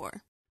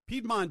Encore.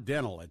 Piedmont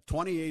Dental at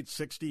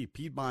 2860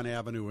 Piedmont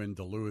Avenue in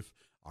Duluth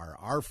are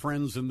our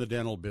friends in the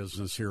dental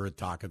business here at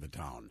Talk of the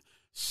Town.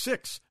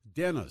 6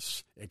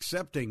 dentists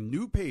accepting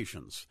new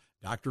patients.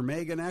 Dr.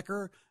 Megan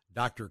Ecker,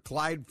 Dr.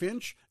 Clyde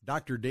Finch,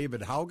 Dr.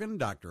 David Haugen,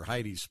 Dr.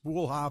 Heidi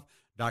Spoolhoff,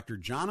 Dr.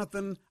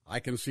 Jonathan, I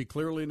can see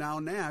clearly now,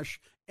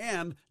 Nash,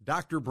 and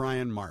Dr.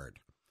 Brian Mard.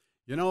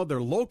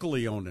 They're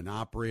locally owned and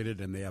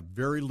operated, and they have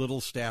very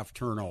little staff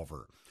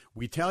turnover.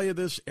 We tell you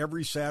this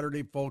every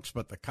Saturday, folks,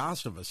 but the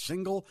cost of a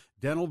single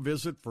dental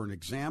visit for an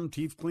exam,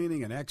 teeth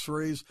cleaning, and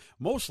x-rays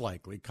most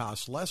likely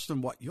costs less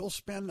than what you'll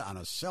spend on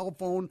a cell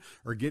phone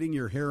or getting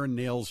your hair and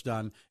nails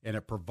done, and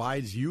it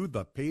provides you,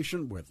 the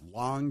patient, with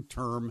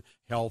long-term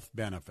health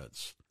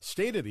benefits.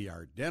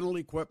 State-of-the-art dental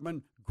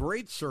equipment,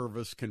 great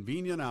service,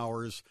 convenient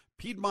hours.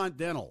 Piedmont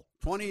Dental,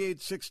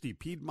 2860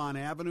 Piedmont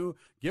Avenue.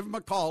 Give them a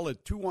call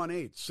at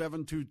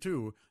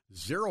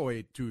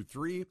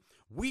 218-722-0823.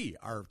 We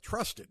are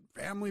trusted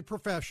family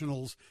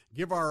professionals.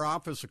 Give our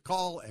office a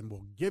call and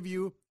we'll give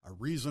you a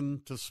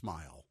reason to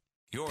smile.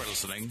 You're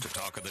listening to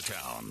Talk of the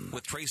Town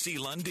with Tracy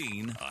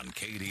Lundeen on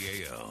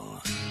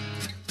KDAL.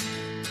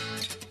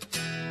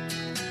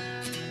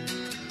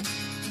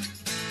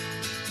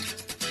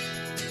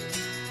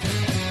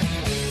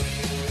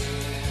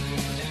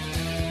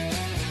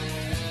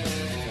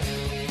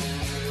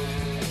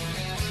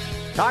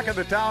 Talk of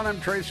the Town,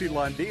 I'm Tracy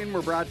Lundeen.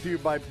 We're brought to you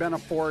by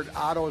Benaford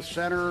Auto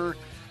Center.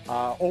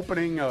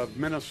 Opening of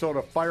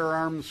Minnesota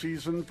firearms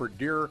season for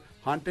deer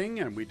hunting,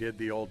 and we did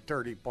the old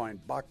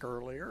 30-point buck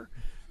earlier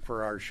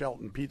for our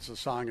Shelton Pizza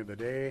Song of the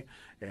Day.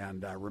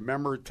 And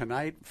remember,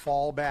 tonight,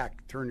 fall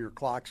back. Turn your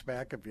clocks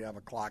back if you have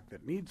a clock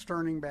that needs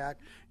turning back.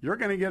 You're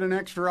going to get an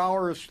extra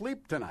hour of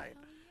sleep tonight.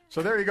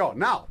 So there you go.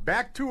 Now,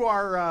 back to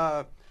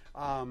our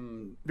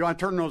you want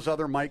to turn those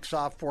other mics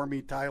off for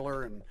me,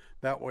 Tyler? And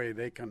that way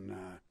they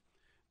can...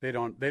 They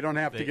don't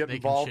have to get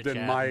involved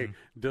in my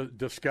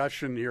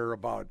discussion here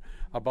about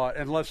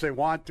unless they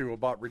want to,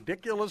 about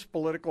ridiculous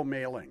political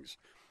mailings.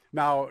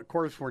 Now, of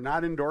course, we're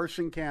not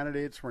endorsing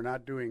candidates. We're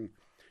not doing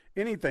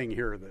anything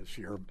here this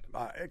year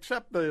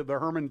except the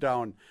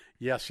Hermantown.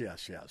 Yes.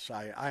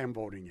 I am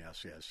voting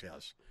yes.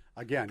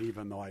 Again,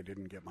 even though I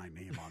didn't get my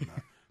name on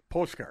the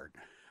postcard.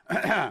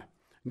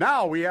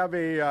 Now we have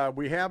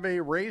a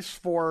race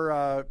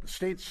for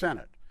state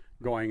senate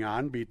going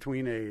on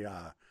between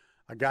a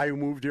guy who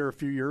moved here a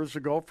few years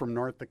ago from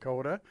North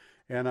Dakota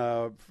and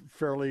a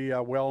fairly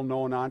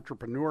well-known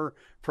entrepreneur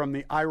from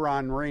the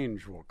Iron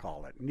Range, we'll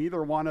call it.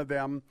 Neither one of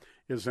them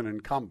is an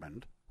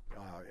incumbent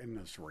in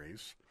this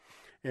race,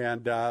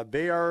 and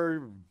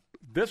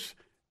this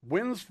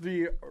wins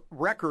the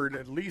record,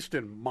 at least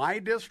in my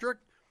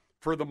district,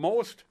 for the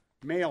most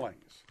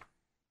mailings.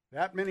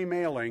 That many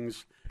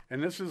mailings,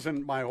 and this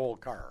isn't my whole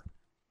car.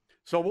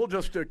 So we'll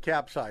just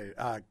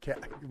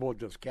we'll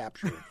just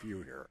capture a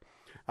few here.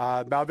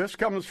 Now this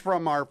comes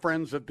from our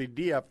friends at the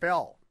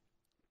DFL.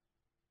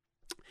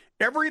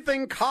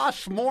 Everything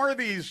costs more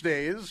these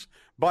days,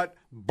 but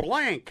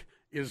blank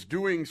is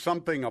doing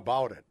something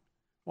about it.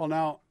 Well,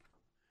 now,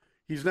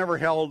 he's never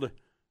held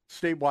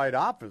statewide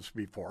office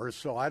before,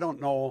 so I don't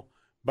know,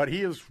 but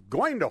he is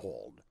going to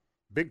hold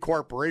big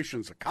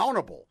corporations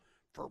accountable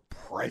for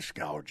price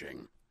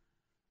gouging.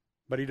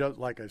 But he does,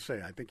 like I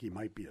say, I think he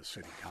might be a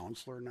city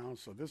councilor now,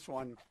 so this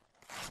one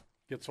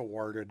gets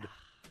awarded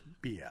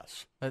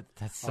BS.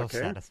 That's so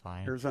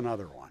satisfying. Here's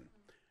another one.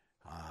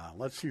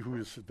 Let's see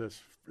who's this.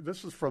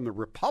 This is from the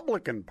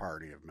Republican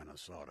Party of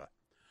Minnesota.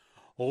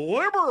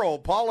 Liberal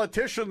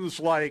politicians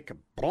like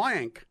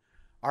blank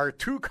are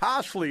too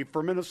costly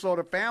for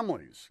Minnesota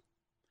families.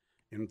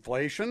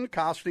 Inflation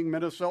costing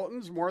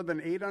Minnesotans more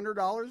than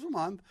 $800 a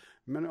month.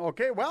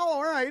 Okay, well,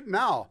 all right.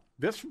 Now,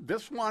 this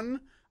one,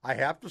 I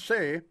have to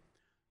say,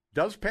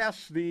 does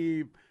pass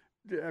the,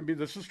 I mean,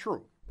 this is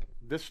true.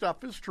 This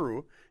stuff is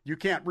true. You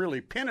can't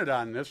really pin it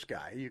on this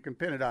guy. You can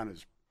pin it on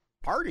his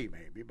party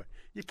maybe, but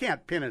you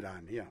can't pin it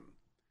on him.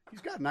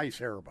 He's got nice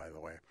hair, by the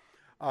way.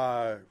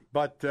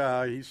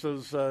 But he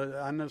says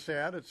on this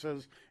ad, it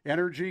says,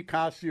 energy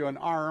costs you an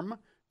arm,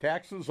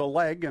 taxes a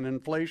leg, and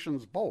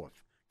inflation's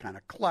both. Kind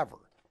of clever.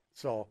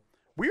 So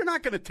we're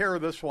not going to tear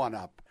this one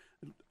up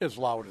as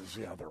loud as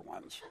the other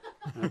ones,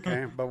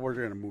 okay? But we're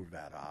going to move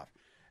that off.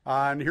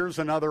 And here's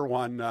another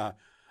one.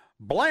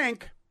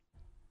 Blank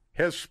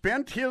has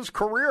spent his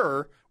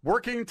career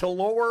working to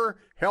lower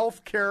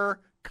health care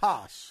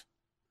costs.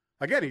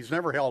 Again, he's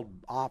never held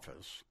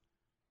office,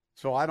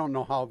 so I don't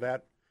know how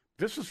that.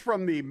 This is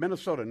from the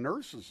Minnesota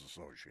Nurses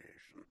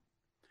Association,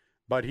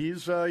 but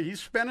he's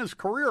spent his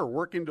career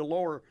working to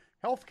lower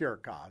health care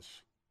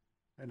costs,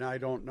 and I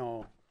don't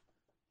know.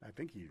 I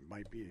think he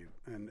might be,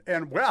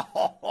 and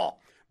well,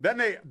 then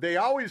they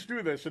always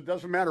do this. It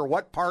doesn't matter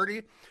what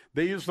party.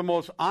 They use the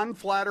most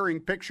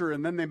unflattering picture,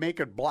 and then they make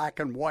it black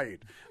and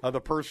white of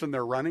the person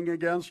they're running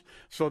against,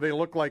 so they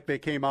look like they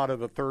came out of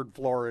the third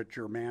floor at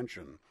your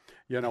mansion,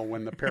 you know,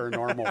 when the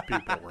paranormal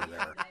people were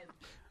there.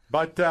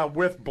 But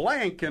with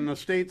blank in the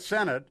state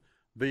Senate,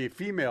 the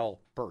female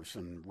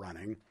person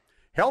running,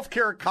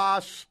 healthcare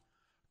costs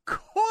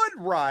could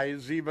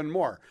rise even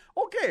more.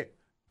 Okay,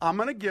 I'm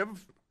going to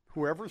give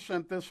whoever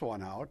sent this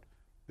one out,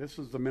 this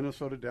is the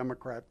Minnesota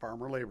Democrat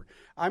Farmer Labor,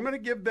 I'm going to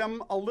give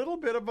them a little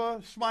bit of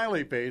a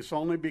smiley face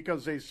only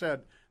because they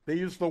said they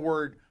used the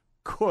word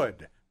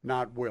could,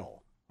 not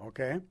will.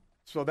 Okay?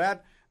 So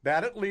that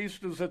at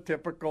least is a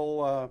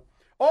typical,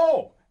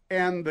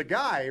 and the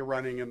guy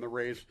running in the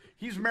race,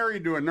 he's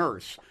married to a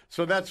nurse,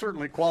 so that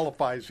certainly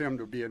qualifies him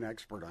to be an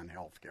expert on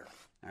health care.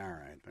 All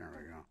right, there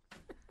we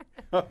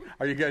go.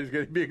 Are you guys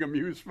being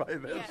amused by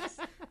this? Yes.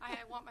 I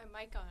want my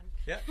mic on.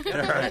 Yeah.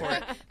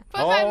 Right.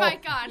 Put my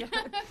mic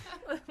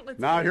on.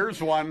 Now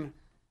here's one.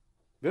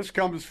 This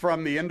comes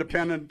from the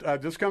independent,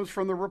 this comes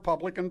from the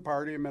Republican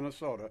Party of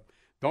Minnesota.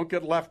 Don't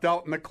get left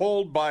out in the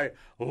cold by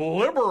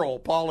liberal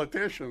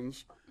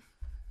politicians.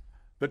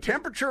 The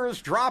temperature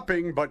is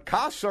dropping, but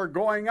costs are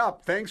going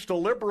up thanks to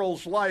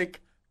liberals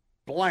like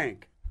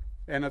blank.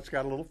 And it's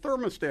got a little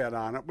thermostat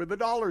on it with the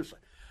dollars.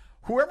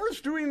 Whoever's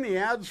doing the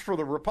ads for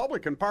the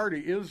Republican Party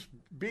is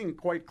being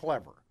quite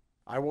clever.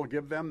 I will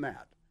give them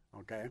that,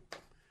 okay?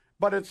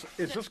 But is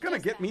this going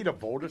to get me to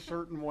vote a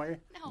certain way?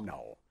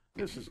 No.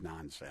 This is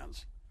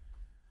nonsense.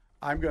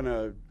 I'm going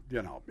to,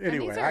 anyway.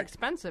 And these are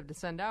expensive to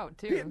send out,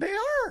 too. They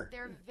are.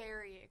 They're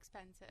very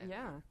expensive.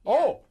 Yeah.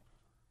 Oh,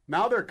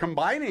 now they're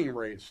combining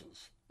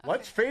races. Okay.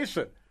 Let's face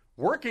it,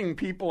 working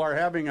people are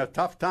having a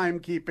tough time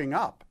keeping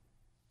up.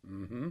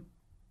 Mm-hmm.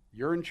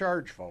 You're in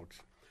charge, folks.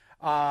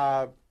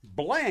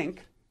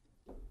 Blank,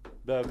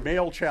 the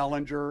male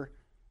challenger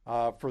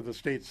for the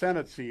state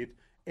Senate seat,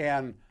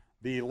 and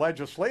the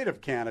legislative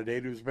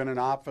candidate who's been in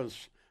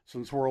office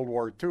since World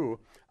War II.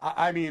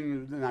 I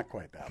mean, not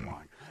quite that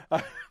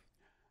long.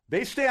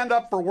 They stand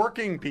up for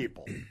working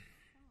people.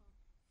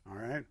 All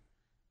right?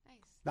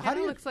 Nice. Now,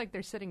 it looks like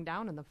they're sitting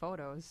down in the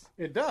photos.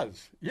 It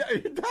does. Yeah,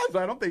 it does.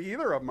 I don't think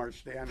either of them are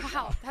standing.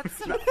 Wow, that's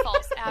some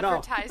false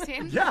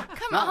advertising. No. Yeah.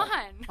 Come on.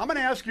 I'm going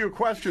to ask you a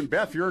question.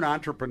 Beth, you're an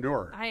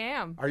entrepreneur. I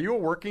am. Are you a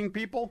working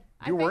people?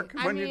 Do you work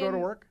when you go to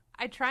work?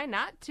 I try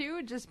not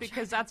to, just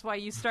because that's why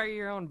you start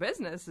your own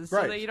business, is so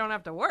Right. that you don't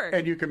have to work.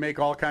 And you can make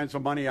all kinds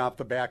of money off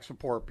the backs of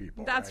poor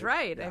people. That's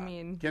right. Yeah. I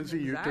mean,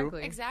 Kinsey, you too?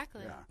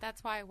 Exactly.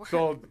 That's why I work.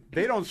 So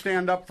they don't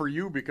stand up for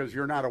you because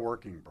you're not a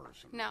working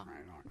person. No.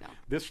 No.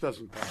 This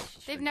doesn't pass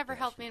the They've never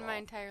helped me in my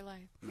entire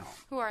life. No.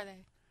 Who are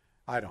they?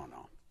 I don't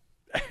know.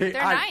 They're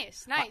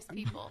nice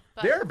people.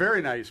 But They're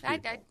very nice people.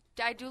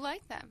 I do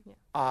like them.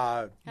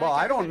 Well,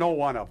 I don't know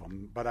one of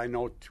them, but I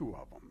know two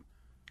of them.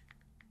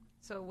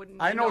 So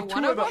wouldn't I you know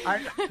one two of them.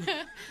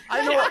 them?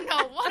 I don't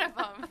know one of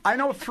them. I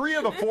know three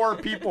of the four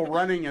people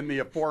running in the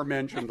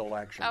aforementioned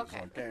elections.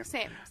 Okay.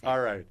 Same. All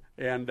right,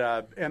 and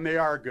they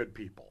are good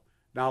people.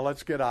 Now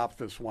let's get off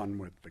this one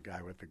with the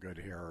guy with the good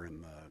hair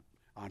and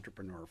the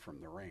entrepreneur from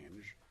the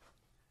range,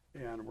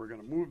 and we're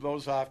going to move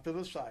those off to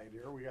the side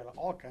here. We got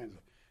all kinds of.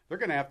 They're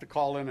going to have to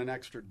call in an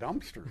extra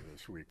dumpster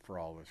this week for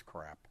all this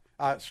crap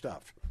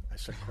stuff. I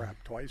said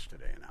crap twice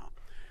today now.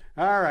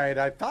 All right,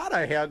 I thought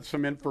I had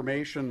some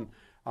information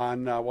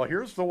on. Well,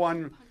 here's the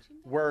one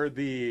where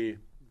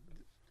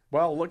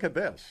well, look at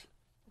this.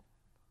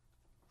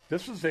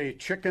 This is a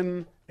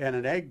chicken and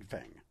an egg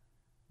thing.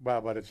 Well,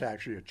 but it's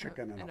actually a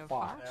chicken and a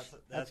fox.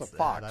 That's a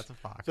fox. That's a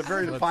fox. It's a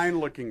very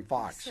fine-looking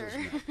fox,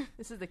 isn't it?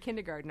 This is the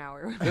kindergarten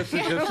hour. This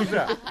is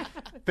it.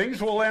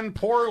 Things will end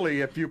poorly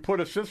if you put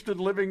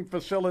assisted living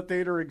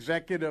facilitator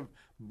executive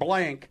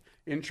blank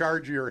in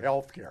charge of your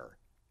health care.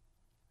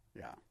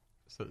 Yeah.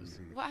 So,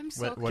 well, I'm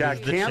so what does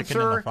the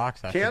chicken and the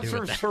fox have to do cancer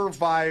with that?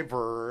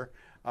 survivor,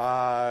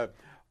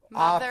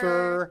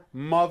 author,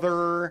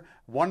 mother,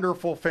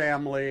 wonderful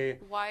family,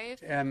 wife,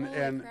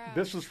 and crap.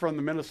 This is from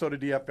the Minnesota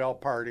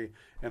DFL party.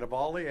 And of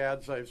all the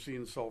ads I've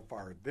seen so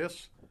far,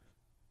 this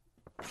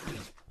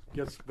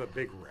gets the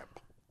big rip.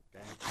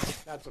 Okay?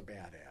 That's a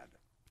bad ad.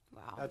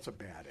 Wow. That's a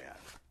bad ad.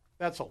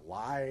 That's a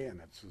lie, and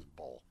it's his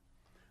bull.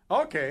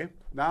 Okay,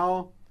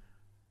 now,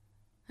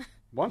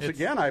 once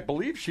again, I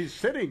believe she's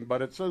sitting,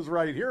 but it says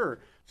right here,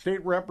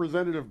 State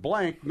Representative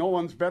blank, no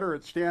one's better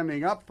at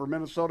standing up for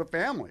Minnesota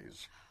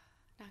families.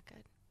 Not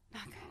good.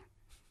 Not good.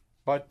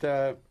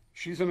 But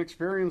she's an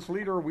experienced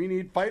leader. We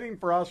need fighting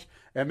for us,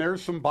 and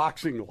there's some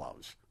boxing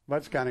gloves.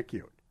 That's kind of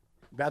cute.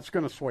 That's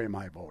going to sway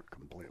my vote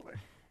completely.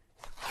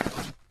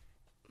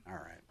 All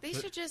right. They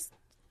should just,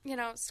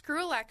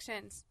 screw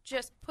elections.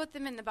 Just put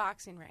them in the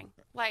boxing ring.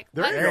 Like,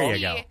 There let's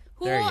you go. see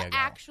who There will you go.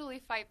 actually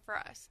fight for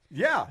us.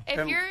 Yeah.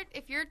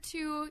 If you're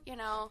too,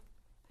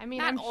 I mean,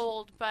 not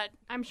old, but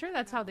I'm sure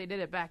that's how they did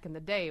it back in the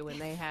day when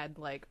they had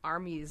like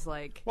armies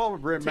take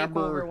remember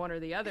over one or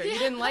the other. You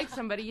didn't like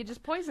somebody, you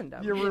just poisoned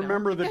them. You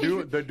remember the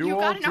duel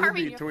got an too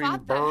army, you between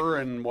fought them. Burr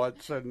and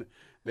Watson?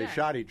 They Yeah.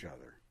 shot each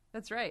other.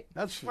 That's right.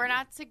 we're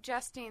not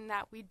suggesting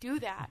that we do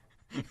that.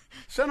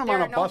 Send them There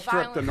on a are no bus trip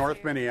to violence North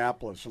here.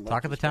 Minneapolis. And let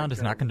Talk of the them town take does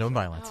care not of condone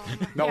themselves.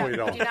 violence. No, we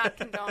don't. Do not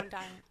condone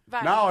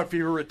violence. Now, if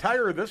you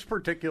retire this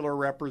particular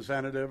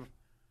representative,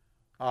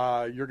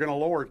 you're going to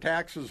lower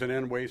taxes and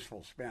end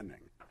wasteful spending.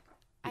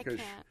 I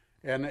Because,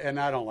 can't. And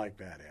I don't like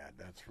that ad.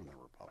 That's from the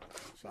Republicans.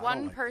 I don't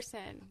One like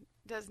person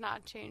does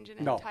not change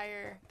an No.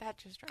 entire. That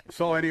just drives.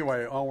 So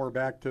anyway, we're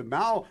back to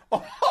now.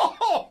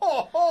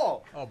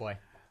 Oh, boy.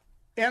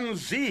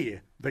 NZ,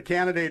 the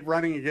candidate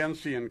running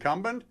against the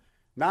incumbent,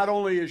 not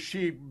only has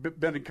she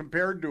been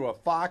compared to a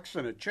fox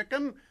and a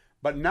chicken,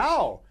 but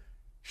now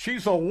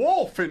she's a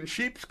wolf in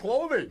sheep's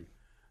clothing.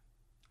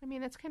 I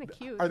mean, that's kind of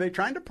cute. Are they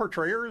trying to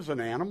portray her as an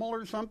animal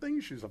or something?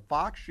 She's a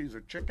fox, she's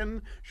a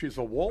chicken, she's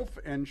a wolf,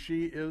 and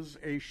she is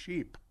a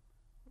sheep.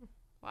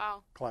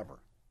 Wow. Clever.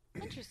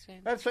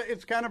 Interesting.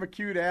 It's kind of a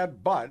cute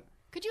ad, but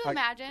Could you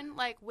imagine,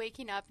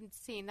 waking up and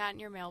seeing that in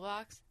your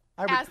mailbox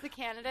I would- as the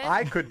candidate?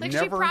 I could She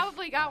never-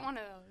 probably got one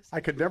of those.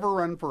 I could never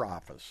run for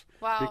office.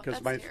 Wow,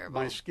 because that's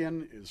terrible. my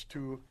skin is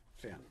too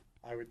thin.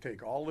 I would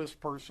take all this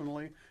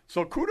personally.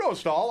 So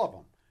kudos to all of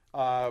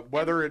them,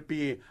 whether it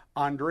be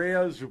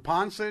Andrea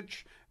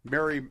Zupancic,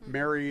 Mary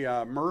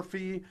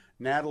Murphy,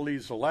 Natalie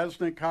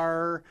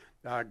Zalesnikar,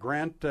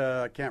 Grant,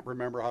 I can't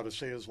remember how to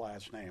say his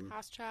last name.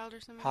 Hochschild or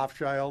something?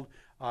 Hochschild,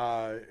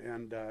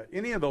 and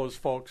any of those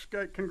folks,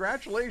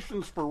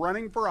 congratulations for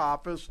running for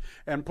office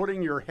and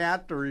putting your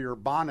hat or your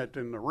bonnet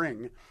in the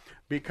ring,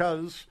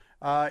 because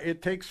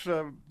it takes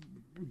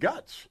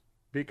guts.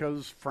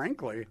 Because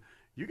frankly,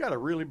 you got to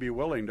really be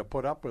willing to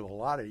put up with a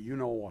lot of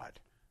you-know-what.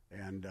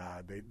 And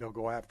they'll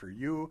go after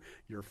you,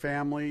 your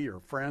family,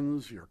 your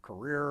friends, your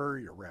career,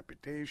 your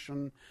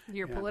reputation.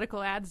 Your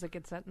political ads that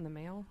get sent in the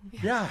mail.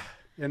 Yeah,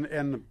 and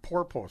the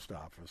poor post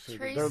office. They're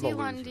the Tracy losers.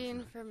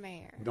 Lundeen for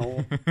mayor.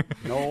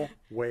 No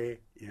way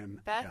in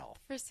Beth hell.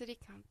 for city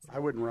council. I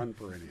wouldn't run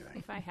for anything.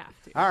 If I have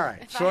to. All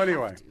right. If So I have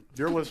anyway, to.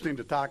 you're listening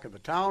to Talk of the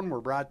Town.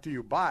 We're brought to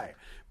you by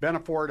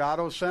Benaford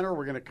Auto Center.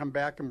 We're going to come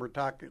back and we're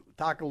talk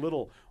a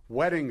little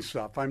wedding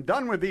stuff. I'm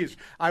done with these.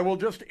 I will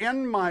just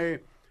end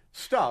my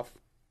stuff.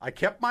 I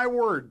kept my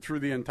word through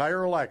the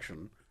entire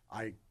election.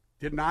 I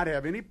did not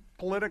have any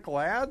political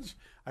ads.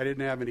 I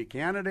didn't have any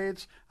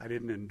candidates. I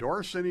didn't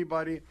endorse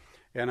anybody.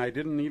 And I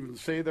didn't even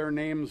say their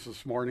names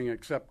this morning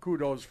except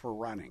kudos for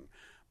running.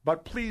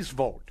 But please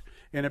vote.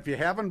 And if you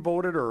haven't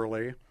voted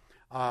early,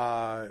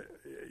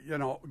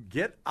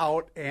 get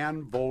out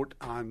and vote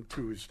on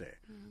Tuesday.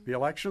 The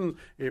election,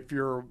 if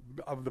you're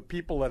of the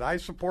people that I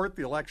support,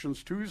 the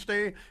election's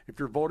Tuesday. If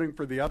you're voting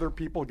for the other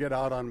people, get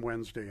out on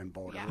Wednesday and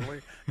vote early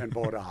and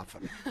vote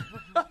often.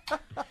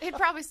 They'd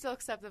probably still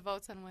accept the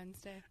votes on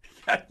Wednesday.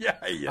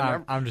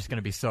 I'm just going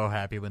to be so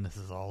happy when this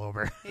is all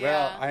over.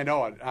 Well, I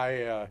know it.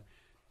 I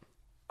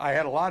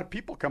had a lot of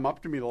people come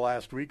up to me the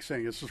last week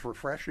saying this is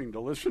refreshing to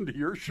listen to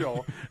your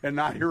show and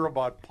not hear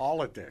about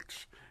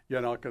politics.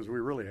 Because we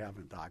really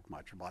haven't talked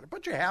much about it.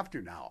 But you have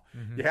to now.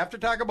 Mm-hmm. You have to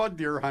talk about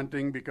deer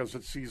hunting because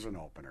it's season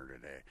opener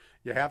today.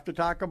 You have to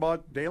talk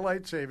about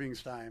daylight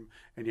savings time,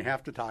 and you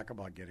have to talk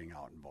about getting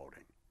out and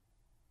voting.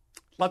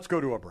 Let's go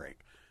to a break.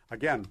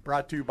 Again,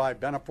 brought to you by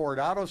Benaford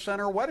Auto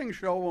Center Wedding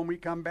Show when we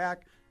come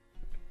back.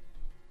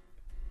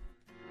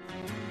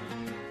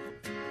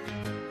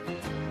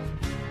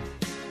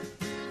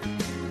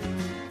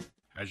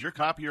 Has your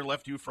copier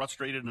left you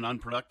frustrated and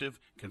unproductive?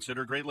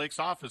 Consider Great Lakes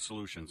Office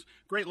Solutions.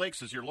 Great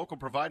Lakes is your local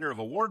provider of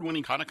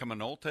award-winning Konica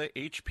Minolta,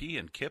 HP,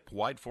 and KIP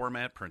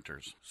wide-format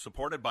printers.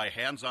 Supported by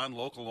hands-on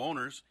local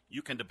owners,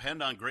 you can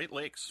depend on Great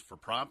Lakes for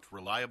prompt,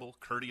 reliable,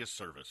 courteous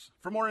service.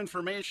 For more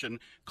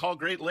information, call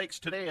Great Lakes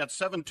today at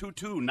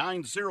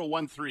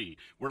 722-9013,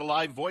 where the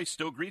live voice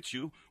still greets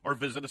you, or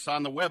visit us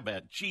on the web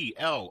at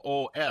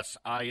glosinc.com.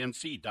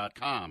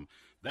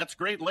 That's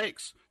Great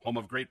Lakes, home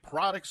of great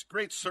products,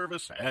 great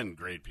service, and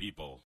great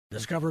people.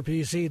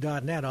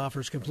 DiscoverPC.net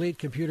offers complete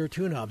computer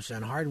tune-ups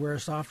and hardware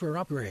software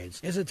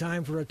upgrades. Is it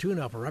time for a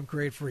tune-up or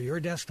upgrade for your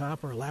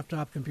desktop or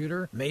laptop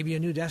computer? Maybe a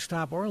new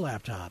desktop or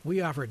laptop. We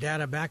offer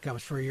data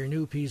backups for your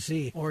new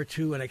PC or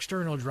to an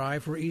external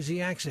drive for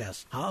easy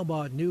access. How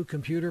about new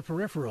computer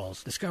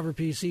peripherals?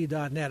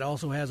 DiscoverPC.net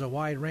also has a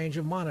wide range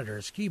of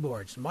monitors,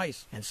 keyboards,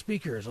 mice, and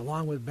speakers,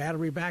 along with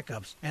battery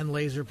backups and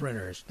laser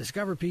printers.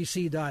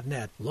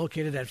 DiscoverPC.net,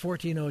 located at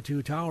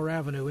 1402 Tower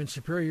Avenue in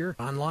Superior,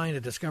 online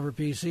at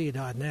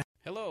DiscoverPC.net.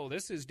 Hello,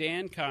 this is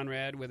Dan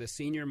Conrad with a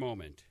senior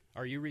moment.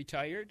 Are you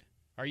retired?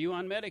 Are you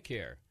on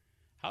Medicare?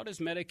 How does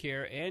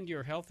Medicare and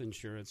your health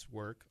insurance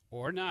work,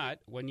 or not,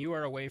 when you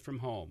are away from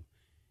home?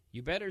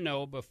 You better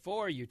know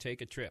before you take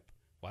a trip.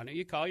 Why don't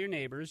you call your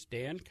neighbors,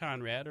 Dan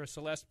Conrad or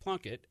Celeste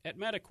Plunkett at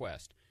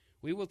MediQuest?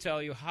 We will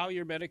tell you how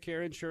your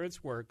Medicare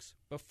insurance works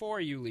before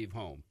you leave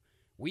home.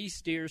 We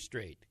steer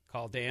straight.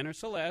 Call Dan or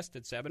Celeste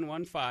at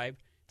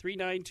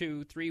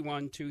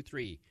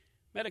 715-392-3123.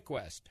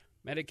 MediQuest.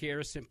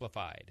 Medicare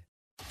Simplified.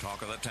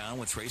 Talk of the Town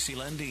with Tracy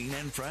Lundeen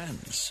and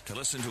friends. To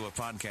listen to a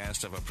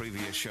podcast of a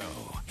previous show,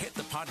 hit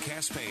the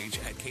podcast page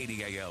at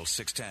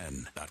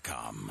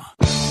KDAL610.com.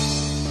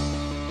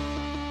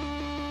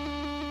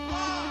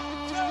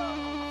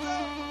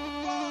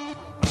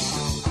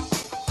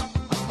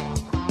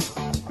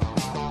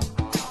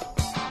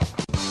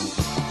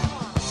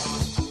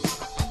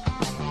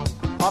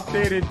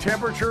 Updated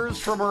temperatures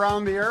from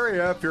around the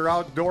area. If you're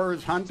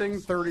outdoors hunting,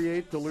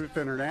 38 Duluth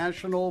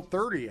International,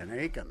 30 in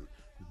Aiken.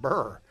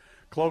 Burr.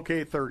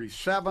 Cloquet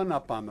 37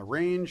 up on the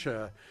range.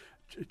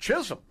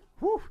 Chisholm,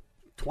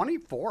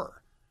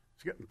 24.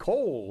 It's getting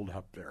cold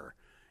up there.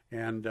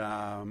 And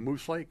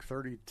Moose Lake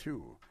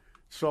 32.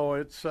 So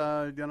it's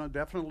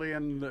definitely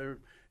in the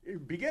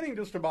beginning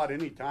just about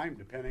any time,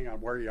 depending on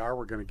where you are.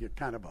 We're going to get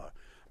kind of a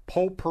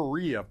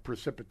potpourri of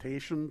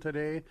precipitation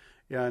today.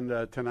 And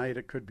tonight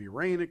it could be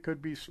rain, it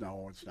could be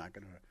snow. It's not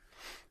going to.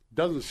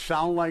 Doesn't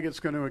sound like it's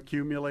going to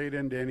accumulate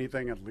into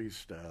anything, at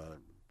least.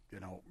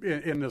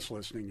 In this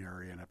listening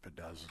area, and if it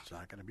does, it's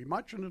not going to be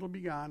much, and it'll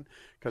be gone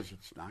because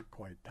it's not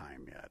quite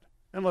time yet.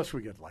 Unless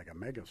we get like a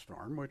mega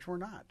storm, which we're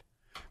not.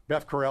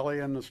 Beth Corelli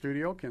in the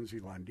studio, Kinsey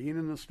Lundeen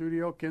in the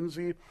studio.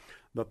 Kinsey,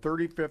 the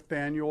 35th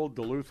annual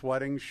Duluth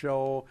Wedding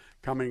Show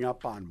coming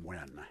up on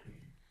when?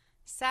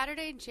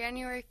 Saturday,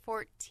 January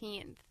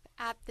 14th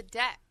at the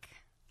Deck.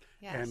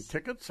 Yes. And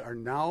tickets are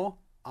now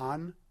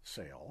on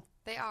sale.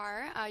 They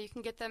are. You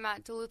can get them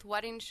at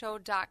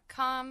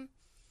DuluthWeddingShow.com.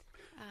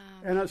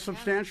 And a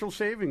substantial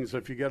savings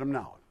if you get them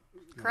now.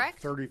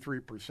 Correct.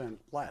 33%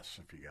 less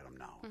if you get them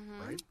now,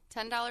 right?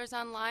 $10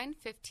 online,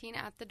 $15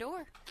 at the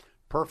door.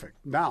 Perfect.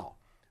 Now,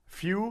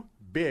 few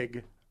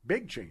big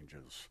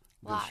changes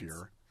Lots. this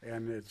year.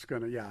 And it's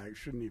going to, I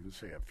shouldn't even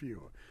say a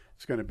few.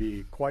 It's going to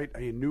be quite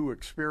a new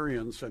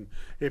experience. And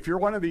if you're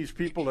one of these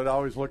people that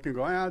always look and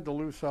go,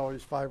 Duluth's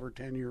always 5 or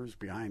 10 years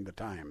behind the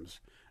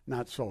times,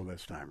 not so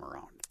this time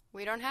around.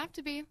 We don't have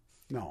to be.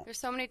 No. There's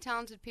so many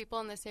talented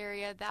people in this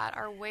area that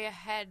are way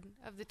ahead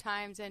of the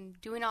times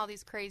and doing all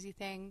these crazy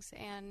things.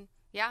 And,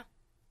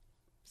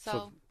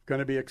 So going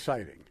to be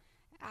exciting.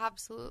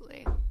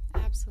 Absolutely.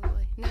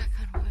 Absolutely. Knock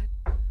on wood.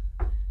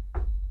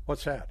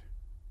 What's that?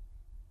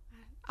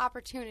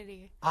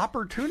 Opportunity.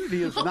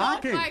 Opportunity is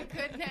knocking. Oh, my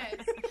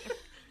goodness.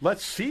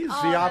 Let's seize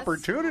the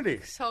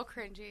opportunity. So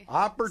cringy.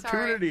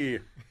 Opportunity.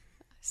 Sorry.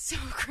 So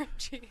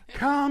cringy.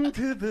 Come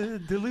to the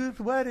Duluth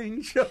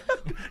Wedding Show.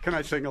 Can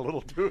I sing a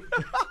little too?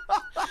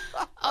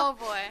 Oh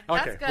boy.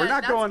 That's Okay, good. we're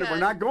not That's going. good. We're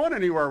not going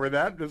anywhere with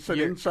that. It's an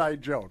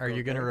inside joke. Are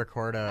you going to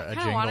record a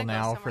kinda wanna jingle go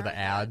now somewhere for the with that.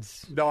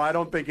 ads? No, I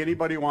don't think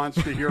anybody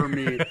wants to hear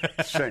me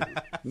sing.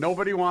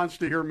 Nobody wants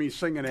to hear me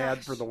sing an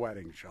ad for the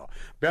wedding show.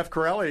 Beth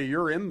Corelli,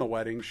 you're in the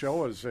wedding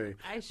show as a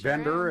I sure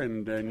vendor,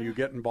 am. and you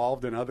get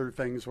involved in other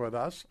things with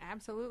us.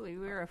 Absolutely.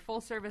 We're a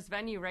full-service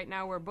venue. Right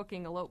now we're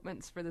booking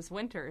elopements for this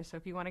winter. So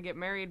if you want to get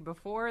married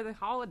before the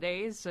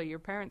holidays so your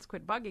parents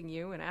quit bugging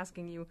you and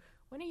asking you,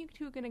 when are you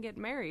two going to get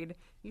married,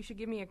 you should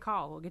give me a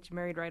call. We'll get you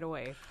married right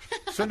away.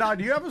 So now,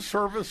 do you have a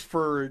service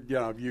for,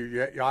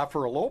 you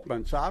offer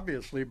elopements,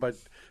 obviously, but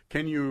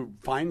can you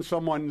find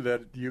someone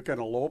that you can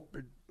elope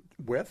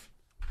with?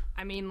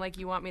 I mean, like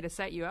you want me to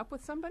set you up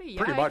with somebody?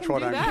 Yeah, Pretty much I can what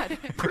do I'm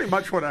that. pretty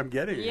much what I'm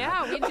getting. at.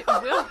 Yeah,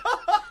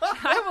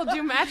 I will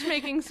do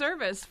matchmaking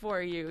service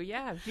for you.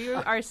 Yeah, if you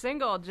are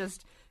single,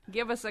 just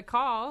give us a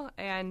call,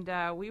 and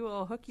we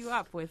will hook you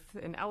up with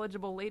an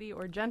eligible lady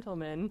or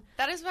gentleman.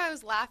 That is why I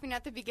was laughing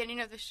at the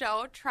beginning of the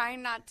show,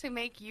 trying not to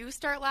make you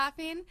start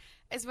laughing,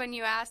 is when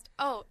you asked,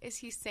 oh, is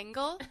he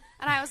single?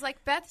 And I was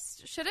like,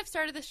 Beth should have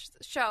started the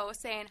show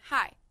saying,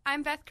 hi,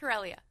 I'm Beth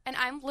Corellia, and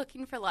I'm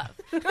looking for love.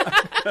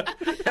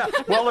 Yeah.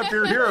 Well, if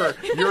you're here,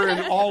 you're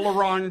in all the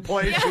wrong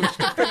places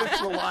to finish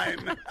the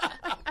line.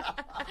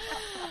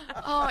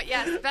 Oh,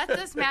 yes, Beth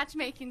does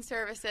matchmaking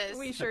services.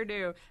 We sure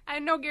do. I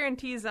have no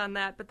guarantees on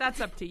that, but that's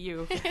up to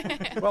you.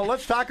 Well,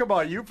 let's talk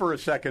about you for a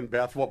second,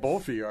 Beth. Well,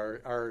 both of you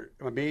are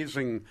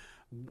amazing,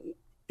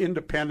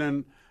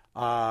 independent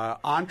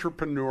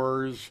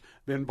entrepreneurs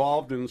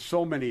involved in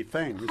so many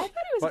things. I thought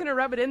he was going to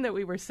rub it in that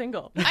we were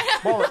single.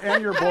 Well,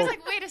 and you're both. I was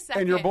like, wait a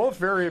second. And you're both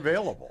very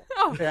available.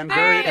 Oh, and there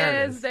very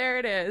it is. There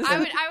it is.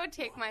 I would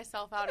take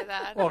myself out of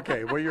that.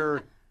 Okay, well,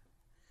 you're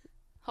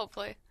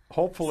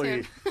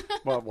Hopefully,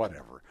 well,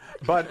 whatever.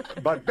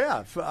 But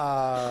Beth,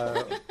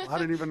 I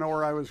didn't even know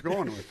where I was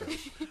going with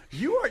this.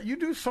 You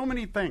do so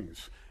many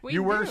things.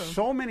 You wear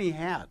so many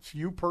hats.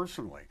 You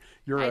personally,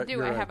 I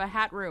do. I have a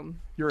hat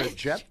room. You're a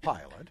jet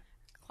pilot.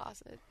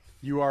 Closet.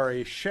 You are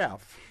a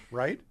chef,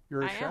 right?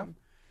 You're a chef. Am.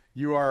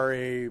 You are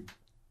a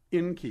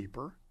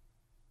innkeeper.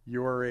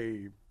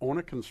 You own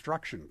a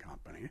construction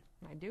company.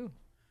 I do.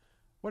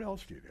 What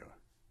else do you do?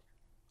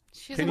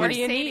 She's a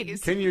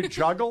Mercedes. Can you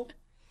juggle?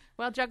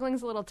 Well,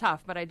 juggling's a little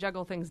tough, but I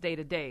juggle things day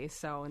to day,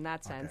 so in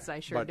that sense,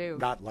 I sure do.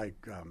 Not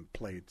like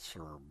plates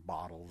or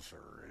bottles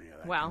or any of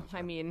that. Well,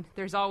 I mean,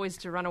 there's always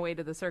to run away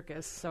to the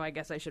circus, so I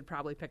guess I should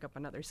probably pick up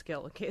another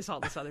skill in case all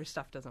this other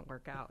stuff doesn't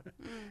work out.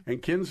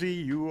 And Kinsey,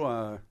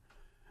 you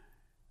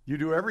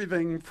do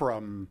everything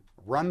from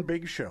run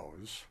big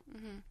shows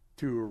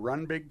to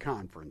run big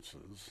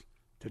conferences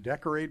to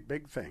decorate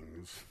big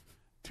things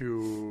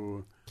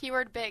to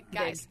Keyword big,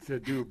 guys. to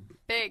do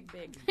Big.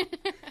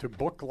 to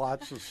book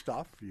lots of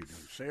stuff. You do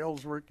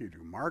sales work. You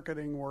do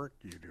marketing work.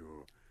 You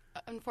do.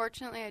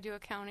 Unfortunately, I do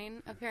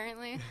accounting,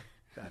 apparently.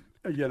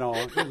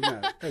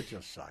 It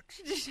just sucks.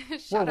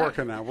 Shut We're up.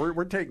 working on.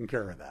 We're taking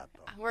care of that,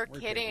 though. We're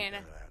kidding.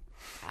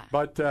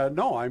 But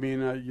no, I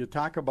mean, you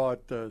talk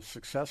about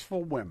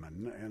successful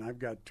women, and I've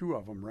got two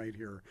of them right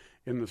here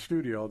in the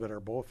studio that are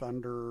both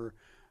under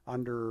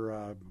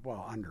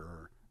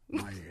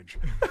my age.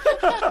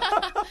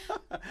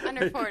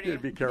 Under 40.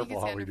 Be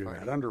careful how we do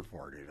that. Under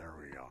 40. There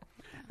we go.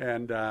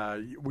 And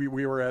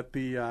we were at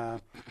the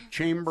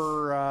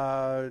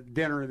chamber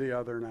dinner the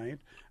other night.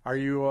 Are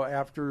you,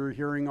 after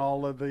hearing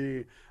all of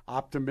the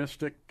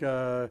optimistic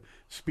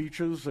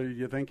speeches,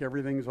 you think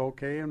everything's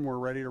okay and we're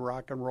ready to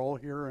rock and roll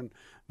here and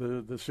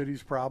the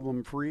city's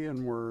problem free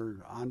and we're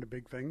on to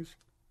big things?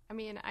 I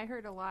mean, I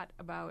heard a lot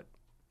about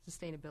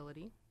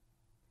sustainability,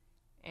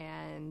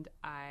 and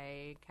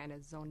I kind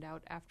of zoned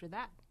out after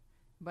that.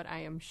 But I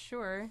am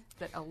sure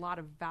that a lot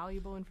of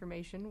valuable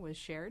information was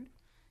shared,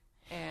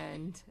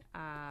 and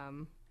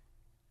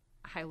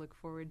I look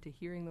forward to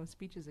hearing those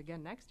speeches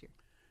again next year.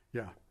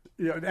 Yeah,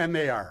 and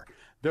they are.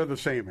 They're the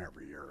same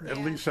every year, at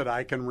least that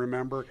I can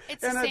remember.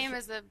 It's the same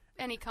as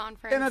any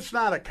conference. And it's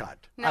not a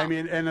cut. No. I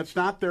mean, and it's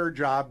not their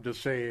job to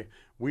say,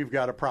 we've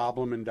got a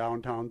problem in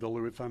downtown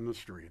Duluth on the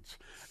streets.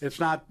 That's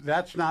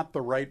not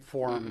the right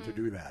forum to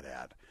do that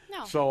at.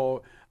 No.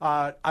 So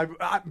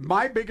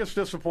my biggest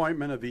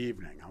disappointment of the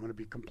evening, I'm going to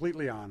be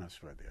completely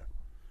honest with you,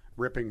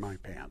 ripping my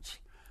pants.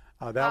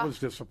 That was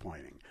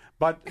disappointing.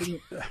 But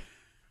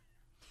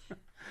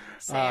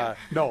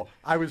no,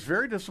 I was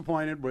very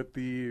disappointed with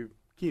the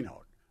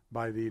keynote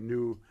by the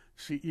new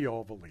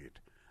CEO of Elite.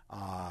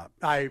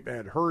 I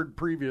had heard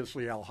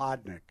previously Al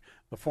Hodnick,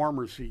 the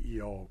former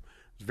CEO,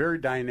 was very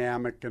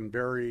dynamic and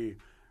very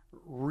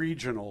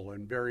regional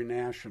and very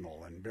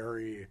national and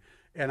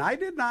I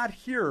did not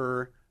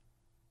hear.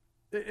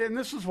 And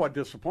this is what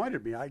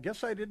disappointed me. I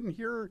guess I didn't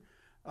hear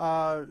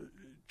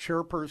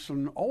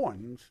Chairperson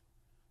Owens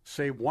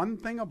say one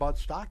thing about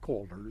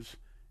stockholders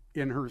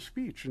in her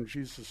speech, and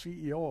she's the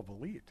CEO of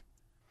Elite.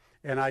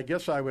 And I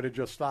guess I would have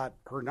just thought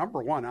her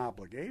number one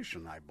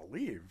obligation, I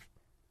believe,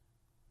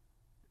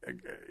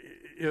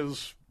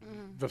 is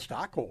the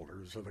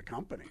stockholders of the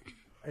company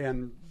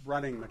and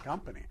running the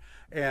company.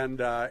 And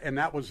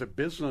that was a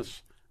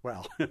business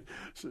well,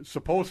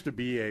 supposed to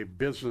be a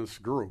business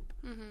group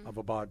of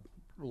about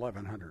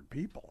 1,100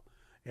 people.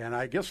 And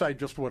I guess I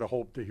just would have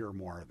hoped to hear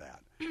more of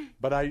that.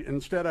 But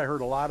instead I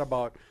heard a lot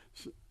about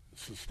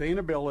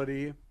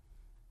sustainability,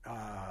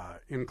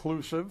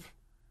 inclusive.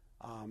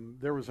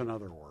 There was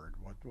another word.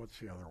 What's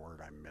the other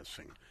word I'm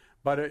missing?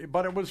 But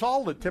it was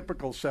all the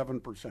typical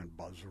 7%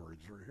 buzzwords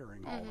we're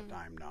hearing all the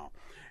time now.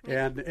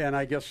 And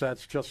I guess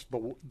that's just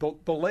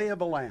the lay of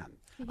the land.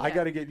 Yeah. I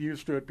got to get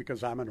used to it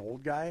because I'm an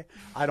old guy.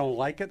 I don't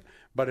like it,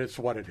 but it's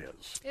what it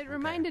is. It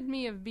reminded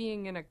me of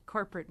being in a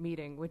corporate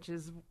meeting, which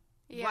is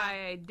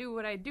why I do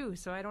what I do,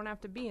 so I don't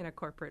have to be in a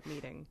corporate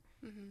meeting.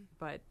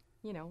 But,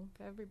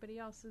 everybody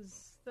else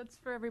that's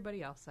for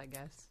everybody else, I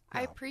guess.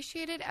 I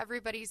appreciated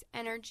everybody's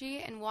energy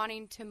and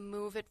wanting to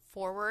move it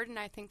forward, and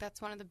I think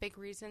that's one of the big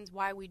reasons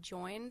why we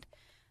joined.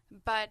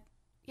 But,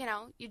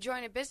 you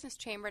join a business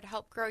chamber to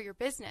help grow your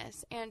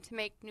business and to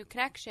make new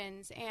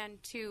connections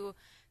and to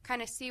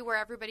kind of see where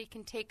everybody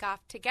can take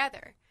off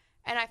together.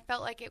 And I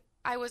felt like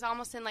I was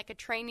almost in like a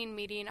training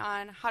meeting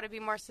on how to be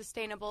more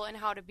sustainable and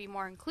how to be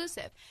more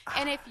inclusive.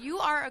 And if you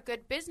are a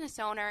good business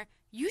owner,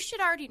 you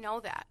should already know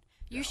that.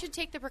 You should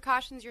take the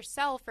precautions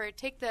yourself or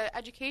take the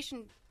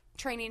education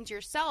trainings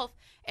yourself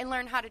and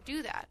learn how to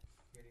do that.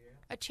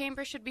 A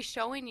chamber should be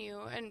showing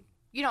you, and,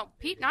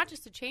 not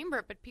just a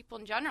chamber, but people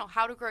in general,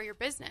 how to grow your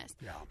business,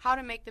 how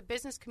to make the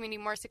business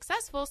community more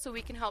successful so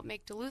we can help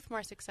make Duluth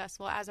more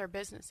successful as our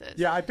businesses.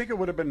 Yeah, I think it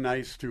would have been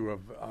nice to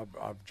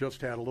have just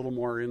had a little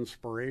more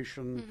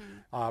inspiration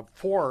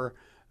for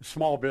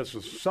small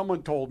business.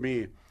 Someone told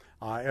me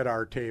at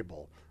our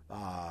table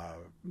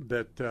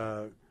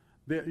that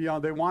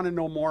they want to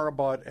know more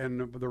about,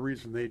 and the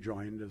reason they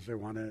joined is they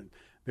want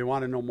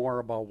to know more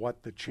about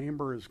what the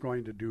chamber is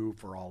going to do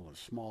for all the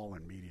small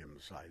and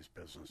medium-sized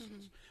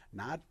businesses,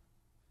 not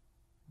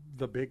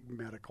the big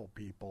medical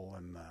people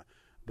and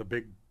the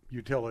big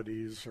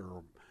utilities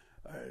or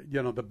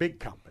the big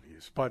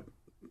companies, but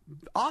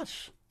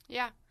us.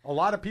 Yeah, a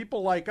lot of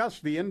people like us,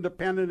 the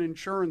independent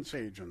insurance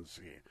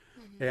agency,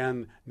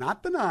 and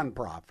not the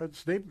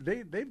nonprofits.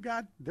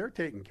 They're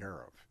taken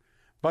care of.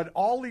 But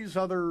all these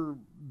other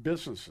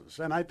businesses,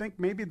 and I think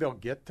maybe they'll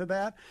get to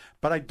that,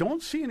 but I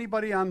don't see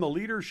anybody on the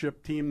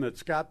leadership team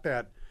that's got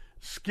that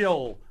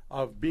skill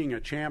of being a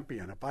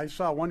champion. If I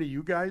saw one of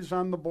you guys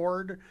on the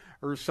board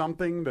or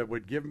something that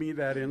would give me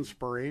that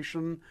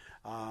inspiration,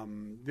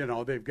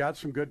 they've got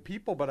some good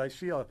people, but I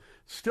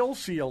still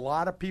see a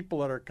lot of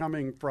people that are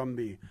coming from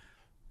the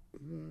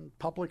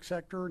public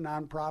sector,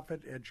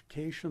 nonprofit,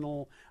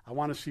 educational. I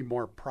want to see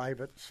more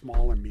private,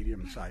 small, and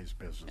medium-sized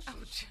businesses.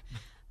 Ouch.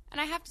 And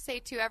I have to say,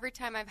 too, every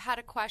time I've had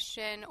a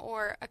question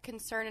or a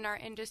concern in our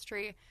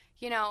industry,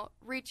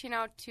 reaching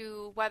out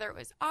to whether it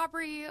was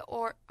Aubrey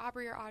or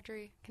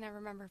Audrey, can I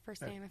remember her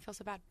first name? I feel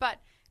so bad. But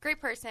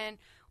great person.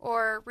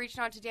 Or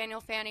reaching out to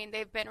Daniel Fanning.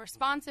 They've been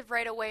responsive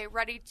right away,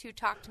 ready to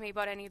talk to me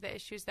about any of the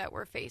issues that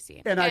we're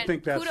facing. And I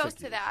think that's kudos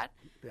to that.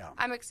 Yeah.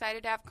 I'm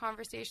excited to have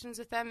conversations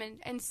with them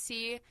and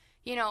see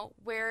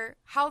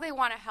how they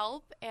want to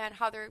help and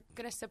how they're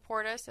going to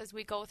support us as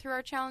we go through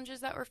our challenges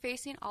that we're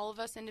facing, all of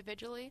us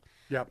individually.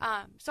 Yep.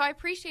 So I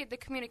appreciate the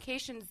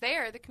communication's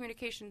there. The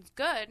communication's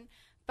good,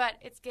 but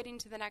it's getting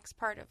to the next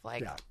part of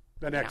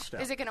the next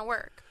step. Is it going to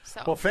work?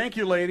 So. Well, thank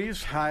you,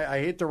 ladies. I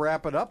hate to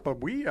wrap it up,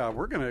 but we got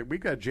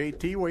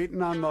JT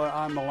waiting on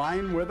the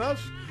line with us.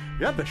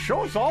 Yeah, the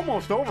show's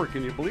almost over.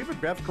 Can you believe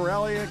it? Beth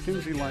Corellia,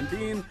 Kinsey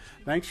Lundeen,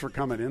 thanks for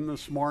coming in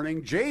this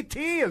morning.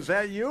 JT, is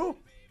that you?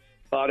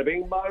 Bada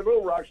bing, bada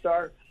boom, rock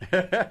star.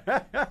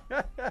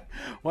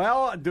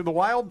 Well, do the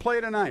Wild play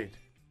tonight?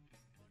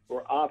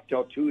 We're off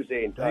till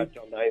Tuesday and till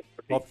 9:30.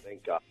 Well,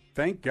 thank God.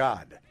 Thank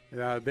God.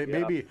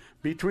 Maybe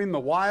between the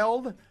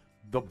Wild,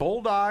 the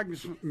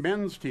Bulldogs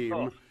men's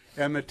team,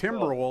 and the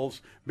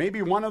Timberwolves,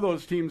 maybe one of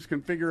those teams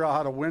can figure out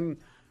how to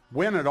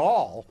win at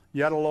all,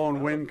 yet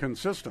alone win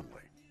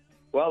consistently.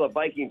 Well, the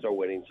Vikings are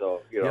winning,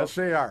 so Yes,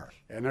 they are,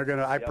 and they're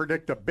gonna. I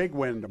predict a big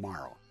win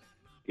tomorrow.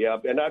 Yeah,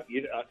 and I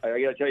got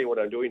to tell you what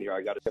I'm doing here.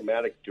 I got a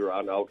schematic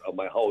drawn out of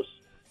my house.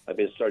 I've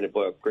been starting to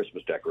put up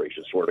Christmas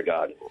decorations, swear to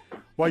God.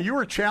 Well, you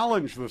were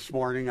challenged this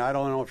morning. I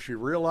don't know if she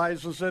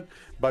realizes it,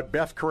 but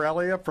Beth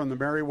Corellia from the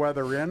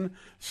Merriweather Inn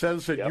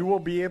says that you will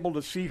be able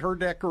to see her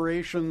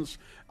decorations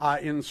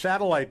in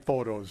satellite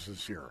photos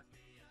this year.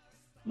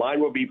 Mine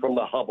will be from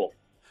the Hubble.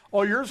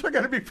 Oh, yours are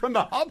going to be from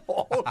the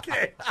Hubble.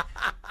 Okay.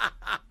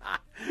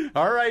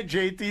 All right,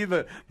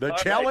 JT, the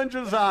challenge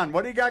is on.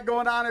 What do you got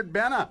going on at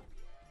Benna?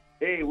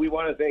 Hey, we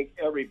want to thank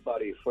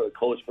everybody for the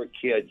Coats for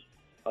Kids.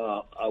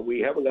 We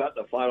haven't got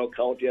the final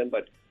count in,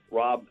 but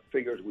Rob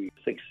figures we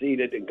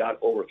succeeded and got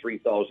over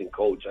 3,000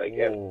 coats.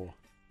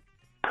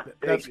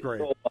 That's great.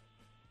 So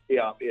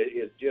yeah,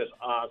 it's just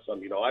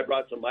awesome. I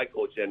brought some of my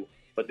coats in,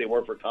 but they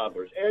weren't for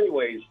toddlers.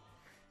 Anyways.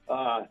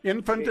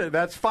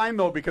 That's fine,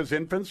 though, because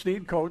infants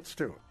need coats,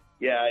 too.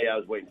 Yeah, I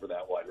was waiting for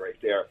that one right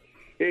there.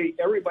 Hey,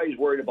 everybody's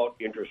worried about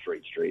interest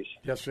rates, Trace.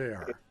 Yes, they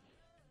are.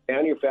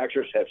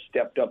 Manufacturers have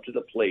stepped up to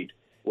the plate,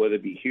 whether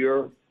it be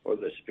here or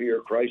the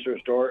Superior Chrysler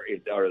store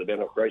or the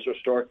Benno Chrysler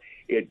store.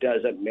 It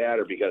doesn't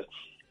matter because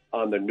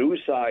On the new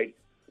side,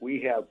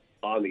 we have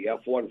on the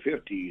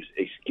F-150s,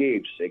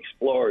 Escapes,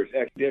 Explorers,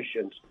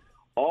 Expeditions,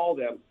 all of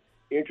them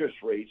interest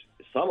rates,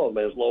 some of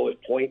them as low as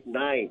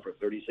 0.9 for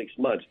 36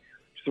 months,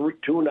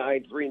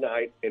 2.9,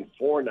 3.9, and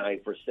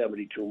 4.9 for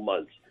 72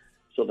 months.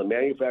 So the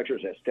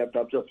manufacturers have stepped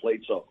up to the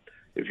plate. So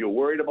if you're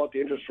worried about the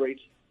interest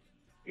rates,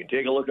 you can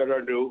take a look at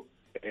our new,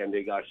 and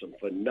they got some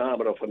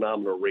phenomenal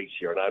rates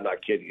here. And I'm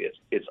not kidding you.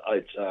 It's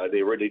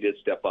they really did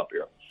step up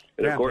here.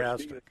 And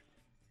fantastic.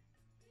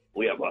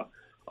 Of course,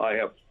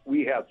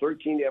 we have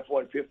 13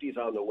 F-150s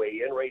on the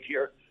way in right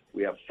here.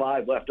 We have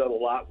 5 left on the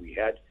lot. We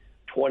had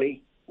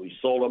 20. We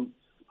sold them.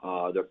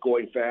 They're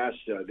going fast,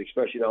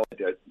 especially now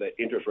with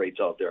the interest rates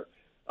out there.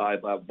 I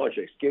have a bunch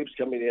of Escapes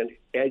coming in,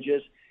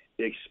 Edges,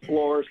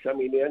 Explorers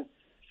coming in.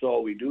 So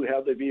we do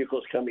have the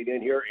vehicles coming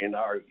in here in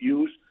our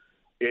used.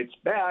 It's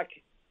back,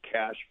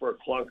 cash for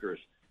clunkers.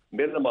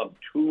 Minimum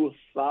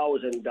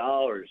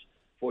 $2,000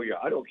 for you.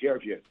 I don't care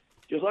if you,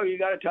 just like you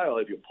got a title.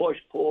 If you push,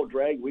 pull,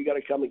 drag, we got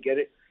to come and get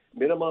it.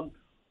 Minimum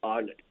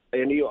on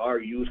any of our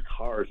used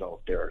cars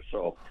out there.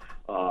 So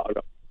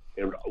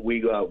and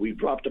we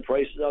dropped the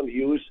prices on the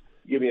used.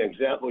 Give you an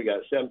example. We got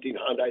a 17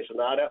 Hyundai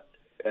Sonata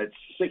at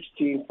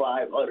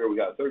 $16,500. We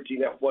got a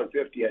 13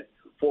 F-150 at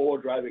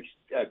four-wheel drive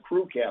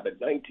crew cab at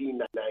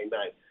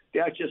 $19,999.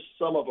 That's just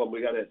some of them.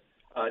 We got an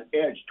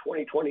Edge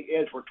 2020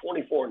 Edge for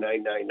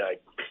 $24,999.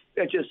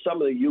 That's just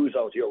some of the used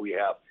out here we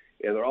have,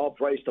 and they're all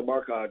priced to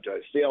mark on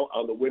sale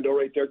on the window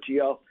right there,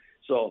 TL.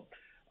 So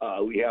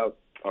we have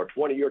our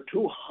 20-year,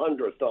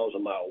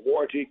 200,000-mile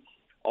warranty.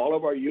 All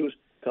of our used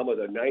come with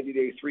a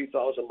 90-day,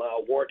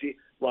 3,000-mile warranty,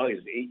 as long as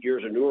it's 8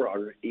 years or newer,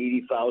 under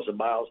 80,000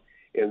 miles.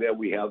 And then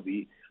we have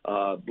the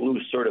Blue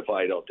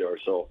Certified out there.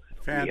 So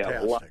fantastic. We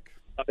have a lot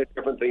of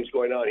different things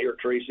going on here,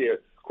 Tracy. Of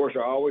course,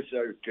 our hours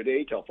are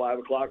today till 5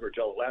 o'clock or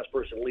till the last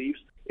person leaves,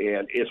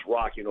 and it's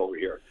rocking over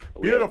here.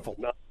 Beautiful.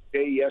 We had a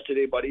day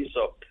yesterday, buddy,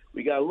 so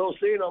we got a little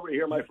saying over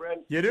here, my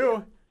friend. You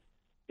do?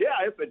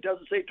 Yeah, if it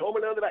doesn't say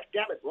Tolman on the back,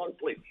 damn it, wrong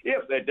place.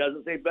 If it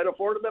doesn't say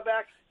Bedford on the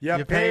back,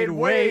 you paid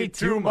way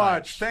too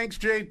much. Thanks,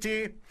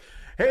 JT.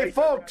 Hey,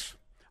 folks,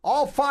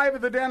 all 5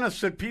 of the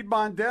dentists at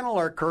Piedmont Dental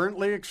are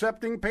currently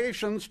accepting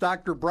patients.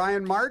 Dr.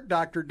 Brian Mart,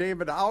 Dr.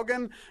 David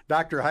Haugen,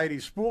 Dr. Heidi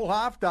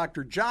Spoolhoff,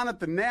 Dr.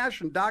 Jonathan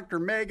Nash, and Dr.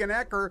 Megan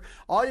Ecker.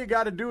 All you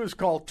got to do is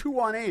call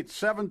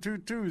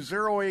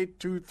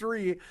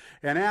 218-722-0823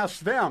 and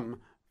ask them,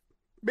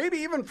 maybe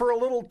even for a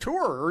little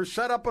tour or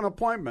set up an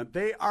appointment.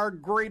 They are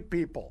great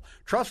people.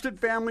 Trusted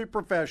family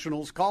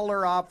professionals. Call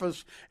their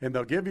office, and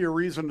they'll give you a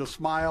reason to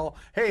smile.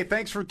 Hey,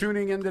 thanks for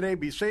tuning in today.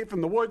 Be safe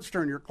in the woods.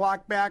 Turn your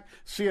clock back.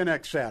 See you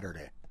next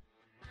Saturday.